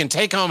dollars as he can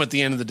take home at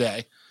the end of the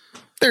day.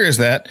 There is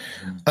that.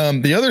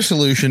 The other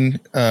solution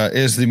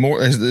is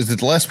the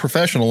less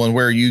professional one,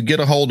 where you get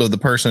a hold of the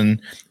person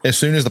as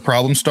soon as the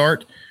problems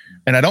start.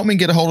 And I don't mean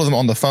get a hold of them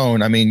on the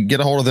phone. I mean, get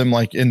a hold of them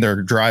like in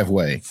their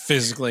driveway.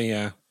 Physically,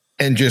 yeah.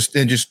 And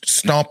just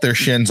stomp their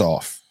shins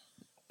off.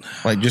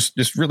 Like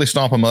just really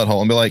stomp a mud hole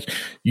and be like,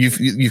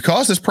 you've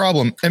caused this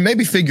problem, and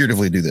maybe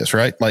figuratively do this,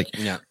 right? Like,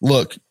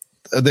 look,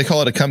 they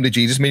call it a come to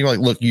Jesus meeting. Like,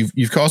 look,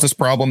 you've caused this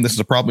problem. This is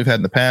a problem we've had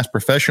in the past.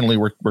 Professionally,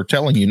 we're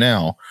telling you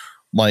now,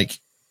 like,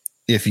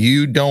 if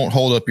you don't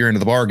hold up your end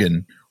of the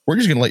bargain, we're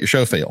just going to let your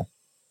show fail.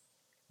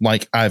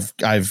 Like I've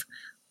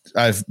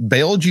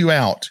bailed you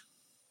out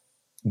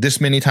this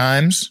many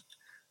times,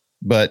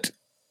 but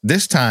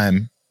this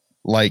time,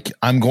 like,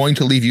 I'm going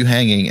to leave you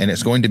hanging and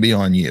it's going to be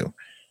on you.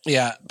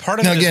 Yeah. Part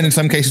of now, again, in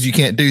some cases you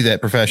can't do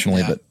that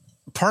professionally, but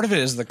part of it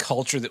is the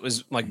culture that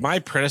was like, my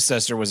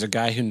predecessor was a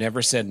guy who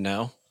never said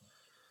no.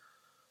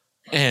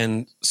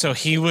 And so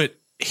he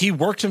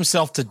worked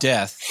himself to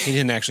death. He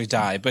didn't actually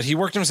die, but he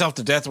worked himself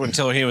to death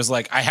until he was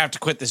like, I have to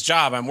quit this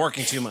job. I'm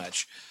working too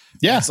much.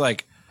 Yeah. It's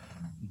like,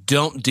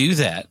 don't do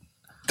that.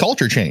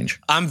 Culture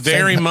change. I'm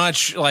very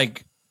much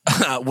like,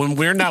 when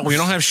we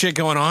don't have shit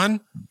going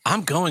on,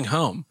 I'm going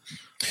home.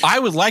 I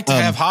would like to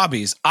have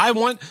hobbies.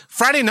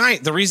 Friday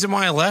night, the reason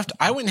why I left,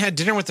 I went and had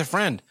dinner with a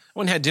friend.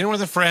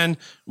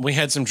 We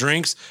had some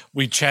drinks.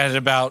 We chatted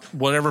about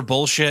whatever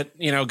bullshit,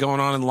 going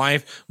on in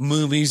life,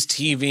 movies,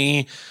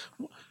 TV.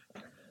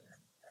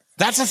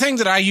 That's the thing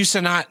that I used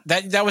to not,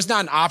 that was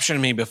not an option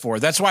to me before.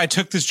 That's why I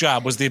took this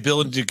job, was the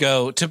ability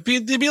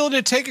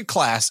to take a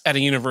class at a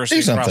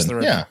university across the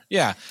river.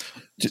 Yeah.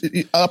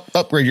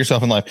 Upgrade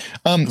yourself in life.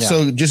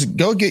 So just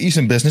go get you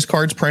some business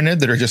cards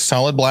printed that are just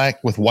solid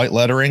black with white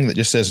lettering that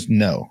just says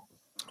no.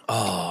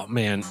 Oh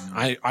man,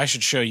 I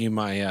should show you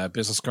my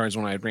business cards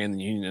when I ran the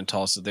union in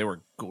Tulsa. They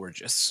were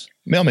gorgeous.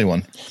 Mail me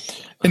one.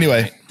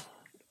 Anyway. Right.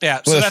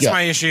 Yeah, so that's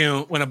my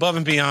issue. When above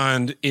and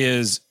beyond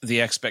is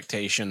the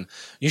expectation.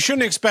 You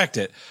shouldn't expect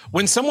it.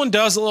 When someone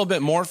does a little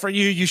bit more for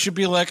you, you should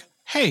be like,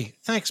 hey,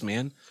 thanks,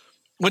 man.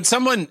 When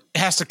someone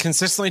has to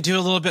consistently do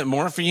a little bit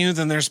more for you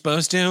than they're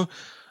supposed to,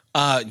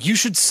 you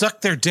should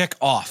suck their dick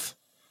off.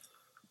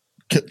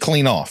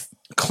 Clean off.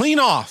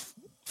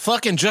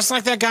 Fucking just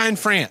like that guy in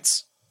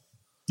France.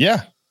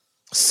 Yeah.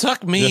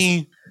 Suck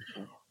me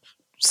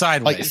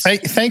sideways.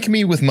 Like, thank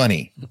me with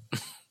money.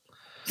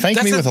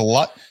 Thank me with a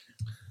lot.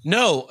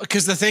 No,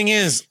 because the thing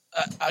is,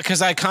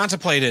 because I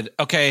contemplated,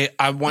 okay,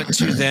 I want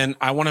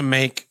to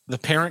make the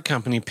parent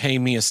company pay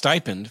me a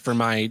stipend for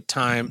my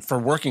time for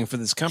working for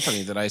this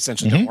company that I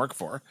essentially don't work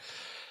for.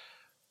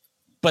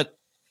 But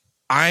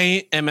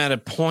I am at a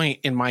point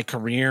in my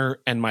career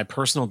and my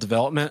personal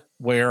development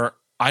where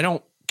I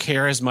don't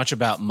care as much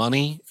about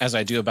money as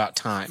I do about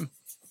time.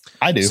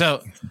 I do.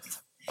 So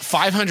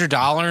 $500,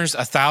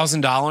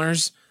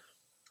 $1,000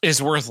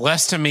 is worth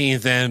less to me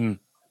than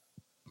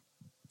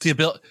the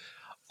ability.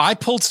 I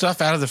pulled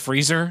stuff out of the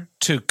freezer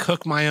to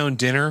cook my own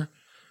dinner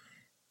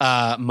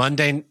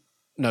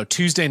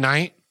Tuesday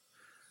night.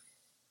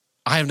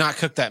 I have not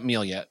cooked that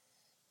meal yet.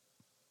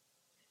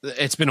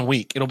 It's been a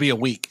week. It'll be a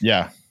week.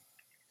 Yeah.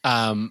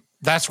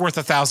 That's worth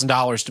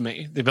 $1,000 to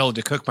me, the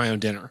ability to cook my own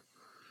dinner.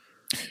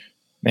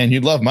 Man,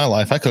 you'd love my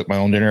life. I cook my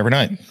own dinner every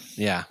night.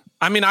 Yeah.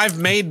 I mean, I've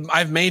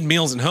made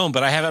meals at home,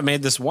 but I haven't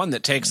made this one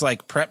that takes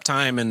like prep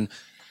time and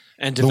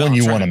the one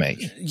you want to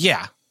make.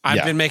 Yeah.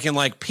 I've been making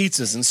like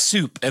pizzas and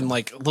soup and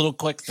like little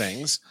quick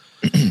things.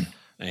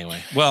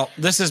 Anyway, well,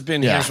 this has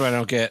been Here's What I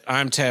Don't Get.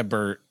 I'm Tab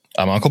Burt.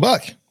 I'm Uncle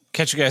Buck.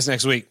 Catch you guys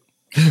next week.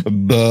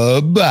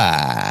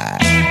 Bye-bye.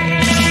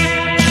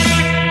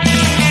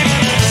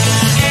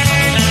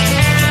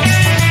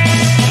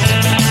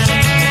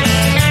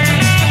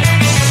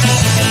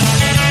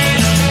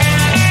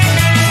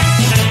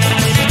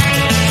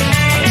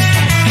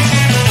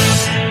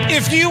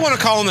 If you want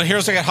to call on the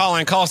Heroes I Got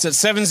hotline, call us at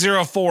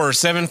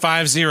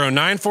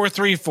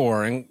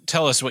 704-750-9434 and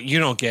tell us what you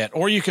don't get.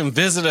 Or you can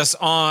visit us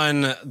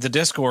on the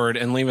Discord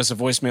and leave us a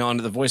voicemail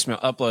under the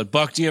voicemail upload.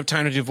 Buck, do you have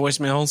time to do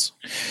voicemails?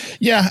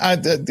 Yeah,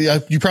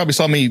 you probably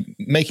saw me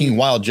making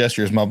wild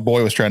gestures. My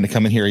boy was trying to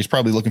come in here. He's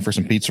probably looking for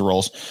some pizza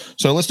rolls.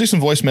 So let's do some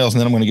voicemails,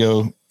 and then I'm going to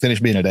go finish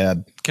being a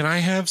dad. Can I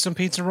have some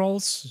pizza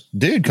rolls?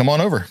 Dude, come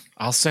on over.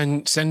 I'll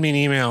send me an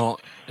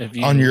email if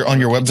you on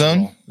your web zone.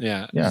 Roll.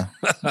 Yeah.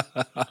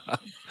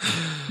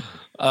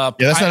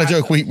 That's not a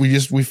joke. We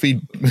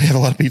have a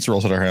lot of pizza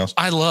rolls at our house.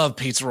 I love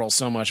pizza rolls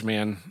so much,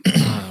 man.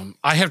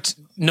 I have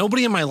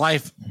nobody in my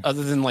life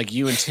other than like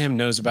you and Tim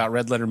knows about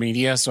Red Letter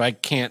Media, so I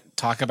can't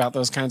talk about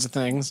those kinds of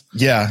things.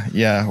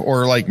 Yeah,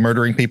 or like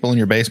murdering people in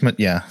your basement.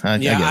 Yeah, I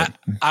get it.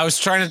 I was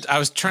trying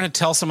to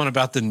tell someone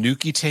about the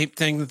Nuki tape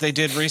thing that they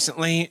did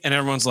recently, and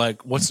everyone's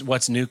like, "What's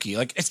Nuki?"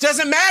 Like, it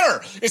doesn't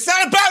matter. It's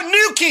not about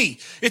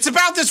Nuki. It's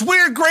about this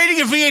weird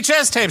grading of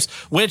VHS tapes,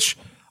 which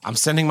I'm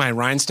sending my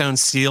rhinestone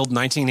sealed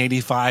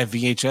 1985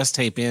 VHS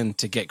tape in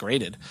to get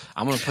graded.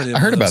 I'm going to put it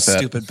in those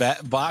stupid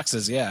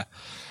boxes. Yeah.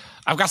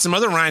 I've got some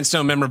other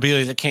rhinestone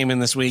memorabilia that came in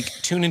this week.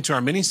 Tune into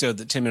our mini-sode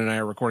that Tim and I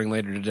are recording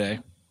later today.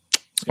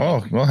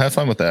 Oh, well, have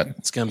fun with that.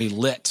 It's going to be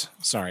lit.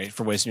 Sorry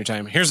for wasting your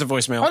time. Here's a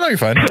voicemail. Oh, no, you're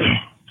fine.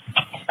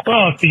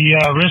 Well, at the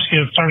risk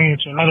of turning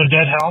into another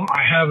dead helm,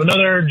 I have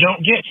another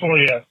don't get for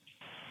you.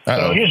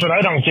 So here's what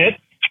I don't get.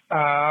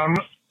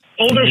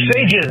 Older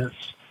sages.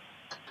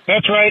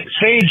 That's right.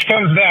 Sage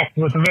comes back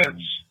with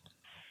events.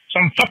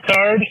 Some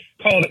fucktard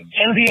called at 10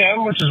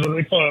 p.m., which is when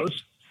we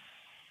close.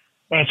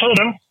 When I told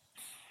him,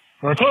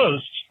 we're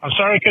closed. I'm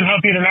sorry I couldn't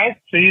help you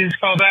tonight. Please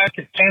call back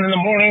at 10 in the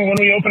morning when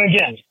we open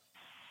again.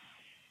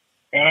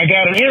 And I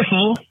got an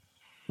earful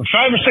for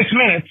 5 or 6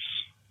 minutes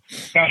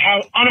about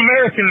how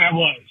un-American that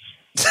was.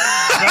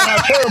 About how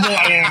terrible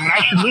I am, and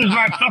I should lose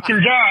my fucking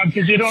job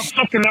because you don't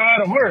fucking know how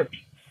to work.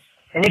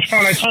 At which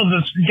point I told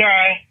this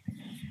guy,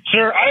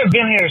 sir, I have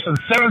been here since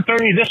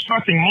 7:30 this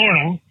fucking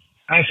morning.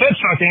 And I said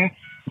fucking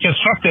because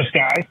fuck this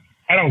guy.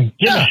 I don't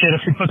give a shit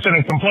if he puts in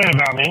a complaint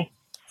about me.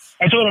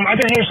 I told him, I've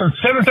been here since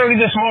 7:30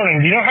 this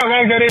morning. Do you know how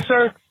long that is,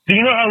 sir? Do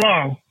you know how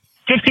long?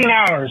 15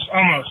 hours,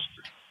 almost,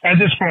 at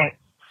this point.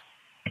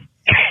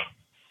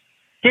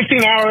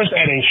 15 hours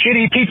at a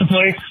shitty pizza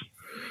place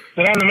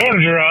that I'm the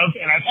manager of,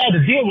 and I've had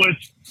to deal with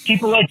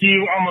people like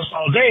you almost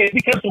all day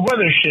because the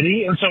weather's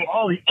shitty, and so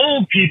all the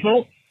old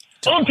people,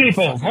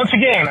 once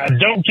again, I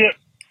don't get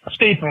a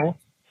staple,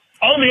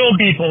 all the old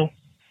people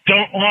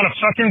don't want to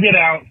fucking get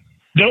out,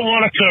 don't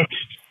want to cook,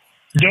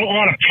 don't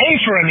want to pay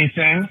for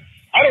anything.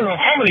 I don't know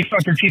how many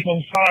fucking people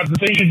thought that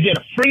they should get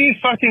a free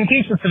fucking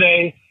pizza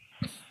today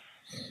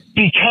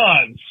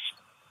because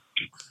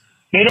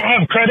they don't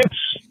have credits.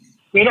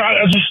 They don't.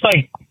 It's just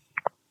like,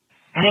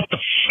 what the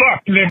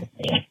fuck?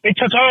 They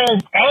took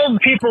all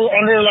the people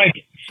under like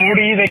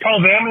 40. They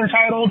call them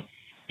entitled.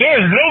 There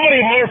is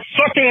nobody more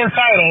fucking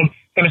entitled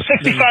than a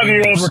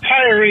 65-year-old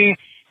retiree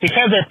who's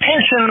had their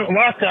pension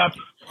locked up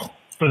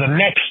for the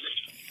next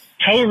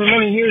however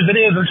many years it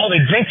is until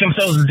they drink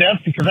themselves to death,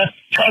 because that's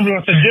probably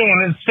what they're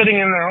doing, is sitting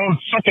in their own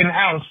fucking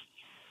house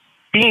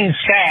being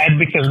sad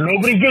because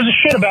nobody gives a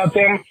shit about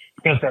them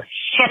because they're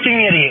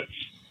fucking idiots.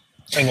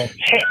 And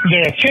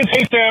their kids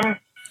hate them,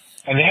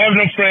 and they have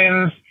no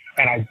friends,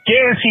 and I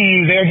guarantee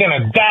you they're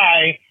gonna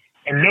die,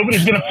 and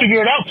nobody's gonna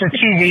figure it out for 2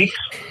 weeks,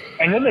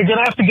 and then they're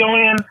gonna have to go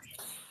in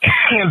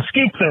and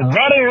scoop the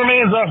rotting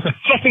remains off the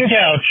fucking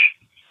couch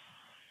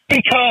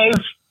because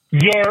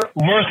you're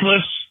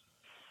worthless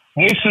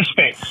waste of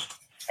space.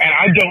 And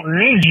I don't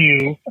need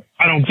you.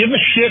 I don't give a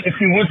shit if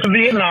you went to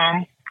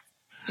Vietnam.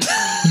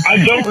 I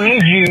don't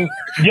need you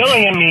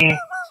yelling at me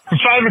for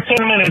 5 or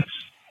 10 minutes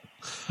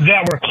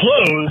that were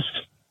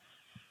closed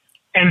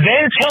and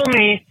then tell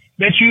me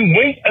that you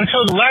wait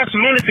until the last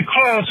minute to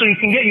call so you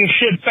can get your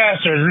shit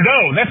faster.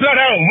 No, that's not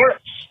how it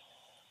works.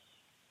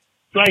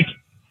 Like,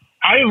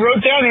 I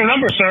wrote down your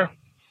number, sir.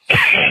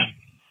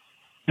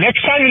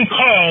 Next time you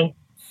call,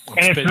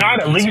 and it's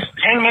not at least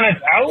 10 minutes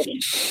out,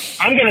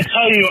 I'm going to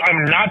tell you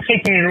I'm not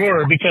taking your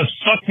order because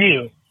fuck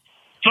you.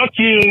 Fuck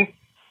you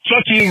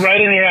right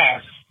in your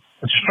ass.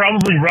 It's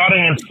probably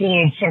rotting and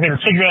full of fucking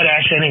cigarette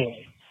ash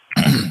anyway.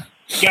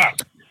 Yeah.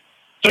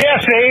 So yeah,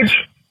 Sage.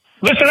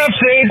 Listen up,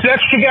 Sage.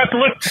 That's what you got to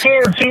look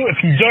forward to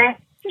if you don't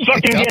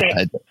fucking get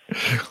it.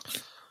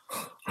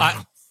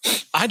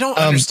 I don't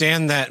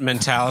understand that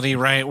mentality,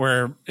 right?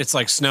 Where it's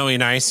like snowy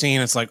and icy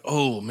and it's like,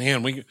 oh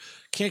man, we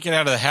can't get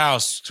out of the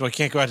house, so I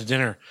can't go out to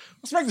dinner.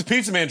 Let's make the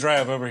pizza man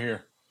drive over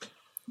here.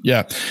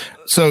 Yeah.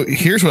 So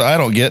here's what I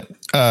don't get.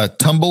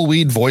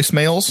 Tumbleweed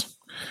voicemails.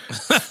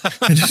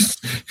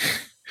 Just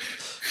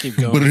keep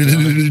going.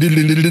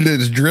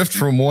 Just drift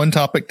from one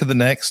topic to the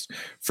next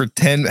for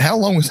 10. How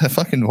long was that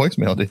fucking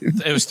voicemail,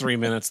 dude? It was 3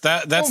 minutes.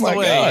 That's the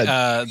way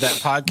that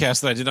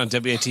podcast that I did on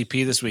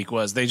WATP this week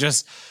was. They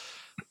just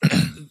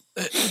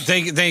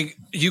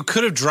you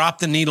could have dropped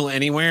the needle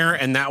anywhere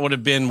and that would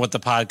have been what the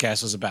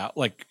podcast was about.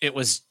 Like it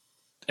was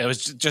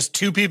just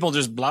two people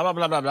just blah blah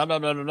blah blah blah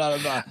blah blah blah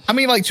blah. I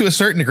mean, like to a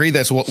certain degree,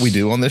 that's what we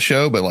do on this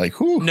show. But like,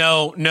 whew.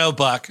 No,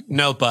 Buck,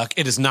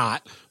 it is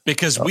not,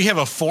 because we have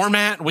a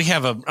format, we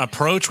have an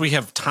approach, we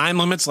have time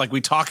limits. Like we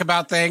talk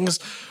about things.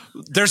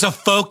 There's a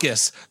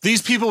focus.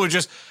 These people would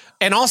just.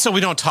 And also, we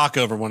don't talk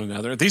over one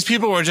another. These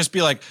people would just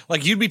be like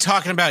you'd be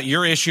talking about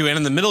your issue, and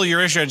in the middle of your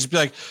issue, I'd just be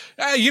like,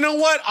 you know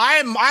what?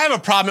 I have a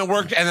problem at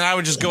work, and then I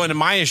would just go into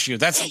my issue.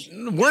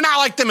 We're not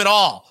like them at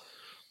all.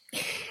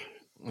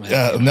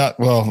 Not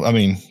well. I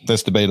mean,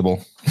 that's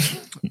debatable.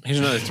 Here's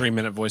another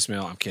 3-minute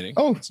voicemail. I'm kidding.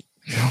 Oh,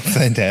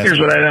 fantastic! Here's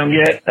what I don't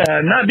get: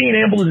 not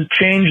being able to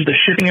change the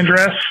shipping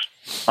address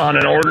on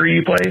an order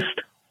you placed.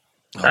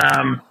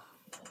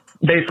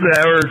 Basically,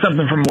 I ordered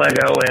something from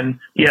Lego, and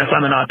yes,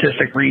 I'm an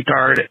autistic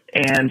retard.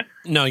 And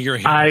no, you're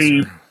here.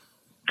 I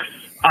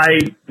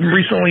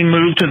recently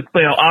moved to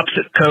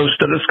opposite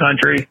coast of this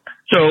country,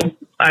 so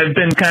I've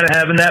been kind of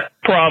having that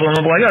problem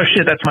of like, oh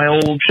shit, that's my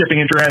old shipping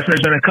address. And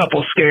there's been a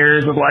couple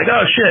scares of like,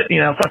 oh shit,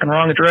 fucking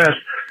wrong address.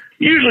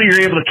 Usually,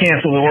 you're able to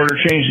cancel the order,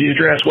 change the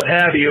address, what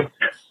have you.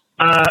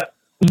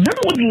 Not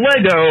with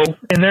Lego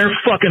and their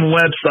fucking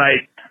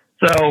website.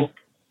 So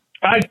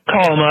I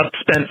call them up,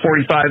 spent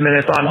 45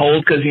 minutes on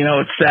hold because,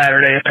 it's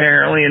Saturday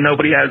apparently and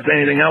nobody has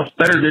anything else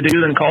better to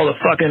do than call the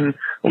fucking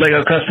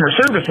Lego customer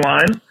service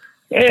line.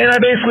 And I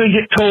basically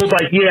get told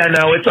like, yeah,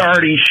 no, it's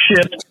already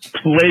shipped,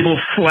 label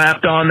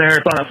slapped on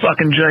there. It's on a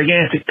fucking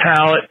gigantic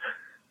pallet.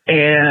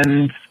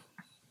 And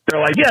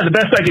they're like, yeah, the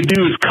best I could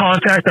do is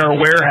contact our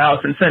warehouse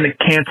and send a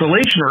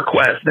cancellation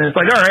request. And it's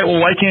like, all right, well,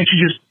 why can't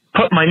you just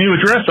put my new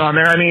address on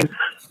there? I mean,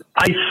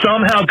 I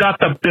somehow got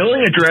the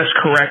billing address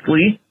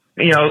correctly.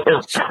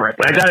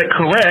 Correctly. I got it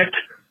correct.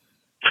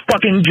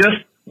 Fucking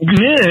just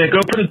go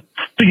put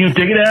dig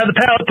it out of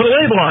the pallet, put a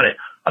label on it.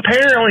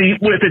 Apparently,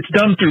 if it's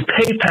done through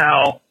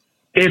PayPal,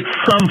 it's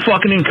some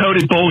fucking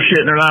encoded bullshit,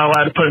 and they're not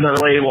allowed to put another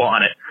label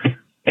on it.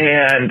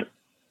 And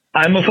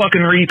I'm a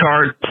fucking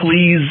retard.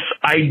 Please,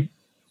 I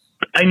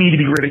need to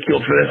be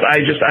ridiculed for this.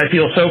 I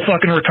feel so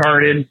fucking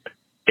retarded.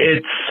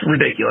 It's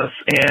ridiculous,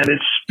 and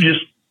it's just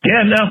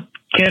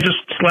can't just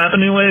slap a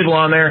new label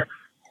on there.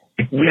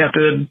 We have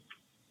to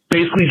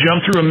basically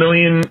jump through a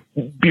million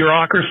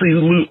bureaucracy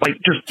loop,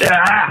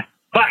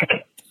 fuck.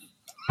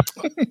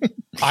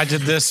 I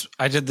did this.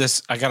 I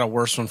got a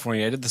worse one for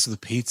you. I did this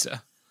with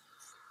pizza.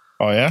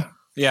 Oh yeah?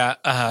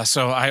 Yeah.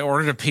 So I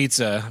ordered a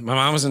pizza. My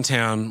mom was in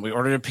town. We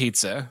ordered a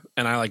pizza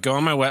and I go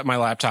on my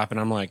laptop and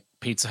I'm like,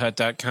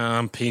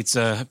 pizzahut.com,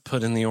 pizza,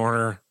 put in the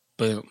order,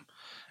 boom.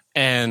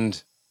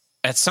 And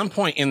at some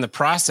point in the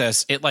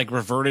process, it like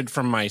reverted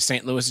from my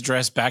St. Louis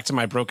address back to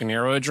my Broken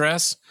Arrow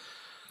address.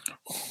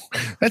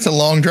 That's a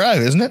long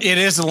drive, isn't it? It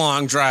is a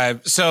long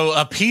drive. So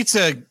a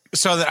pizza,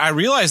 so that I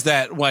realized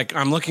that, like,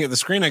 I'm looking at the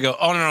screen, I go,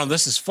 oh no,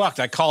 this is fucked.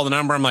 I call the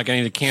number. I'm like, I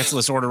need to cancel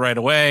this order right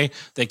away.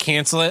 They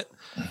cancel it.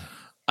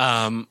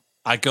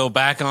 I go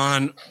back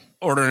on,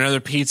 order another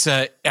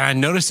pizza, and I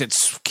notice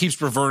it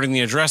keeps reverting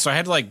the address. So I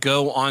had to like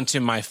go onto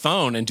my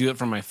phone and do it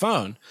from my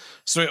phone.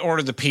 So I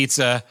ordered the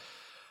pizza.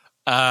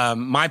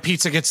 My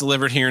pizza gets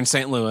delivered here in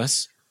St.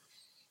 Louis.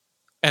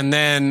 And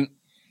then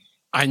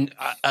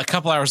a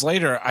couple hours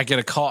later, I get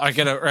a call. I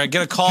get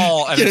a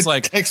call, and it's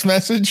like text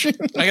message.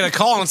 I get a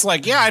call, and it's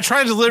like, yeah, I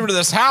tried to deliver to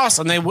this house,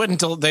 and they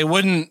wouldn't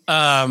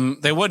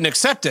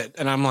accept it.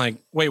 And I'm like,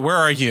 wait, where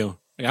are you?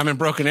 Like, I'm in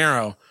Broken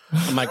Arrow.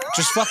 I'm like,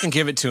 just fucking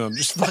give it to him.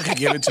 Just fucking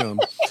give it to him.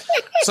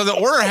 So the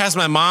order has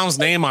my mom's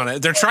name on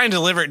it. They're trying to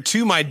deliver it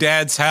to my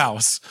dad's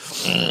house.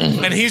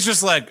 And he's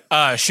just like,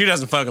 she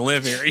doesn't fucking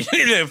live here. You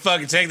need to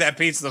fucking take that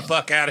pizza the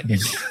fuck out of here.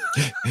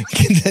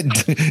 Get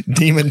that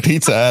demon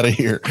pizza out of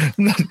here.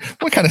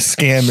 What kind of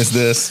scam is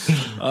this?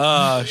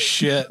 Oh,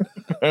 shit.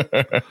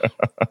 I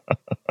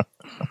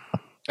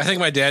think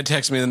my dad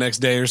texted me the next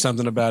day or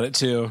something about it,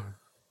 too.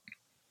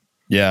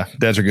 Yeah,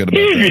 dads are good about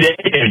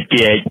that.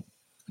 Dad.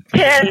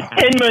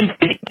 10-month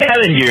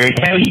calendar is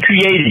how he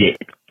created it.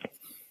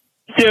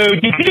 So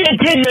to create a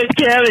 10-month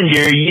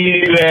calendar,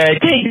 you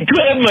take the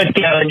 12-month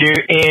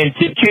calendar and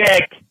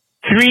subtract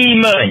 3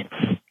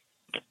 months.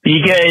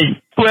 Because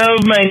 12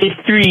 minus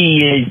 3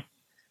 is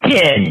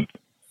 10.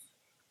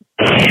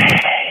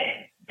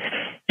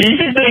 This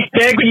is like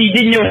back when you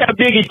didn't know how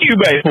big a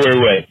 2x4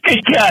 was.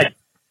 Good God.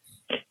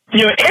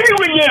 You know,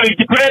 everyone knows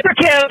the proper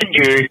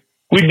calendar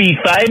would be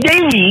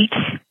 5-day weeks,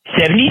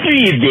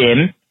 73 of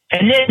them,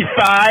 and then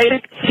 5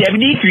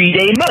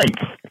 73-day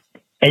months.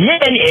 And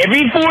then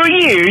every 4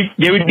 years,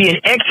 there would be an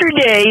extra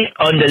day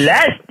on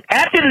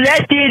after the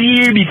last day of the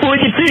year, before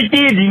the first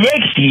day of the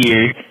next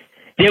year,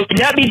 that would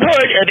not be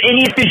part of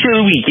any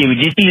official week. It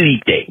would just be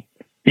leap day.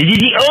 This is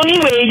the only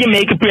way to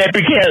make a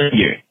proper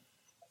calendar.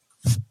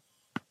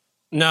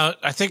 No,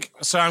 I think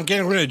so. I'm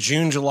getting rid of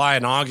June, July,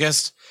 and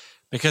August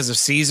because of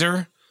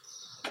Caesar.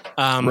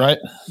 Right.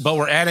 But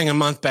we're adding a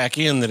month back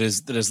in that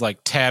is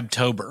like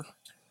Tabtober.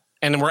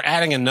 And we're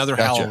adding another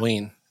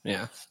Halloween.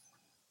 Yeah.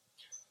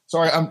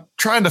 Sorry, I'm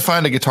trying to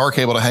find a guitar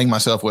cable to hang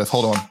myself with.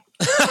 Hold on.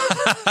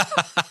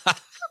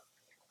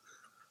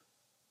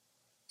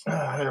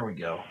 There we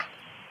go.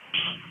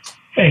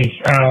 Hey,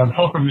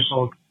 hopefully this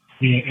will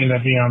end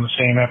up being on the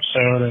same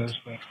episode as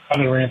the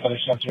other rant that I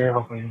sent here.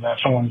 Hopefully that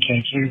someone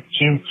came through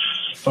too.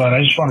 But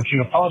I just wanted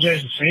to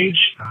apologize to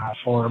Sage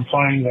for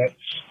implying that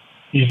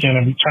he's going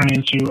to be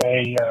turning into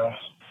a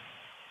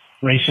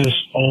racist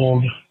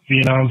old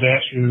Vietnam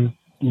vet who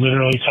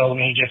literally told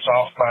me he gets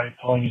off by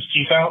pulling his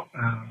teeth out.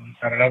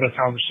 Had another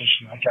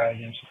conversation with that guy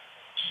against him.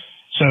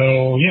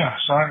 So, yeah,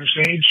 sorry,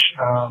 Sage.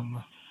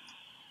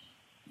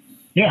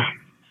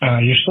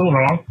 You're still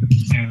wrong.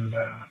 And,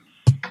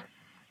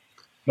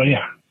 but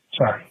yeah,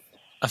 sorry.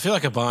 I feel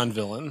like a Bond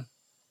villain.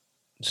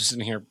 Just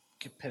sitting here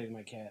petting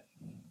my cat.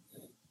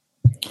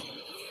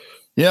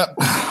 Yep.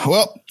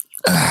 Well,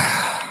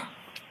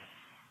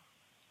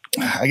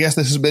 I guess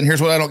this has been,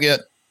 here's what I don't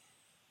get.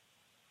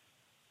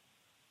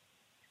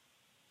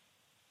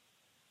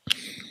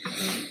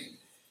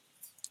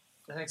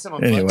 I think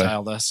someone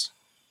butt-dialed us.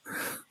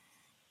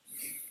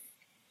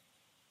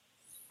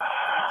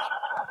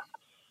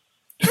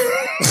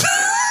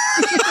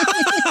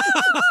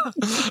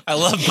 I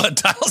love butt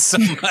dials so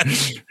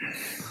much.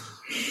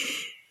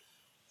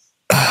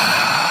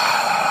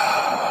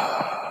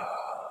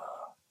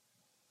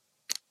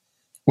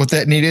 What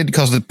that needed,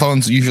 because the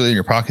phone's usually in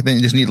your pocket, then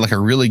you just need like a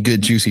really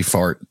good juicy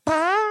fart.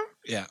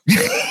 Yeah.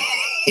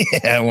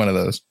 Yeah, one of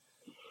those.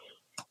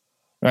 All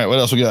right, what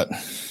else we got?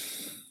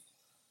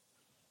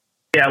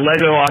 Yeah,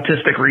 Lego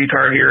autistic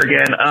retard here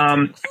again.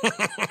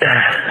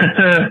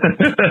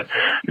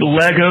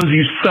 Legos,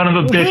 you son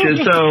of a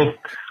bitches. So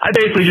I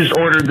basically just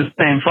ordered the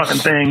same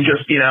fucking thing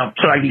just,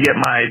 so I could get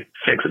my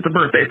fix. It's a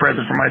birthday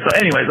present for myself.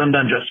 Anyways, I'm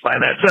done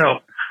justifying that.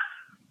 So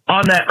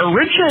on that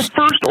original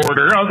first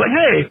order, I was like,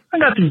 hey, I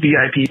got some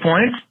VIP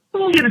points.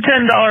 We'll get a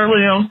 $10,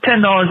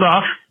 $10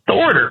 off the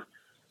order.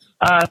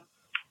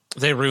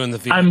 They ruined the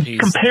VIPs. I'm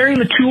comparing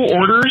the two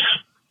orders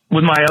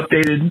with my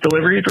updated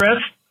delivery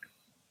address.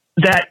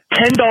 That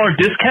 $10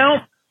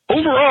 discount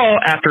overall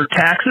after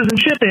taxes and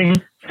shipping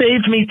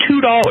saved me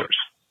 $2.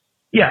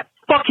 Yeah,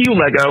 fuck you,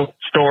 Lego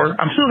store.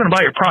 I'm still going to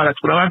buy your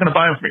products, but I'm not going to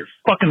buy them from your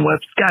fucking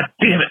website. God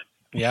damn it.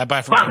 Yeah, I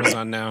buy from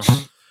Amazon now.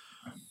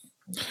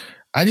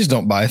 I just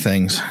don't buy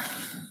things.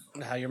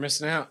 Now you're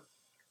missing out.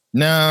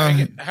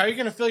 No. How are you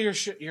going to fill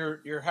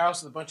your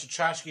house with a bunch of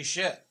tchotchke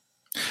shit?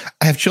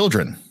 I have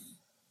children.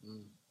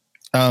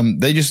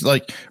 They just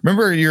like,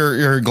 remember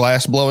your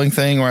glass blowing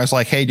thing where I was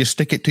like, hey, just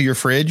stick it to your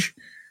fridge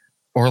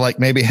or like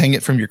maybe hang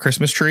it from your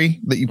Christmas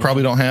tree that you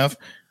probably don't have.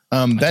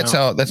 That's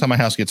how my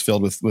house gets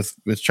filled with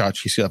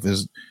tchotchke stuff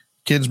is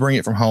kids bring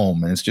it from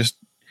home and it's just,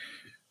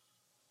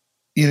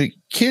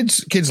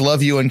 kids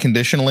love you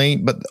unconditionally,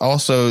 but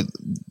also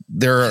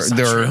there are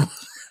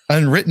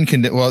unwritten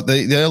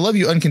they love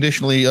you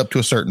unconditionally up to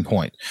a certain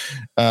point.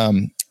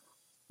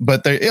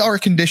 But there are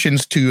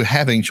conditions to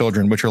having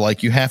children, which are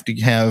like you have to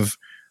have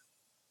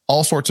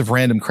all sorts of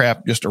random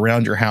crap just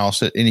around your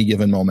house at any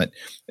given moment,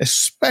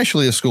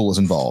 especially if school is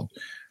involved.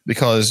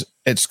 Because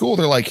at school,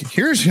 they're like,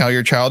 here's how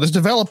your child is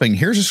developing.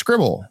 Here's a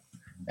scribble.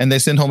 And they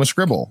send home a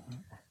scribble.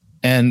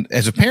 And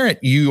as a parent,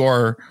 you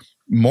are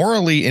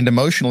morally and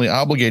emotionally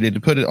obligated to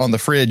put it on the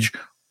fridge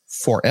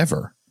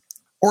forever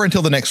or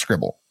until the next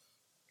scribble.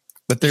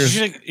 But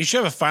you should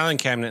have a filing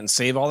cabinet and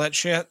save all that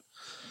shit.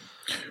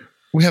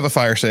 We have a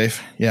fire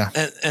safe. Yeah.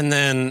 And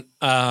then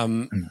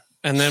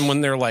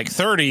when they're like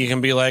 30, you can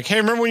be like, hey,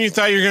 remember when you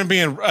thought you were going to be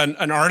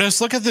an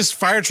artist? Look at this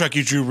fire truck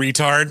you drew,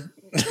 retard.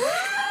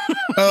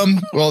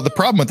 Well, the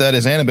problem with that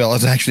is Annabelle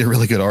is actually a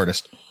really good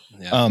artist.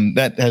 Yeah.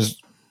 That has,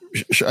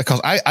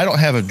 because I don't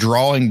have a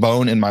drawing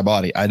bone in my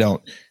body. I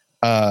don't.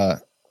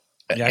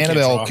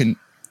 Annabelle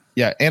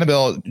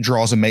Annabelle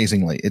draws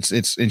amazingly.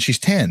 And she's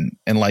 10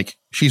 and like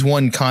she's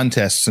won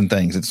contests and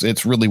things.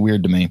 It's really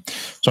weird to me.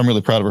 So I'm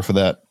really proud of her for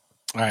that.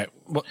 All right.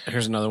 Well,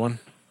 here's another one.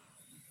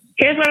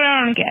 Here's what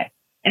I don't get.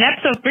 In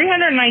episode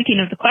 319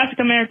 of the classic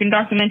American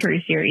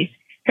documentary series,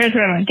 Here's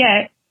What I Don't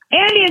Get,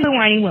 Andy is a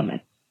whiny woman.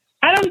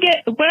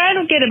 What I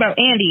don't get about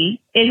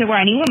Andy is a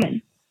whiny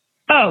woman.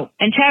 Oh,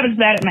 and Tab is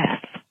bad at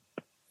math.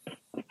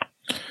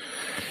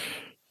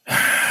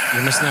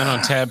 You're missing out on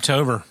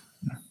Tabtober.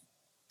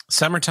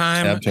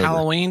 Summertime, Tabtober.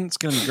 Halloween, it's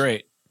going to be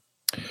great.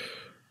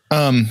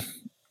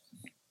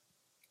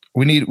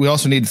 We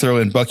also need to throw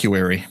in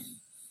Buckuary.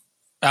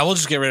 We'll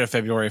just get rid of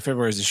February.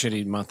 February is a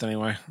shitty month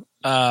anyway.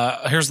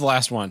 Here's the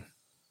last one.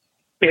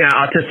 Yeah,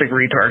 autistic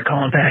retard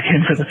calling back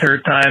in for the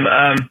third time.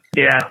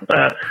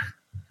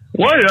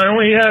 What? I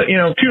only have,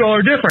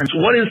 $2 difference.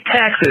 What is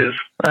taxes?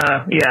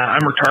 Yeah,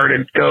 I'm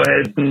retarded. Go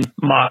ahead and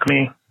mock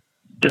me.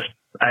 Just,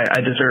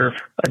 I deserve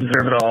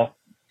it all.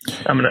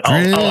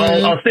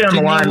 I'll stay on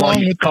the line while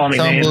you call me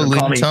names and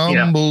call me,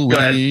 go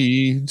ahead.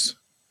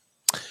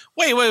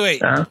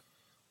 Wait.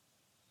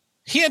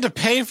 He had to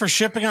pay for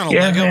shipping on a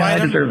Lego item? I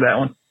deserve that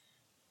one.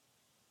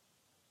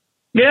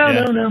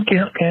 No,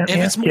 can't. If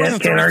it's more than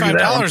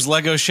 $35,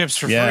 Lego ships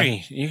for free.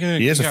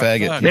 He is a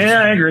faggot.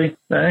 Yeah, I agree.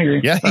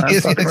 Yeah, he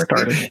is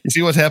retarded. You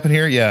see what's happened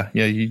here? Yeah,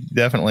 you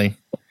definitely.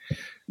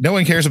 No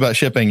one cares about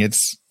shipping.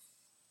 It's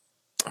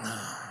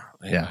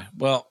anyway,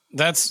 well,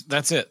 that's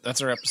it.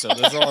 That's our episode.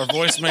 Those are our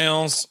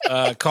voicemails.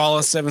 Call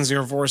us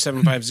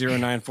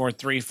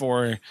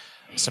 704-750-9434.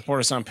 Support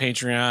us on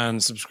Patreon,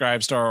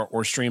 Subscribestar,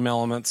 or Stream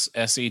Elements,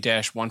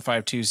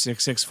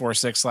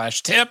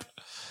 SE-1526646/tip.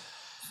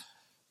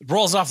 It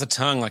rolls off the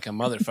tongue like a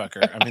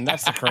motherfucker. I mean,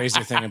 that's the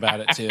crazy thing about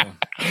it too.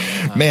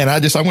 Man,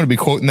 I'm going to be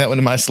quoting that one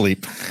in my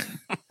sleep.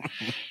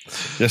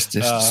 just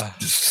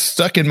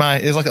stuck in my,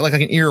 it's like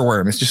an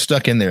earworm. It's just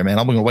stuck in there, man.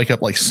 I'm going to wake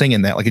up like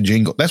singing that like a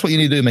jingle. That's what you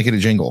need to do. Make it a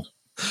jingle.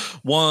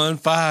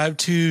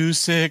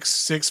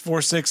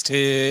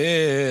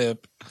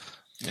 1526646-tip.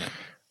 Yeah.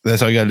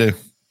 That's all you got to do.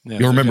 Yeah,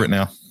 you'll remember it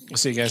now. We'll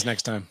see you guys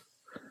next time.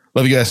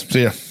 Love you guys.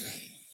 See ya.